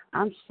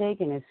 I'm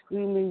shaking and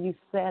screaming, you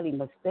sadly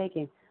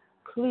mistaken,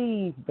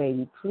 Please,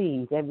 baby,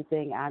 please.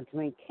 Everything I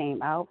drink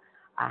came out.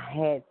 I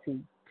had to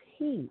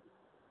pee.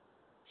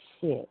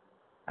 Shit,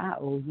 I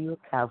owe you a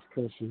couch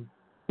cushion.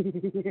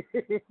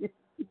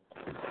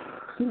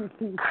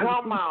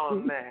 Come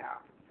on now.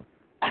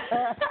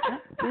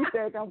 He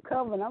said, I'm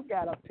coming. I've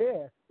got a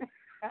pair.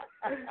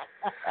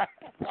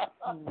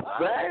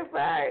 Baby,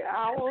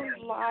 I was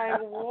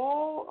like,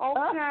 whoa,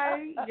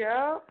 okay,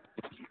 yep.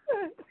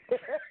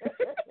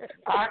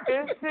 I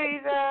can see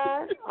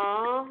that.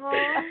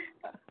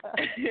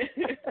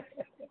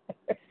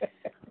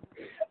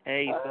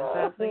 Hey,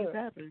 sometimes things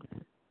happen.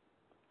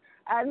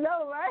 I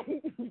know,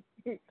 right?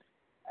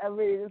 I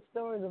mean, the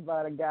story's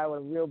about a guy with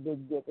a real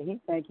big dick, and he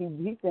think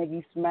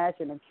he's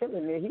smashing and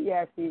killing it. He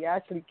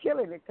actually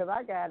killing it because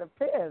I got a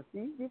piss.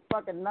 He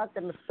fucking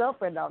knocking the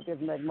stuffing out this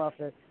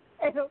McMuffin.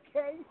 Ain't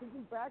okay?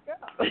 You back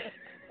up.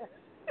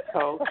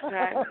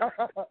 Okay.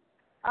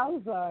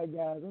 I'm sorry,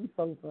 guys. I'm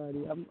so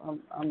funny.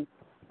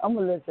 I'm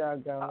gonna let y'all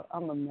go.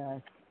 I'm a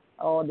mess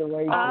all the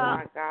way through. Oh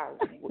my God.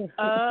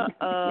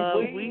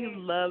 We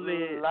love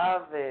it.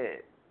 Love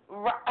it.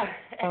 Right.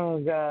 Oh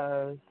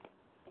gosh.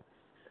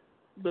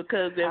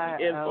 Because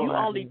if you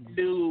only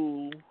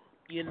knew,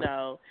 you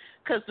know,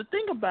 because the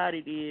thing about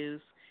it is,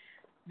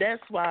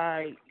 that's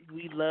why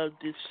we love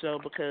this show,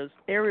 because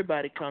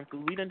everybody come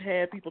through. We done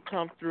had people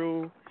come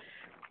through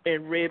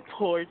and read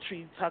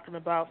poetry talking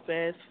about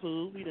fast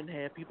food. We done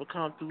had people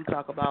come through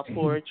talk about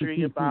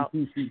poetry about,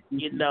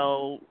 you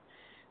know,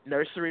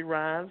 nursery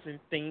rhymes and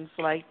things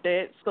like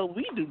that. So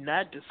we do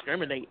not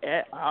discriminate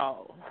at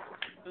all.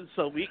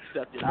 So we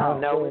accept it all.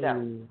 No, we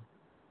don't.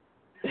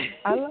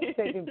 I love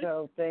taking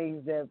those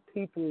things that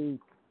people,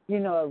 you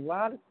know,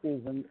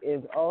 eroticism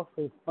is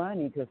also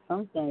funny because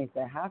some things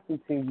that happen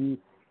to you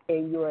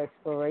in your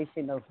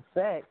exploration of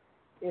sex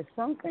is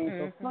some things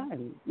are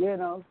funny, you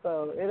know,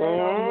 so it ain't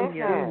always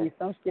serious.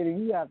 Some shit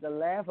you have to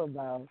laugh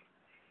about,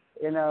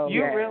 you know.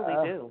 You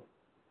really do.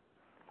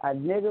 A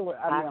nigga,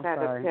 I'm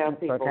sorry, tell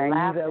people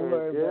laughter is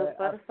good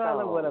for the a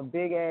fella soul. with a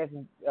big ass,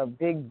 a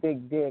big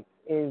dick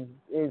is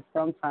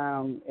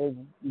sometimes is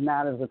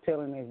not as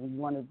appealing as you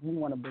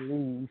want to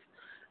believe.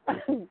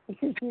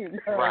 You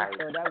know? Right.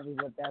 So that was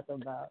what that's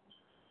about.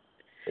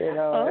 You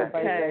know,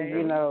 everybody says,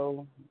 you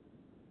know,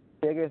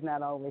 bigger's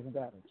not always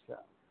better. So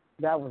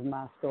that was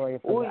my story.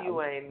 Oh,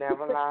 you ain't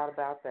never lied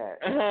about that.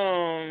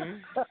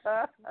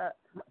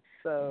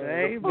 So,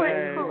 baby.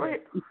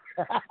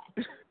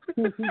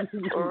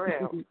 For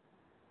real.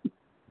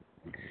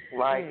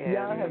 Like,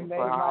 and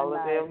for all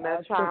of them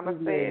that's trying to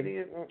say it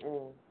is,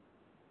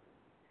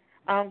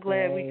 I'm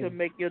glad we could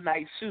make your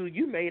night too.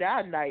 You made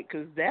our night,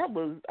 because I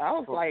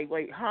was like,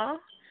 wait, huh?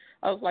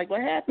 I was like,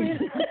 what happened?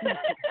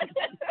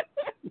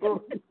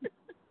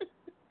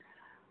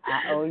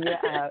 I owe you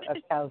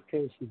a couch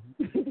cushion.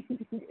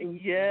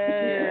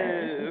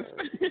 Yes.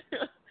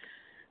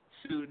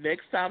 Shoot,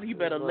 next time you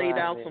better lay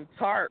down some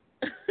tarp.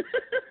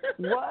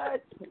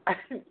 What?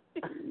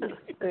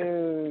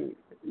 Dude,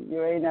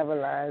 you ain't never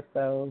lied,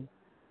 so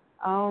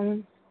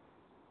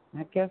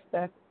I guess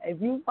that's,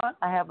 if you want,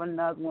 I have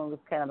another one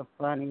that's kind of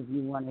funny if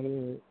you want to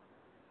hear it.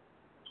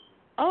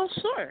 Oh,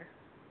 sure.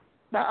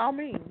 By all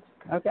means.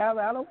 Okay, I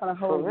don't want to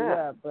hold you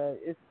up, but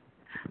it's...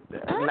 Now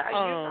you're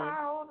not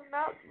holding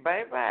up,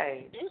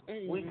 baby.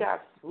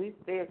 We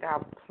still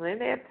got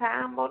plenty of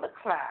time on the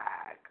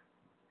clock.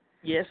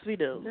 Yes, we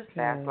do. Just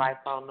fast life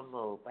on the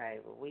move,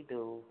 baby. We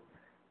do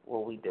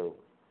what we do.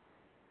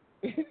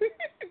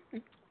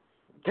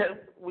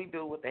 We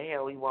do what the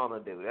hell we want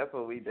to do. That's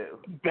what we do.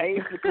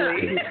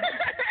 Basically.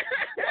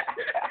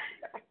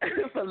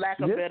 For lack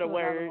of better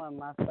words. This is one of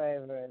my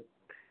favorites.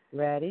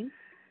 Ready?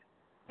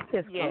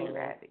 It's called,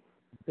 ready.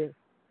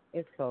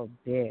 It's called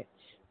Bitch.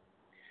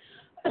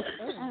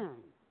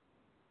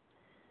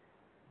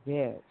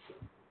 Bitch.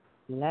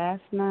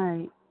 Last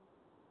night,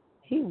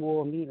 he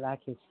wore me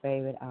like his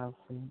favorite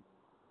outfit.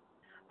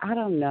 I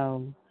don't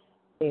know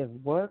if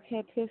work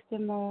had pissed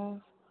him off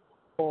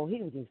or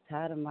he was just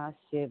tired of my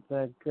shit,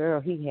 but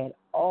girl, he had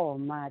all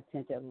my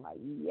attention. I'm like,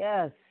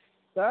 yes,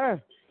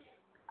 sir.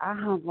 I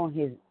hung on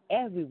his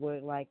every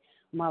word like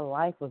my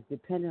life was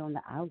dependent on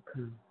the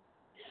outcome.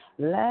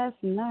 Last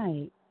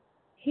night,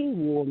 he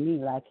wore me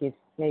like his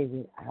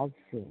favorite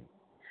outfit.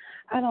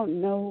 I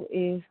don't know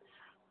if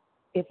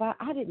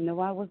I didn't know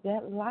I was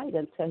that light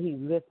until he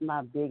lifted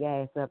my big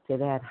ass up to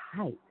that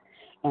height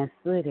and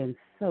slid in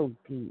so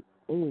deep.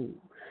 Ooh,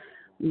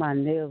 my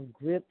nails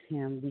gripped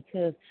him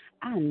because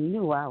I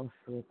knew I was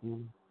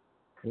slipping.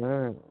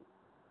 Girl,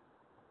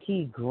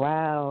 he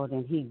growled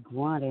and he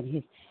grunted.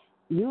 His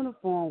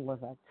uniform was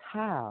a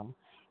towel,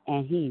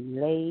 and he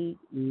laid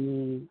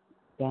me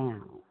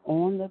down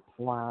on the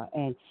floor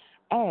and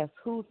asked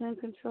who's in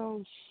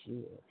control.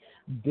 Shit,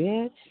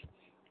 bitch.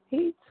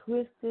 He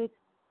twisted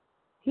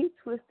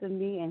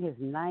me, and his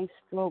nice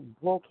stroke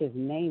broke his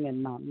name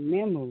in my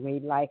memory.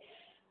 Like,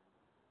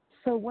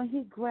 so when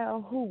he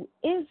growled, "Who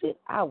is it?"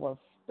 I was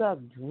stuck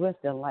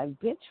drifting. Like,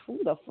 bitch, who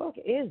the fuck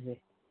is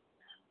it?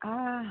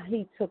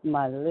 He took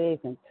my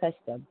legs and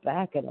touched the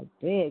back of the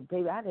bed,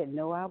 baby. I didn't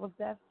know I was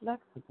that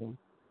flexible.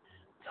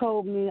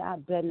 Told me I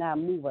better not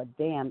move a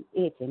damn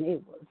inch, and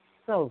it was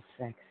so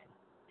sexy.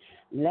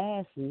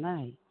 Last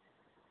night,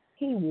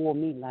 he wore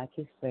me like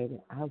his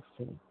favorite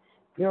outfit.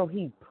 Girl,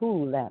 he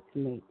pool lapped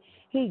me.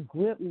 He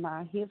gripped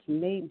my hips,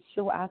 made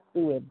sure I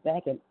threw it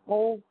back, and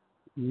oh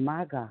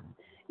my God,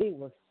 it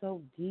was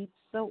so deep,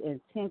 so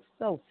intense,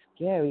 so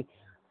scary.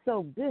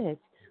 So, bitch,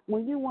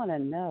 when you want to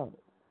know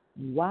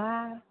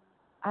why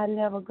I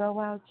never go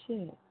out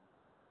yet,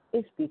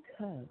 it's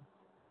because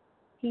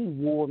he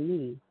wore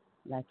me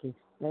like his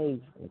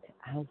favorite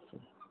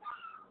outfit.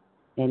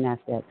 And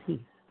that's that piece.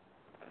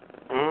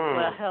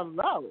 Well,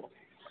 hello.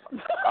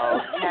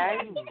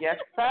 Okay, yes,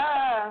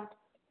 sir.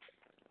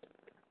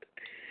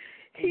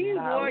 He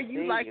No, wore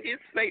you like his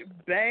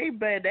favorite.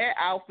 Baby, that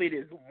outfit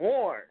is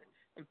worn.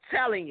 I'm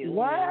telling you.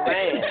 What?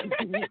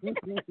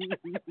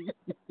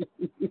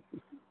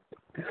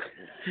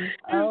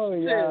 Oh,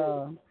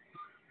 yeah.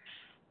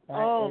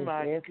 Oh,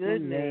 my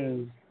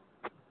goodness.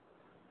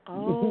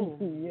 Oh,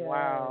 yeah.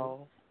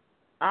 Wow.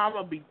 I'm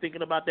going to be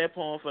thinking about that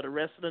poem for the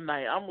rest of the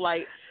night. I'm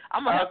like,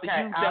 I'm going to have to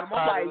use that.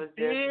 I'm like,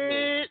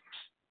 bitch.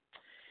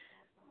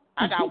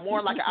 I got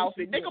worn like an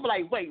outfit. They gonna be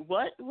like, wait,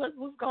 what? What's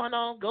going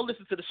on? Go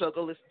listen to the show.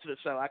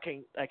 I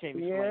can't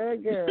explain. Yeah,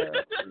 girl.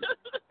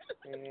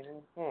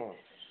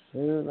 It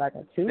was like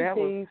a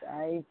two-piece.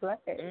 I ain't playing.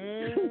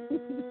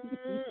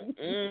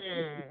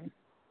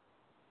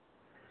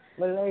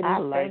 But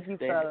ladies, thank you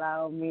for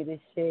allowing me to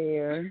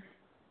share.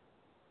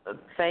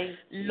 Thank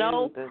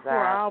no you,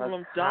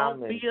 problem.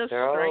 Don't be a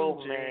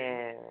stranger.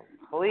 Man.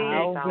 Please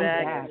don't be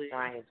a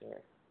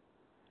stranger.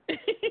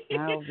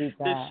 I'll be back.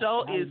 The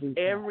show is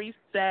every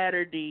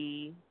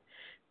Saturday,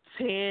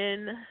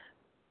 10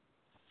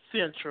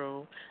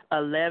 Central,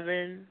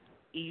 11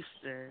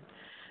 Eastern.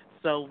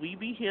 So we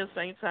be here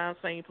same time,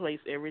 same place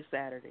every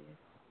Saturday.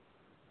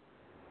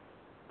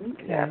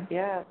 Okay.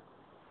 Yep.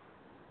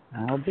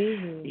 I'll be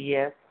here.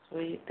 Yes,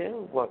 we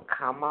do. Well,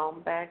 come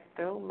on back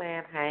through,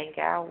 man. Hang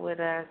out with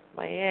us,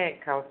 man.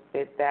 Come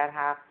spit that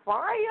hot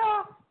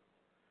fire.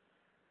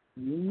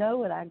 You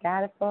know it. I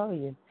got it for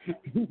you.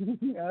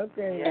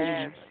 Okay.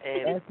 Yes,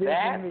 and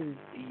that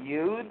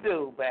you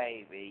do,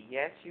 baby.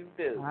 Yes, you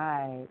do. All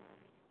right.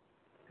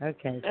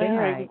 Okay. Good night.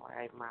 night. All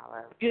right, my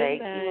love. Good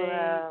Thank you,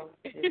 love.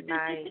 Good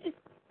night.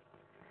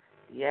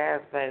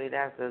 Yes, baby.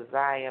 That's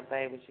Desire,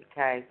 baby. She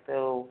came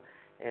through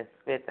and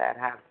spit that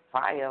hot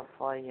fire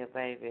for you,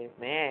 baby.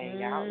 Man,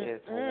 y'all is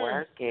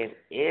working.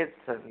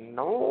 It's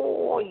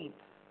annoyed.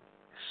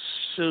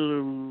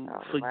 So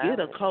forget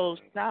a cold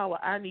shower.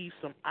 I need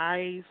some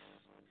ice.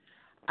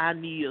 I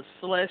need a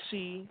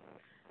slushie.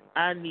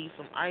 I need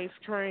some ice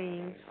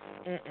cream.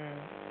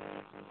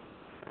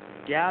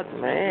 Y'all just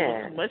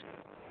doing too much.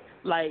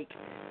 Like,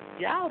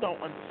 y'all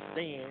don't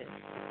understand.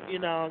 You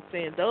know what I'm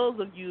saying? Those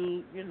of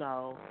you,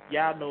 y'all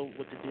know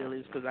what the deal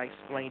is because I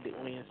explained it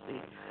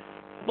Wednesday.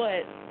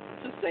 But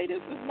to say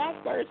this is my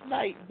first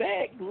night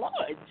back,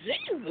 Lord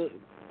Jesus,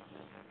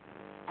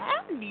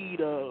 I need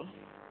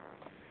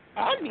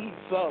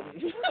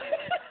something.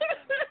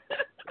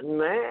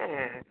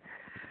 Man.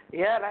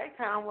 Yeah, they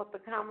come on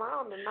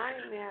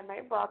tonight, man.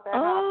 They brought that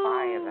hot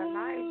fire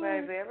tonight,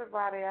 baby.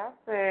 Everybody, I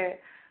said,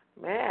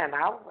 man,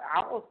 I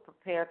was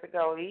prepared to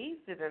go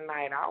easy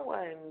tonight. I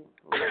wasn't,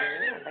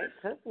 man,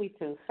 they took me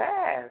too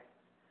fast.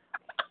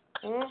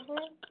 They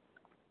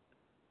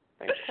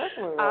took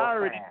me real fast. I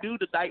already knew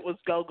the night was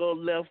going to go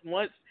left.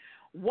 Once,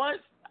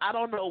 I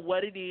don't know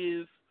what it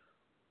is,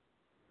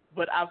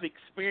 but I've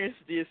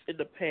experienced this in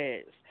the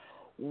past.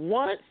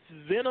 Once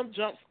Venom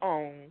jumps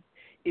on,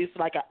 it's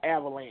like an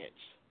avalanche.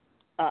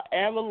 An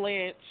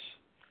avalanche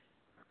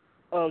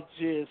of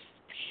just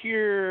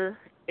pure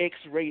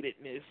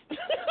X-ratedness.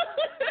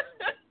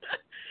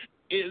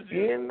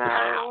 You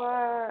know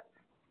what?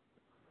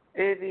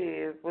 It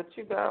is. But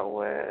you know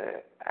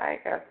what? I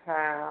ain't got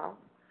time.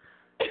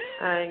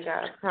 I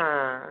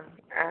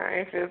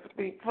ain't just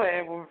be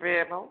playing with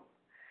Venom.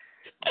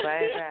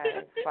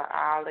 Baby, for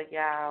all of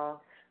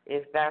y'all,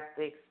 if that's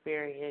the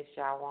experience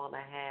y'all want to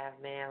have,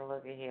 man,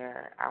 look at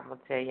here. I'm going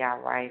to tell y'all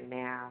right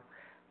now,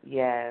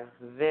 yes,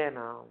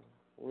 Venom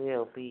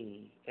will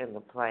be in the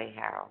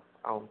Playhouse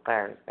on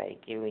Thursday,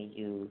 giving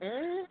you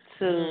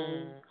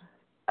two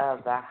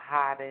of the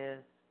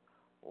hottest,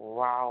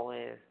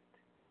 rawest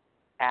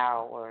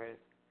hours.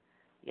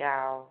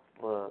 Y'all,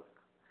 look,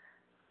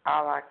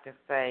 all I can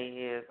say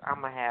is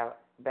I'm going to have,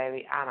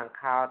 baby, I done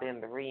called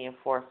in the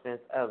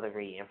reinforcements of the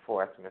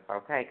reinforcements,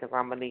 okay? Because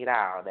I'm going to need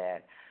all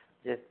that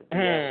just to be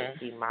able to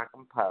keep my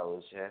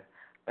composure.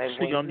 Baby,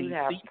 she when you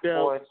have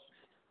sports,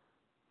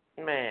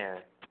 man,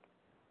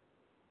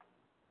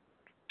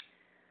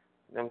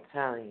 I'm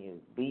telling you,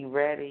 be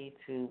ready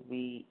to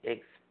be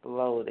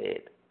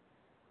exploded.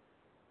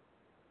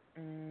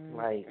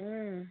 Like,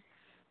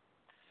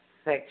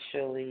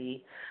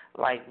 sexually,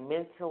 like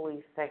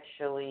mentally,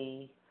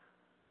 sexually,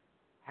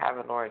 have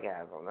an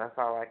orgasm. That's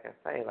all I can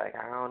say. Like,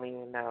 I don't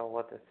even know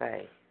what to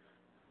say.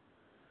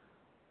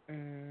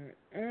 Like,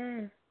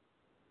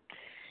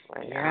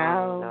 I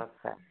don't even know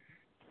what to say.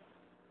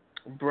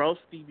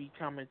 Broski be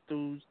coming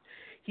through.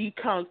 He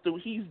comes through.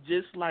 He's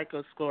just like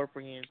a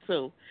scorpion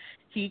too.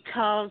 He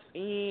comes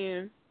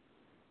in,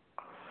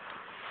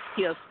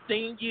 he'll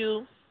sting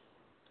you,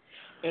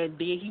 and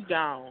then he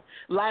gone.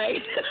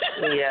 Like,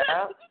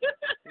 Yeah,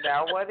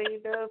 that's what he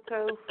do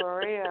too. For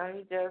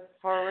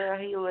real,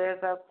 he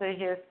lives up to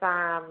his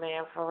sign,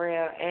 man. For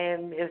real,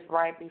 and it's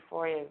right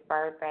before his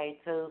birthday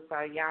too.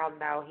 So y'all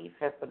know he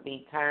fit to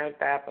be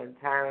turned up and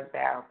turned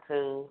out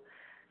too.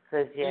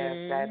 'Cause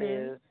yes, that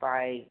is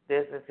like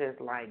this is his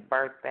like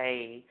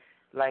birthday.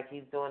 Like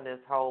he's doing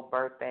this whole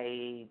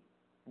birthday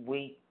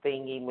week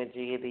thingy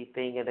majiggy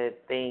thing of the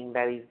thing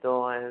that he's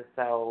doing.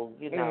 So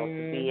you know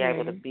to be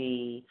able to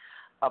be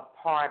a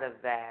part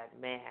of that,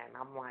 man.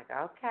 I'm like,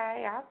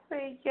 okay, I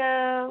see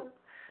you.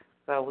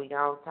 So we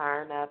gonna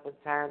turn up and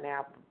turn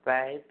out,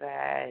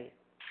 baby.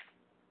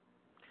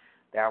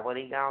 That's what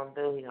he gonna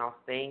do. He gonna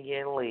sing you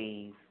and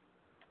leave.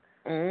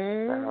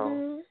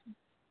 So,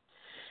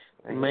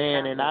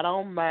 man, and I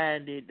don't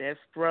mind it. That's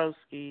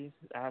Broski.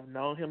 I've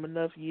known him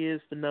enough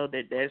years to know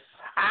that that's.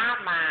 I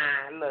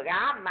mind. Look,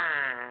 I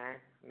mind.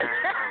 Nah.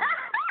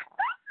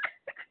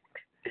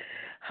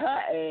 Her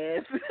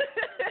ass.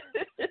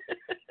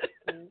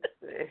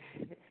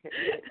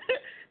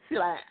 She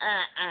like,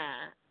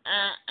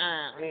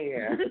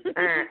 Yeah.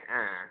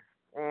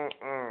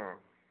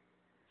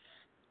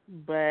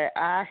 But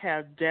I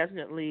have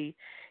definitely,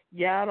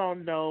 y'all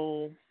don't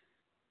know,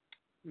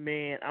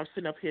 man, I'm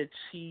sitting up here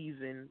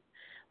cheesing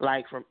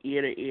like from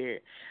ear to ear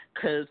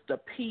because the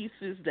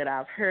pieces that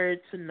I've heard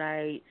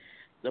tonight,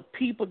 the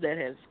people that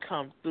has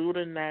come through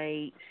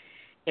tonight,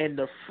 and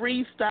the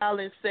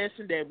freestyling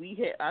session that we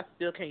had, I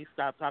still can't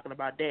stop talking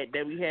about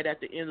that we had at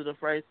the end of the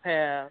first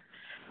half.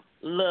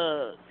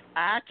 Look,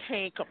 I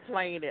can't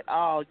complain at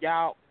all.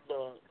 Y'all,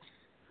 look,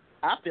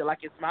 I feel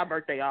like it's my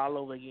birthday all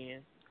over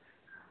again.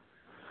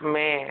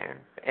 Man,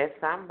 it's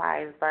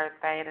somebody's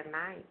birthday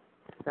tonight.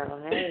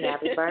 So, hey,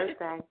 happy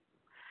birthday.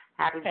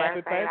 Happy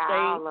birthday to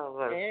all of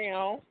us.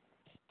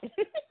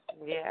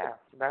 Yeah,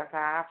 that's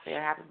how I feel.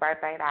 Happy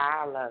birthday to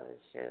all of us.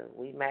 Shoot,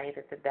 we made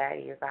it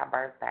today. It's our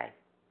birthday.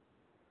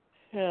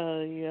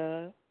 Hell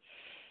yeah.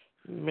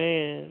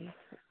 Man,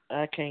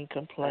 I can't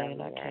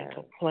complain. I can't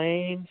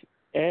complain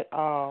at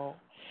all.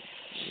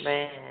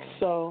 Man.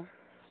 So,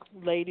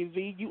 Lady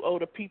V, you owe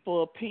the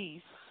people a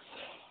piece.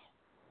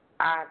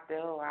 I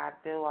do.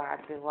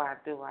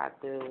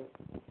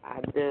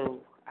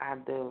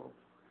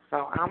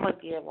 So I'm going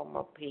to give them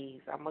a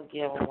piece. I'm going to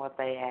give them what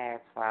they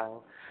asked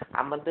for.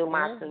 I'm going to do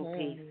my two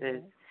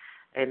pieces.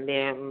 And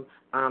then,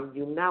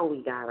 you know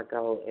we got to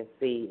go and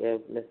see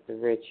if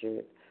Mr.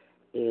 Richard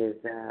is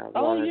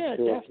want to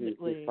do a piece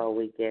before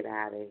we get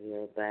out of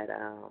here. But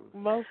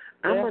I'm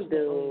going to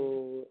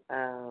do,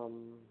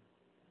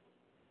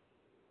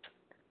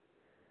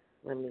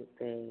 let me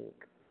think.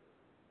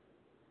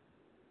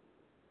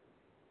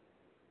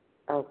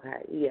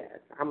 Okay, yes.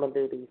 I'm going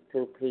to do these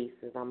two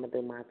pieces. I'm going to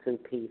do my two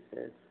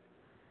pieces.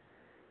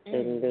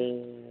 And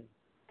then,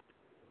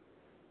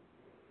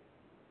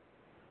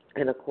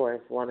 and of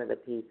course, one of the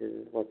pieces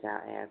is what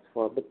y'all asked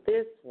for. But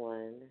this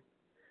one,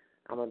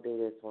 I'm going to do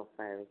this one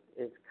first.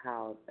 It's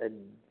called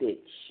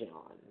Addiction.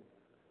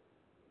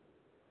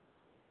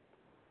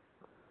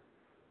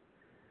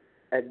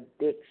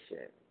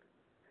 Addiction.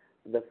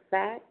 The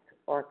fact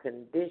or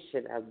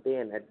condition of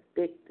being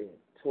addicted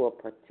to a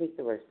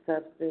particular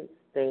substance,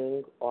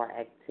 thing, or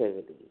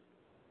activity.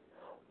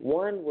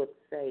 One would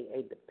say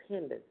a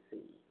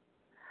dependency.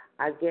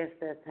 I guess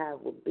that's how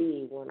it would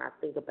be when I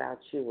think about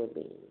you and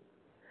me.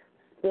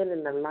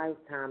 Spending a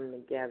lifetime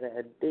together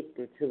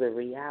addicted to the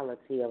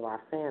reality of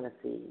our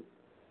fantasies.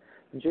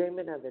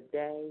 Dreaming of the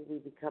day we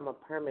become a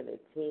permanent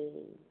team,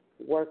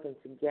 working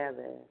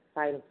together,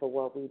 fighting for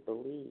what we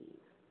believe.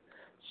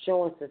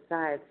 Showing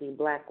society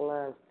black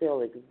love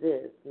still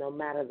exists, no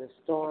matter the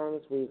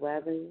storms we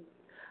weather.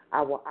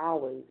 I will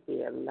always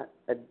be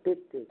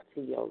addicted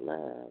to your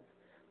love.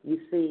 You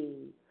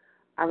see,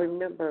 I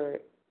remember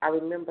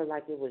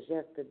like it was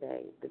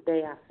yesterday, the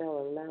day I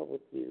fell in love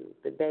with you,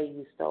 the day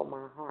you stole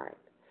my heart,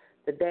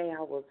 the day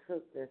I was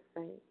hooked and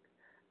sank,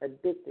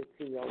 addicted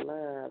to your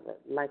love,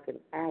 like an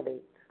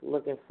addict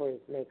looking for his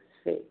next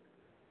fix.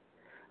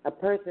 A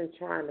person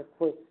trying to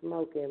quit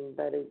smoking,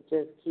 but it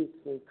just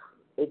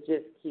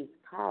keeps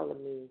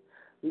calling me,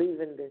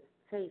 leaving this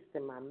taste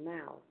in my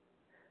mouth.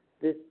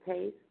 This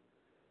taste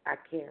I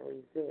can't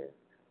resist.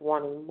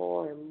 Wanting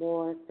more and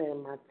more,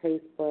 setting my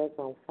taste buds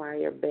on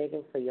fire,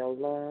 begging for your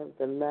love,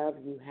 the love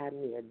you had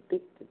me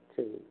addicted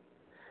to.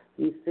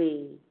 You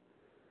see,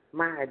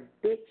 my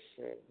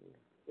addiction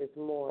is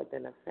more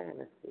than a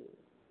fantasy.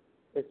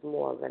 It's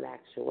more of an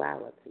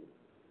actuality.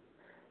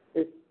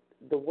 It's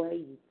the way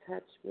you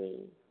touch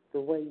me,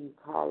 the way you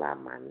call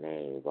out my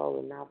name,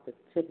 rolling off the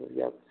tip of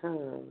your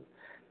tongue,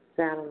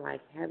 sounding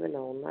like heaven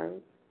on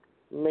earth,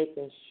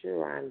 making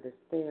sure I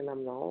understand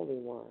I'm the only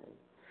one.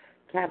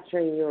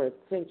 Capturing your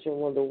attention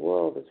when the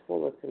world is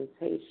full of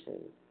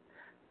temptations,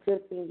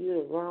 tempting you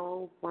to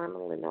wrong,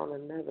 funneling on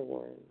another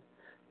one,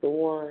 the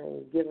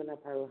one giving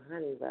up her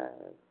honey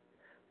love.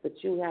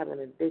 But you have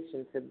an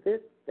addiction to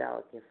this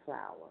delicate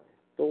flower,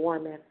 the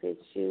one that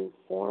fits you,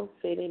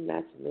 form-fitting,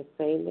 matching the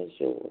same as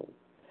yours.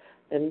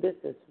 And this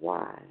is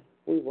why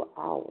we will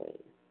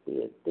always be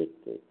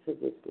addicted to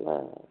this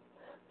love.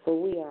 For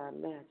we are a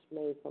match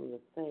made from the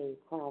same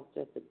cloth,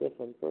 just a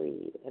different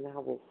breed, and I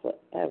will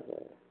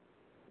forever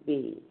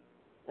be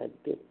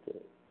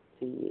addicted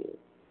to you.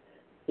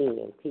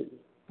 E&P.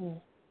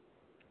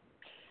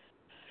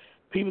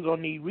 People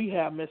gonna need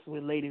rehab messing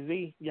with Lady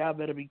V. Y'all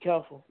better be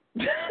careful.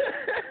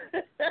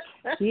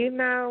 You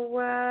know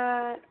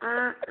what?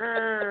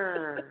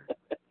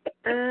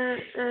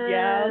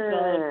 Y'all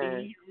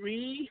gonna need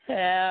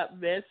rehab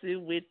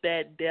messing with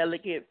that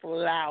delicate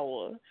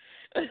flower.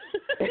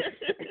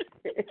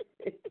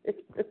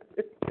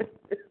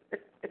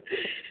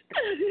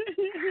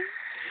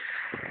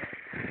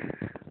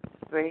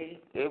 See,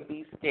 it'll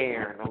be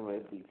scaring them.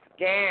 It'll be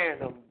scaring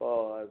them,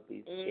 boys.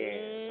 Be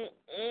scared.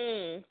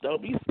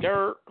 Don't be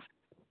scared.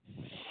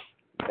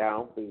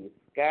 Don't be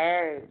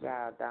scared,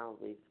 y'all.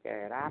 Don't be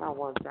scared. I don't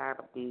want y'all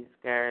to be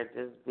scared.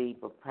 Just be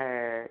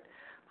prepared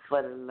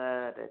for the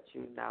love that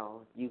you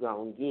know you're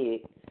going to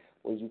get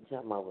when you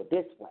come over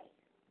this way.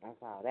 That's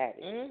all that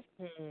is.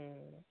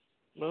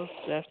 Most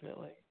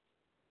definitely.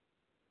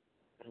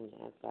 And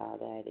that's all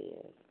that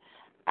is.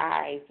 All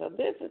right, so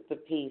this is the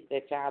piece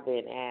that y'all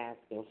been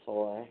asking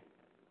for.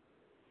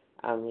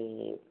 I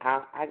mean,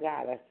 I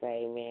got to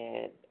say,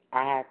 man,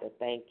 I have to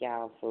thank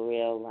y'all for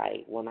real.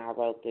 Like, when I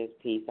wrote this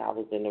piece, I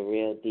was in a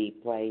real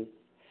deep place.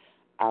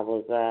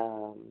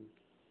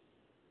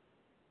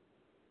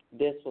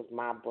 This was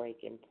my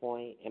breaking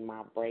point and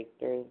my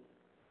breakthrough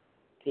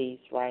piece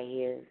right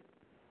here.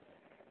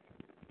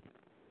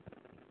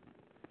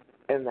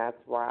 And that's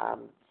why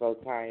I'm so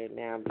tired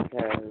now,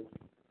 because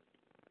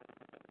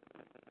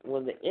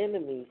when the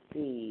enemy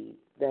sees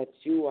that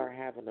you are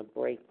having a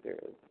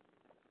breakthrough,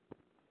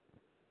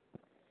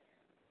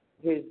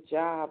 his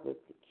job is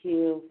to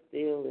kill,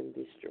 steal, and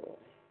destroy.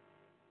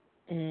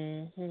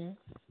 And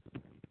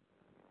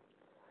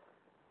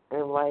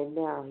right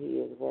now he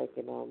is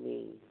working on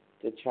me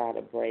to try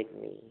to break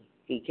me.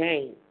 He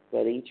can't,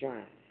 but he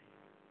trying.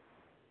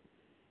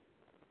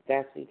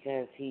 That's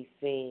because he's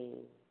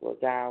seen where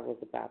God was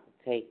about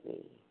to take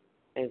me.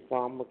 And so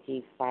I'm going to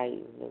keep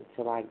fighting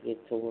until I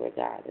get to where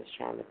God is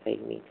trying to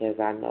take me, because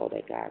I know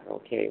that God's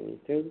going to carry me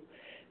through,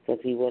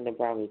 because he wouldn't have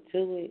brought me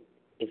to it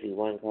if he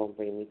wasn't going to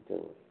bring me through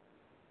it.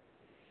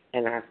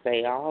 And I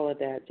say all of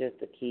that just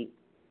to keep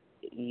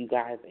you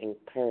guys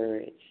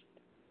encouraged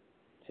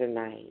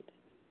tonight,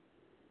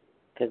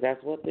 because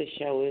that's what this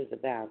show is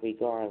about,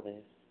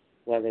 regardless,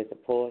 whether it's a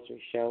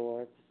poetry show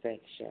or it's a sex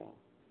show.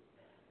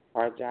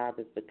 Our job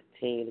is to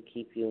continue to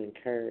keep you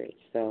encouraged.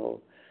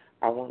 So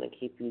I want to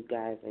keep you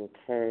guys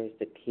encouraged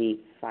to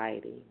keep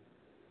fighting.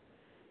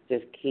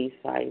 Just keep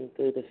fighting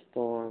through the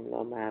storm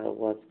no matter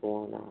what's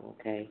going on,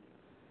 okay?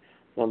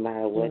 No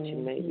matter what you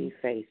may be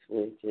faced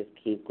with, just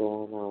keep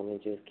going on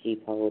and just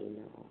keep holding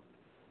on.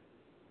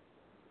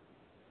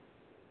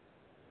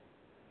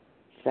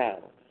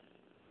 So,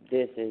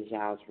 this is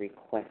y'all's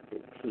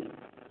requested piece.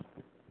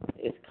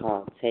 It's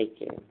called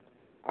Taking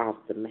Off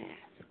the Mask.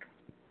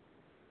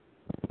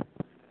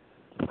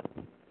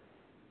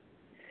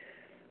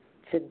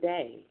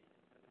 Today,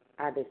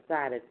 I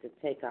decided to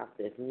take off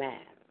this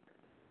mask.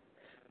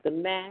 The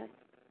mask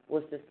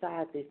was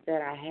society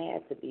said I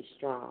had to be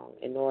strong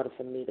in order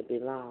for me to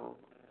belong.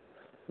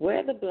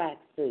 Wear the black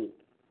suit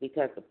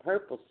because the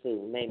purple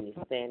suit made me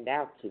stand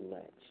out too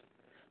much.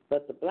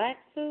 But the black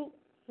suit,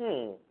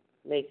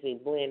 makes me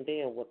blend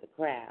in with the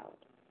crowd.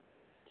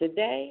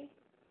 Today,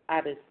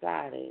 I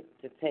decided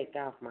to take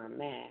off my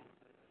mask.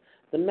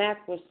 The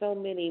mask where so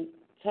many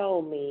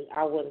told me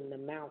I wouldn't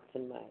amount to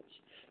much.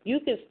 You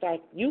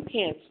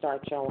can't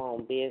start your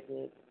own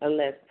business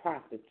unless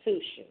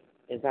prostitution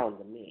is on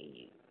the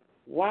menu.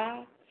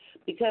 Why?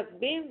 Because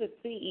being the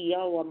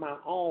CEO of my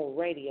own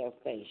radio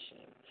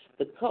station,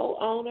 the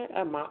co-owner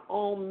of my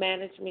own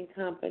management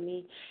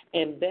company,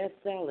 and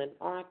best-selling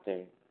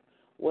author,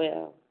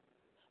 well,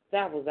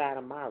 that was out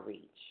of my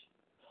reach.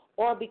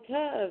 Or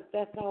because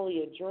that's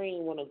only a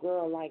dream when a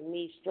girl like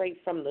me,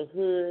 straight from the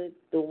hood,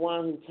 the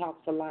one who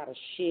talks a lot of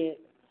shit,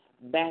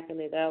 backing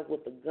it up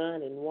with a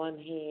gun in one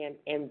hand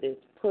and this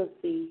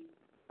pussy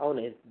on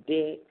his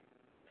dick.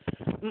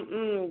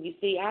 You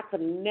see, I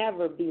could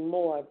never be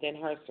more than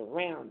her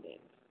surroundings,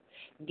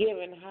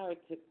 giving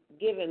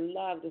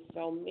love to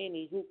so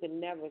many who could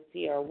never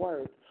see her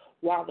worth,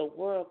 while the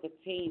world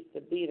continues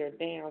to beat her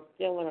down,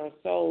 stealing her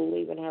soul,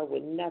 leaving her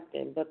with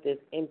nothing but this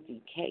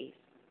empty case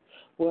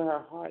where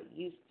her heart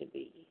used to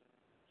be.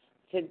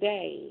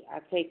 Today, I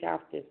take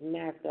off this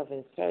mask of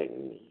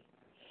uncertainty,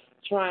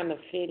 trying to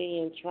fit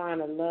in, trying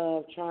to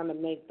love, trying to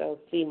make those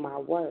see my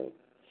worth.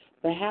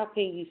 But how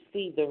can you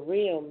see the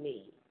real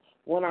me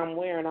when I'm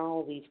wearing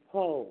all these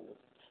clothes,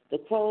 the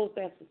clothes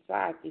that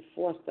society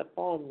forced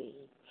upon me,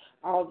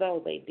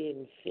 although they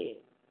didn't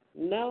fit?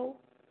 No,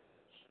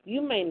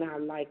 you may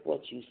not like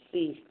what you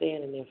see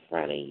standing in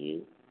front of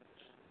you.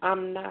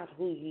 I'm not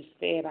who you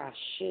said I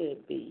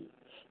should be,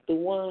 the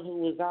one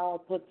who is all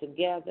put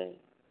together,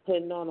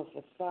 putting on a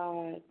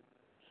facade.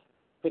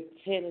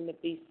 pretending to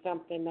be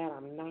something that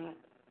I'm not.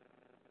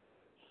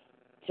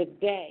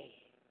 Today,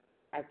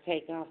 I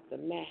take off the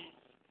mask,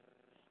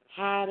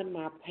 hiding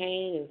my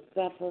pain and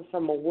suffering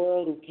from a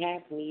world who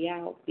cast me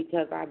out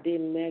because I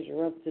didn't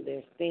measure up to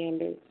their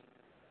standards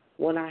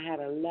when I had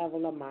a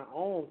level of my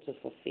own to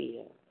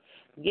fulfill.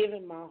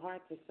 Giving my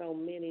heart to so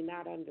many,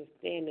 not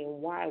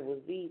understanding why it was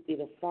easy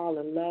to fall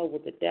in love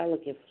with a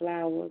delicate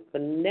flower,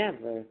 but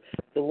never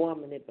the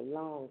woman it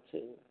belonged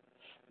to.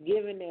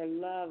 Giving their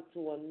love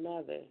to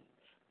another,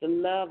 the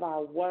love I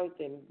worked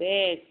and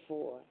begged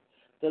for,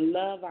 the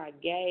love I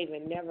gave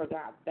and never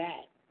got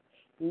back.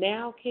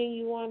 Now can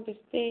you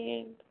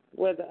understand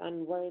where the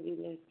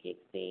unworthiness kicks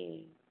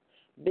in?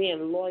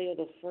 Being loyal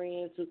to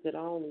friends who could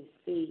only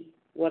see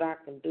what I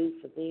can do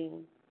for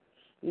them.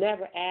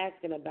 Never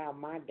asking about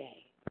my day.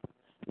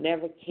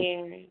 Never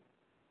caring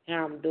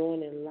how I'm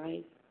doing in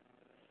life.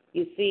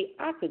 You see,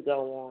 I could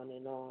go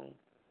on,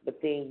 but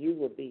then you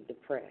would be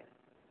depressed.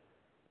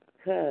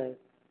 Because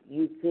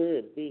you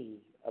could be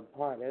a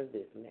part of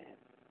this mess.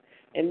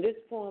 And this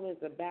poem is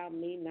about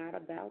me, not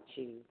about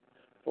you.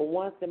 For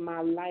once in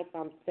my life,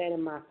 I'm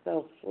setting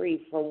myself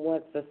free from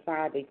what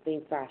society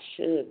thinks I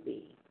should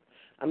be.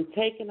 I'm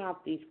taking off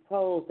these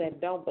clothes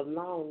that don't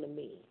belong to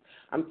me.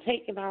 I'm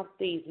taking off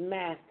these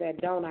masks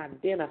that don't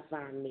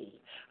identify me.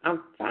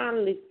 I'm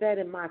finally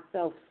setting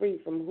myself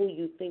free from who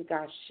you think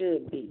I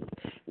should be.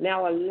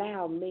 Now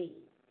allow me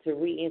to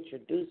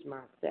reintroduce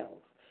myself.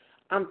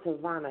 I'm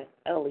Tavana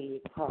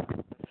Elliott Clark,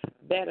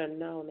 better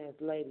known as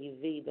Lady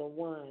V, the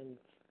one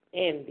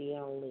and the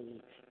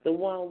only, the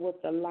one with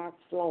the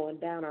locks flowing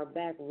down her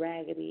back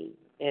raggedy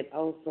and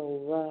oh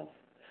so rough,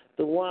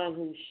 the one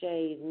who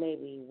shaves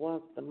maybe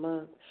once a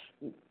month,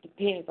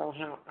 depends on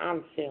how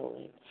I'm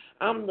feeling.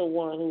 I'm the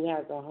one who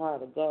has a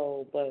heart of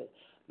gold, but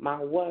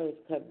my words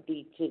cut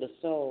deep to the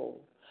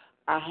soul.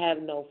 I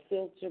have no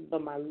filter,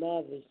 but my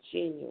love is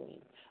genuine.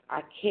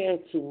 I care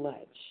too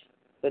much,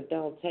 but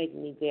don't take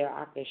me there.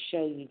 I can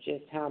show you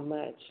just how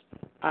much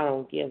I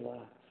don't give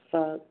a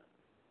fuck.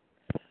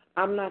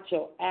 I'm not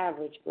your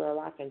average girl.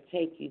 I can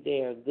take you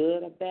there,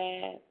 good or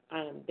bad.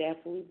 I am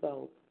definitely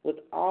both. With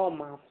all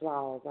my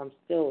flaws, I'm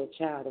still a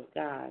child of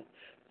God.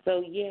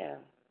 So, yeah,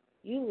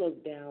 you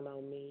look down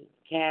on me,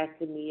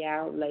 casting me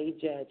out, lay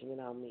judgment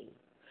on me.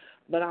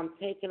 But I'm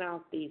taking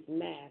off these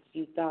masks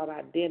you thought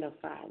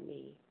identified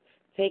me,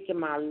 taking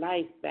my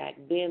life back,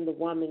 being the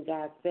woman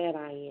God said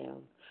I am,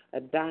 a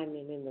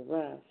diamond in the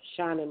rough,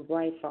 shining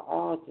bright for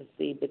all to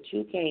see, but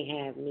you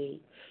can't have me.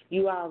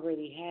 You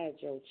already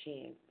had your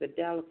chance. The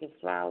delicate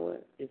flower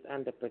is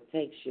under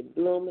protection,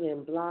 blooming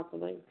and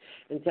blossoming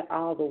until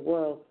all the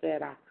world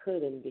said I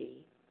couldn't be.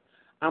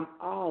 I'm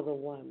all the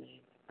woman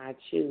I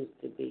choose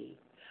to be.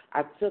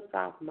 I took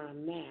off my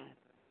mask.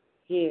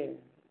 Here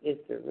is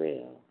the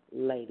real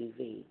Lady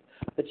V.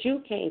 But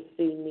you can't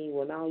see me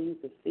when all you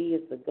can see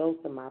is the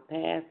ghost of my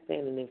past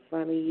standing in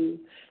front of you,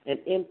 an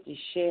empty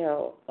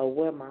shell of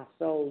where my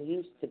soul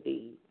used to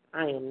be.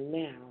 I am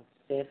now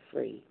set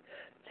free,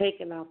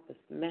 taking off the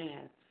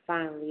mask,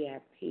 finally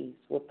at peace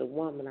with the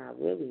woman I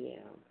really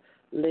am,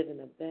 living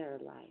a better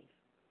life,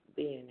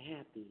 being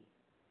happy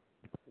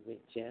with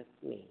just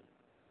me.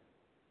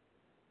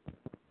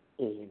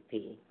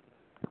 E.N.P.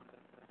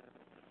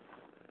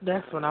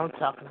 That's what I'm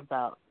talking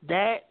about.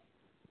 That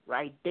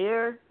right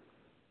there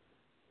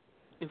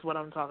is what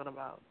I'm talking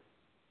about.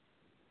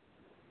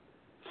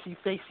 She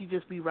say she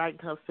just be writing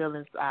her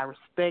feelings. I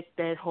respect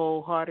that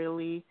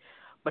wholeheartedly,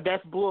 but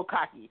that's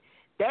bullcocky.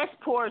 That's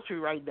poetry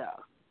right now.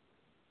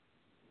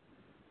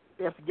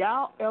 If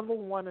y'all ever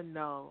want to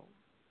know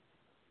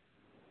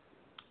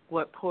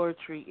what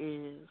poetry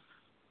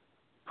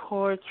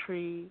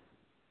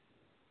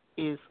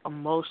is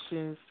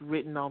emotions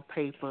written on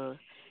paper.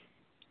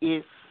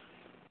 It's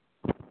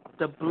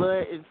the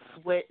blood and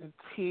sweat and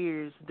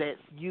tears that's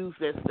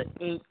used as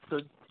the ink to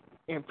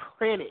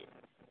imprint it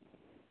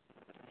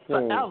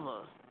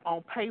forever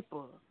on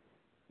paper.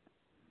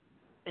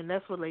 And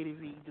that's what Lady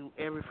V do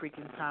every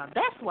freaking time.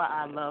 That's why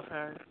I love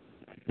her.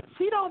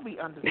 She don't be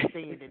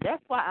understanding.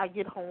 That's why I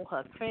get on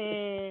her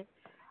fan.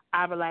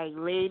 I be like,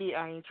 lady,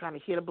 I ain't trying to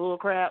hear the bull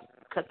crap.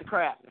 Cut the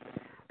crap.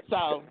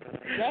 So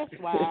that's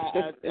why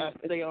I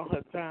stay on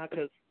her time.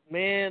 Because,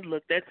 man,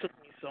 look, that took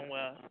me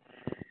somewhere.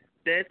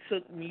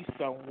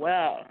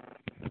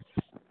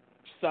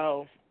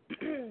 So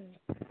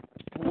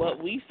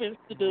what we finna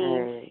to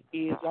do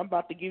is I'm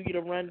about to give you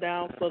the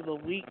rundown for the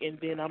week, and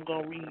then I'm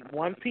going to read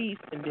one piece,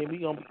 and then we're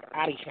going to be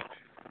out of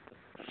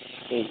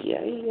here.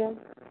 Yeah.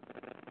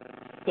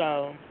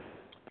 So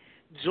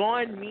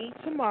join me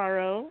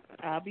tomorrow.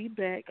 I'll be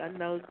back. I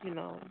know,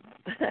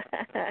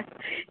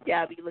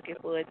 y'all be looking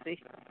forward to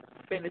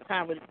spending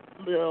time with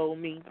little old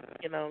me,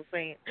 you know what I'm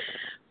saying?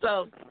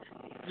 So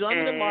join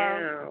me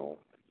tomorrow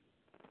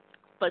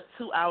for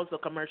 2 hours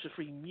of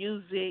commercial-free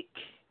music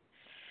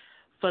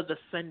for the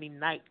Sunday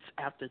Nights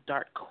After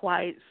Dark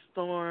Quiet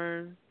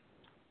Storm,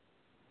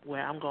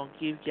 where I'm going to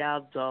give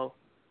y'all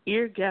the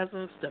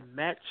eargasms to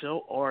match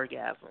your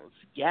orgasms.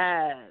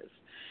 Yes.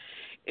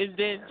 And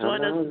then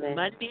join us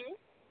Monday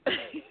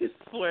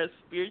for a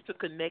spiritual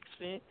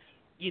connection.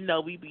 You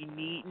know, we be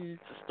needing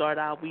to start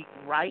our week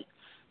right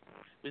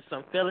with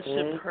some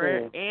fellowship,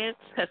 prayer, Mm-hmm. and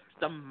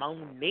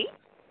testimony.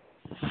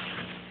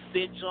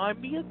 Then join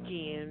me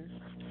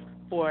again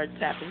for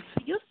Tap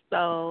Into Your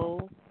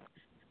Soul,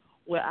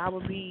 where I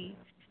will be,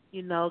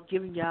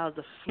 giving y'all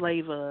the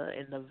flavor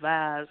and the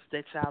vibes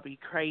that y'all be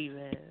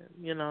craving.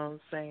 You know what I'm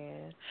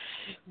saying?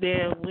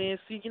 Then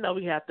Wednesday,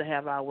 we have to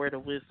have our Word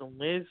of Wisdom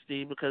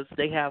Wednesday because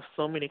they have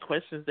so many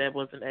questions that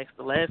wasn't asked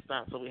the last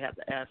time, so we have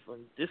to ask them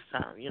this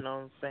time. You know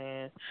what I'm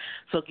saying?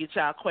 So get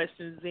y'all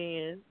questions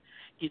in,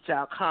 get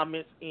y'all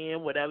comments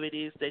in, whatever it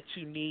is that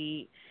you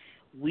need.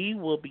 We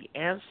will be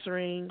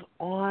answering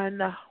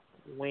on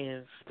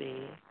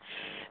Wednesday.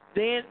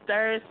 Then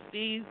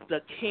Thursday, the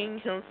King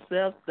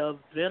himself, the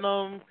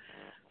Venom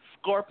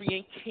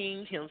Scorpion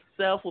King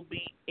himself, will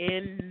be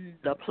in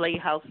the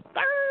Playhouse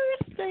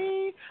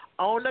Thursday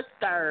on a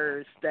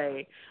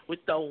Thursday with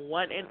the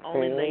one and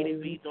only Lady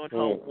V doing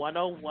her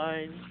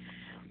 101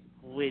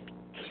 with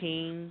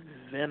King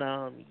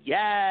Venom.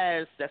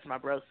 Yes, that's my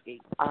broski.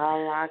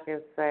 All I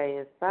can say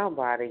is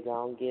somebody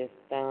gonna get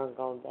stung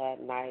on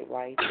that night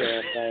right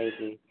there,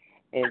 baby.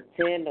 And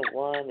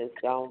 10-1 is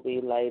gonna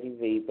be Lady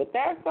V, but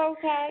that's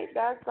okay.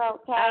 That's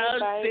okay,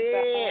 baby.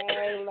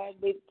 Hey,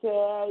 let me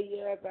tell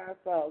you,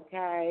 that's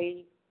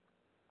okay.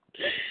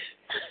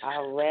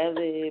 I'd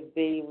rather it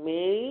be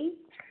me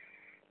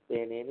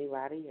than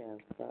anybody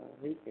else, so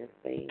he can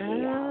see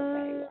me all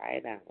day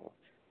right now.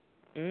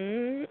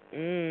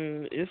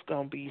 It's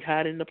gonna be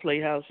hot in the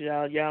Playhouse,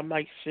 y'all. Y'all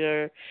make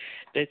sure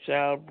that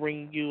y'all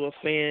bring you a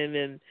fan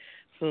and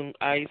some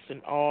ice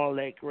and all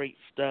that great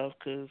stuff,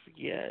 'cause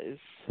it's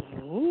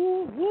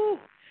woo.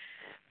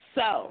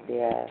 So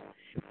yeah,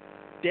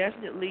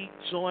 definitely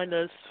join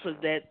us for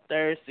that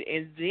Thursday,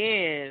 and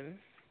then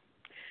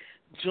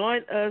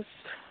join us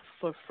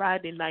for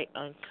Friday Night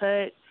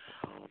Uncut,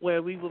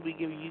 where we will be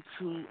giving you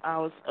 2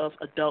 hours of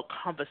adult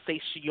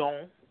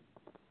conversation.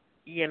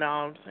 You know what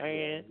I'm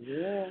saying?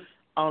 yeah.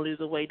 Only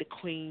the way the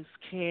queens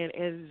can.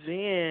 And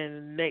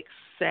then next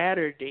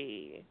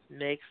Saturday, I'm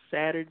going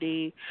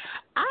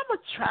to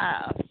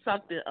try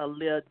something a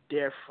little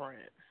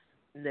different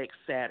next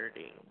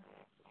Saturday.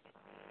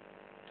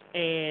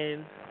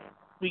 And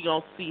we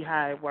going to see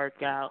how it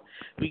work out.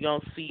 We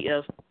going to see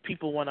if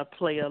people want to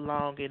play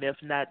along, and if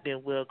not,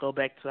 then we'll go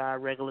back to our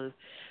regular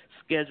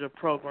scheduled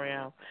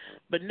program.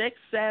 But next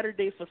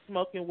Saturday for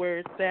Smoking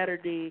Word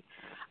Saturday,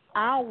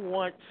 I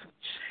want to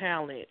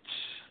challenge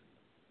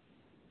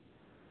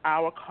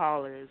our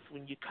callers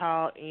when you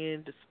call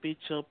in to spit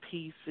your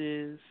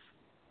pieces.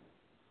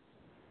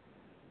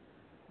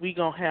 We're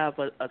going to have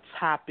a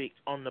topic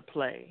on the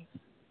play.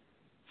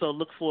 So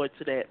look forward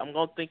to that. I'm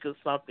going to think of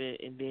something,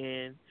 and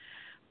then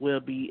we'll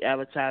be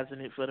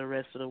advertising it for the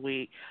rest of the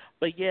week.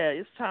 But, yeah,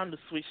 it's time to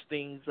switch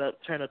things up,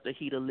 turn up the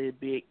heat a little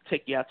bit,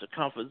 take you out your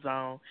comfort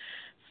zone.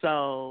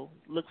 So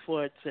look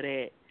forward to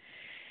that.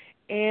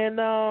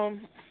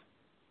 And,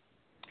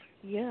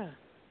 yeah,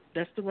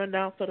 that's the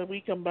rundown for the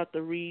week. I'm about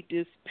to read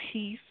this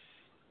piece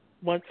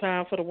one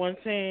time for the one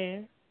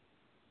time.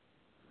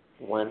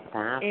 One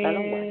time for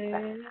the one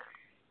time.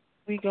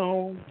 We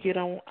going to get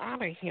on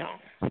out of here.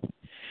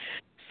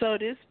 So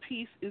this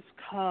piece is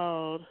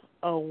called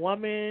A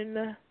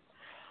Woman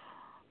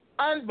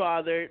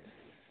Unbothered.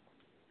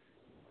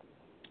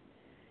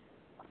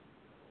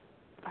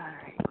 All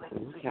right, let's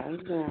see.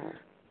 Okay.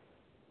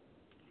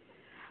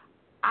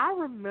 I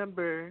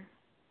remember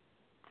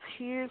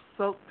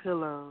tear-soaked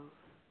pillows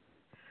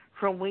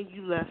from when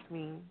you left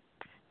me,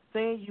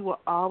 saying you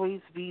will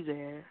always be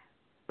there,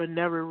 but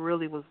never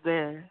really was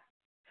there.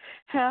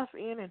 Half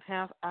in and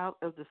half out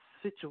of the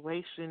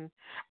situation,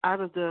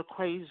 out of the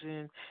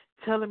equation,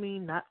 telling me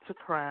not to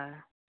cry.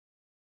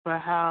 But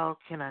how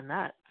can I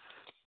not?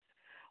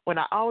 When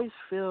I always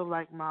feel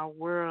like my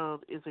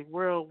world is a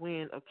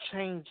whirlwind of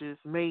changes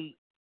made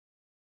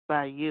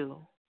by you.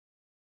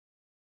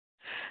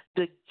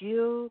 The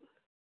guilt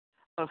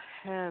of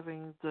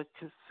having to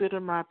consider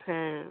my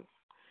past,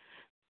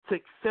 to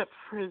accept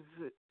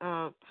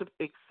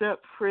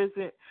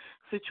present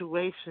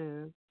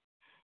situations.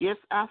 Yes,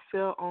 I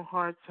fell on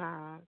hard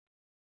times,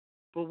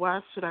 but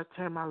why should I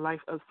turn my life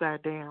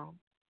upside down?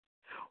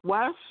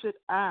 Why should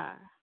I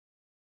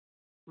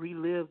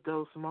relive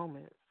those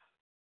moments?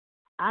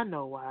 I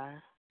know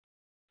why.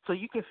 So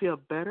you can feel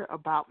better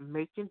about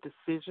making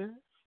decisions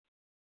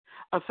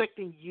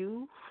affecting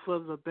you for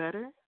the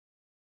better,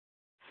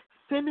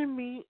 sending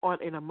me on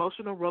an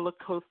emotional roller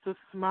coaster,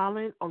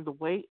 smiling on the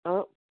way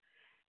up,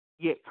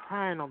 yet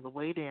crying on the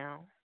way down.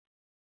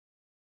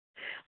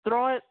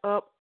 Throwing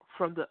up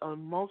from the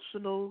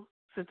emotional,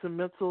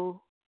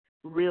 sentimental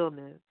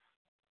realness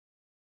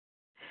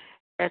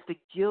at the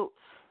guilt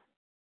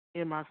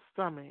in my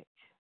stomach,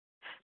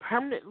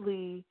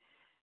 permanently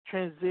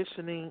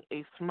transitioning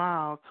a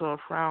smile to a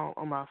frown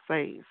on my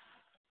face.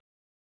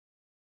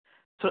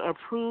 To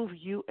approve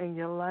you and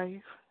your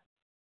life,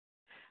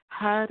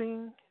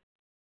 hiding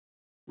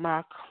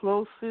my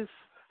closest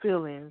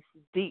feelings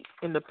deep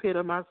in the pit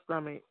of my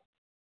stomach,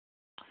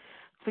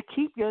 to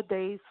keep your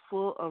days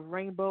full of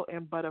rainbow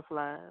and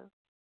butterflies.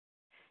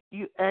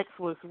 You ask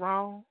what's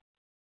wrong,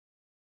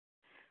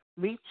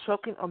 me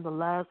choking on the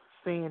last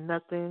saying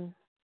nothing,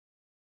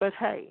 but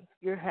hey,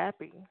 you're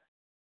happy,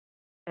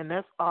 and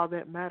that's all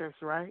that matters,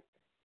 right?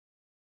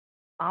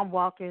 I'm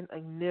walking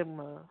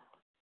enigma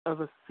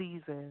of a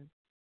season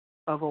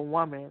of a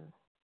woman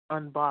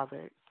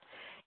unbothered.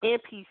 In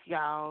peace,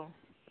 y'all.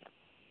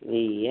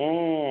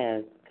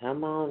 Yes,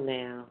 come on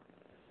now.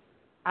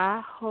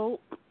 I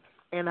hope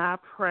and I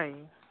pray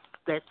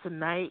that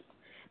tonight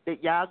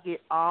that y'all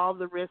get all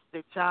the rest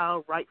that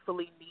y'all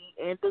rightfully need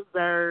and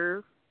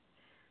deserve.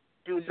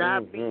 Do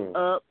not be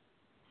up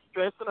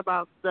stressing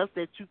about stuff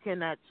that you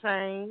cannot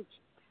change.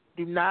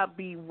 Do not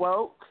be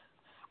woke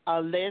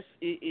unless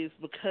it is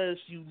because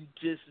you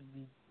just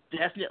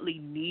definitely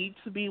need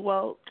to be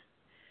woke.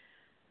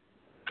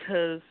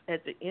 Because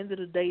at the end of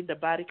the day, the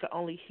body can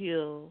only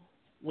heal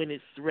when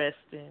it's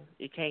resting.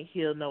 It can't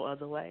heal no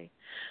other way.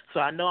 So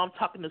I know I'm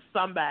talking to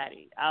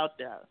somebody out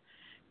there.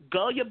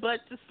 Go your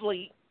butt to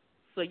sleep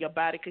so your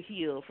body can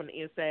heal from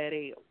the inside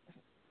out.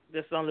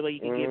 That's the only way you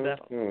can get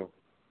better.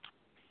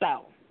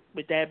 So,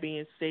 with that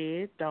being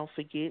said, don't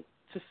forget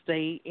to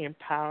stay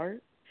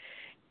empowered,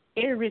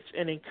 enriched,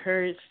 and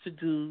encouraged to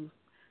do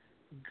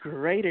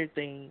greater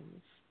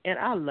things. And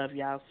I love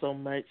y'all so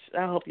much.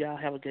 I hope y'all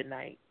have a good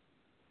night.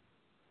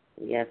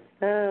 Yes,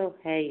 sir.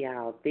 Hey,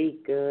 y'all, be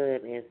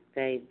good and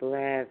stay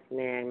blessed,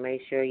 man.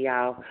 Make sure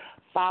y'all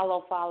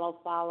follow,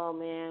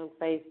 man,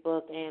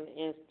 Facebook and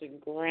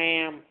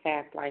Instagram.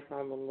 Fast Life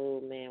on the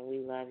Move, man. We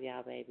love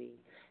y'all, baby.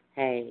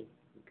 Hey,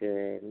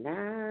 good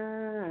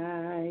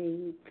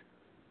night.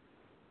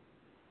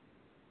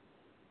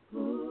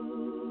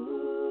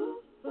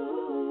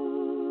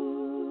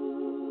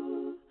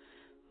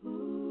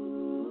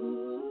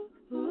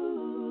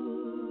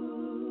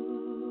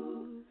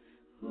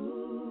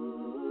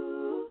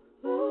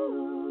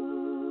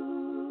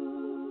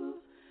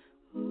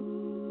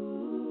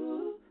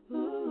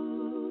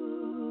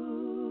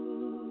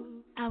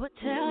 I would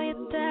tell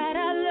you that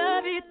I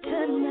love you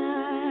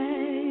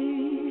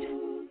tonight,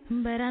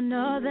 but I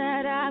know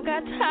that I've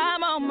got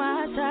time on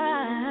my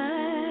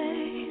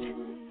side.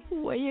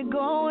 Where you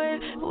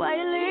going? Why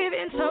you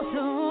leaving so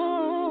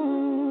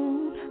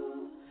soon?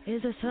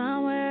 Is there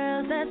somewhere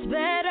else that's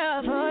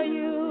better for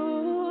you?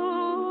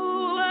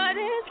 What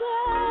is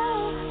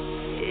love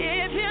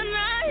if you're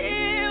not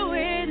here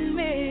with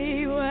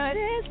me? What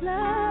is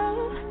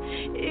love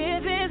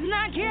if it's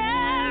not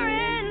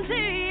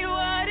guaranteed?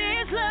 What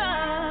is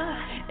love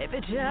if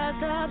it just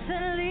stops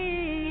and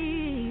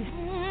leaves?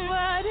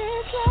 What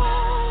is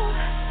love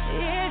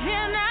if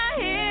you're not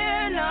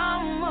here no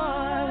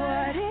more?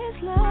 What is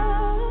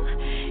love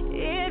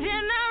if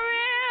you're not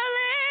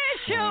really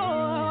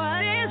sure?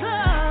 What is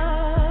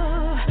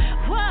love?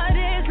 What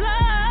is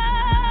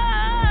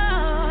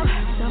love?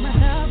 Tell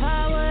myself I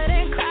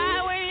wouldn't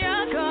cry when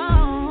you're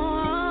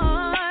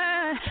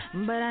gone,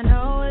 but I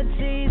know it's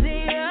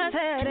easier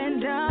said than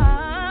done.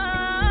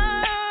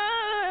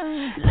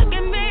 Look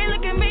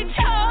at me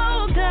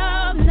choked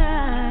up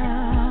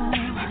now.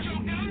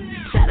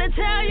 Try to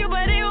tell you,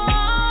 but it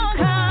won't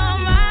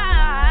come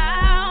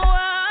out.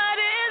 What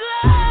is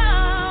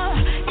love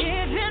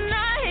if you're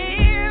not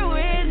here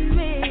with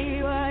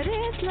me? What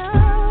is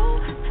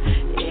love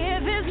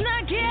if it's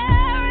not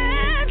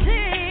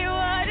guaranteed?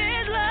 What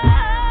is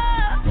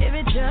love if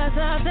it just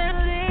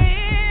doesn't leave?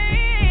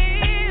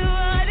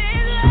 What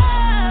is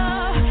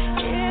love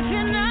if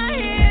you're not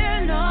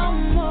here no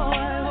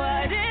more?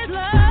 What is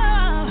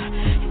love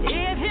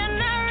if you're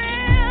not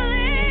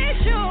really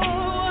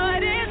sure?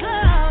 What is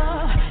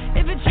love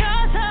if it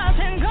just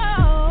doesn't go?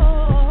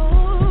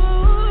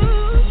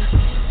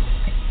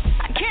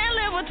 I can't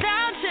live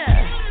without you.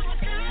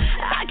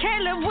 I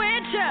can't live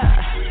with you.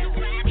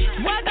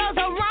 What goes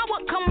around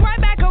will come right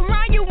back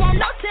around. You won't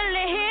know till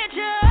it hit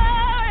you.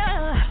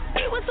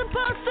 We were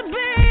supposed to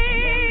be.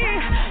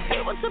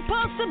 We were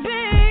supposed to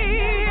be.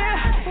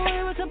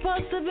 We were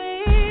supposed to be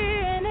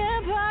an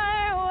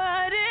empire.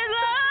 What is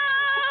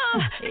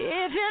love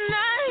if you're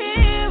not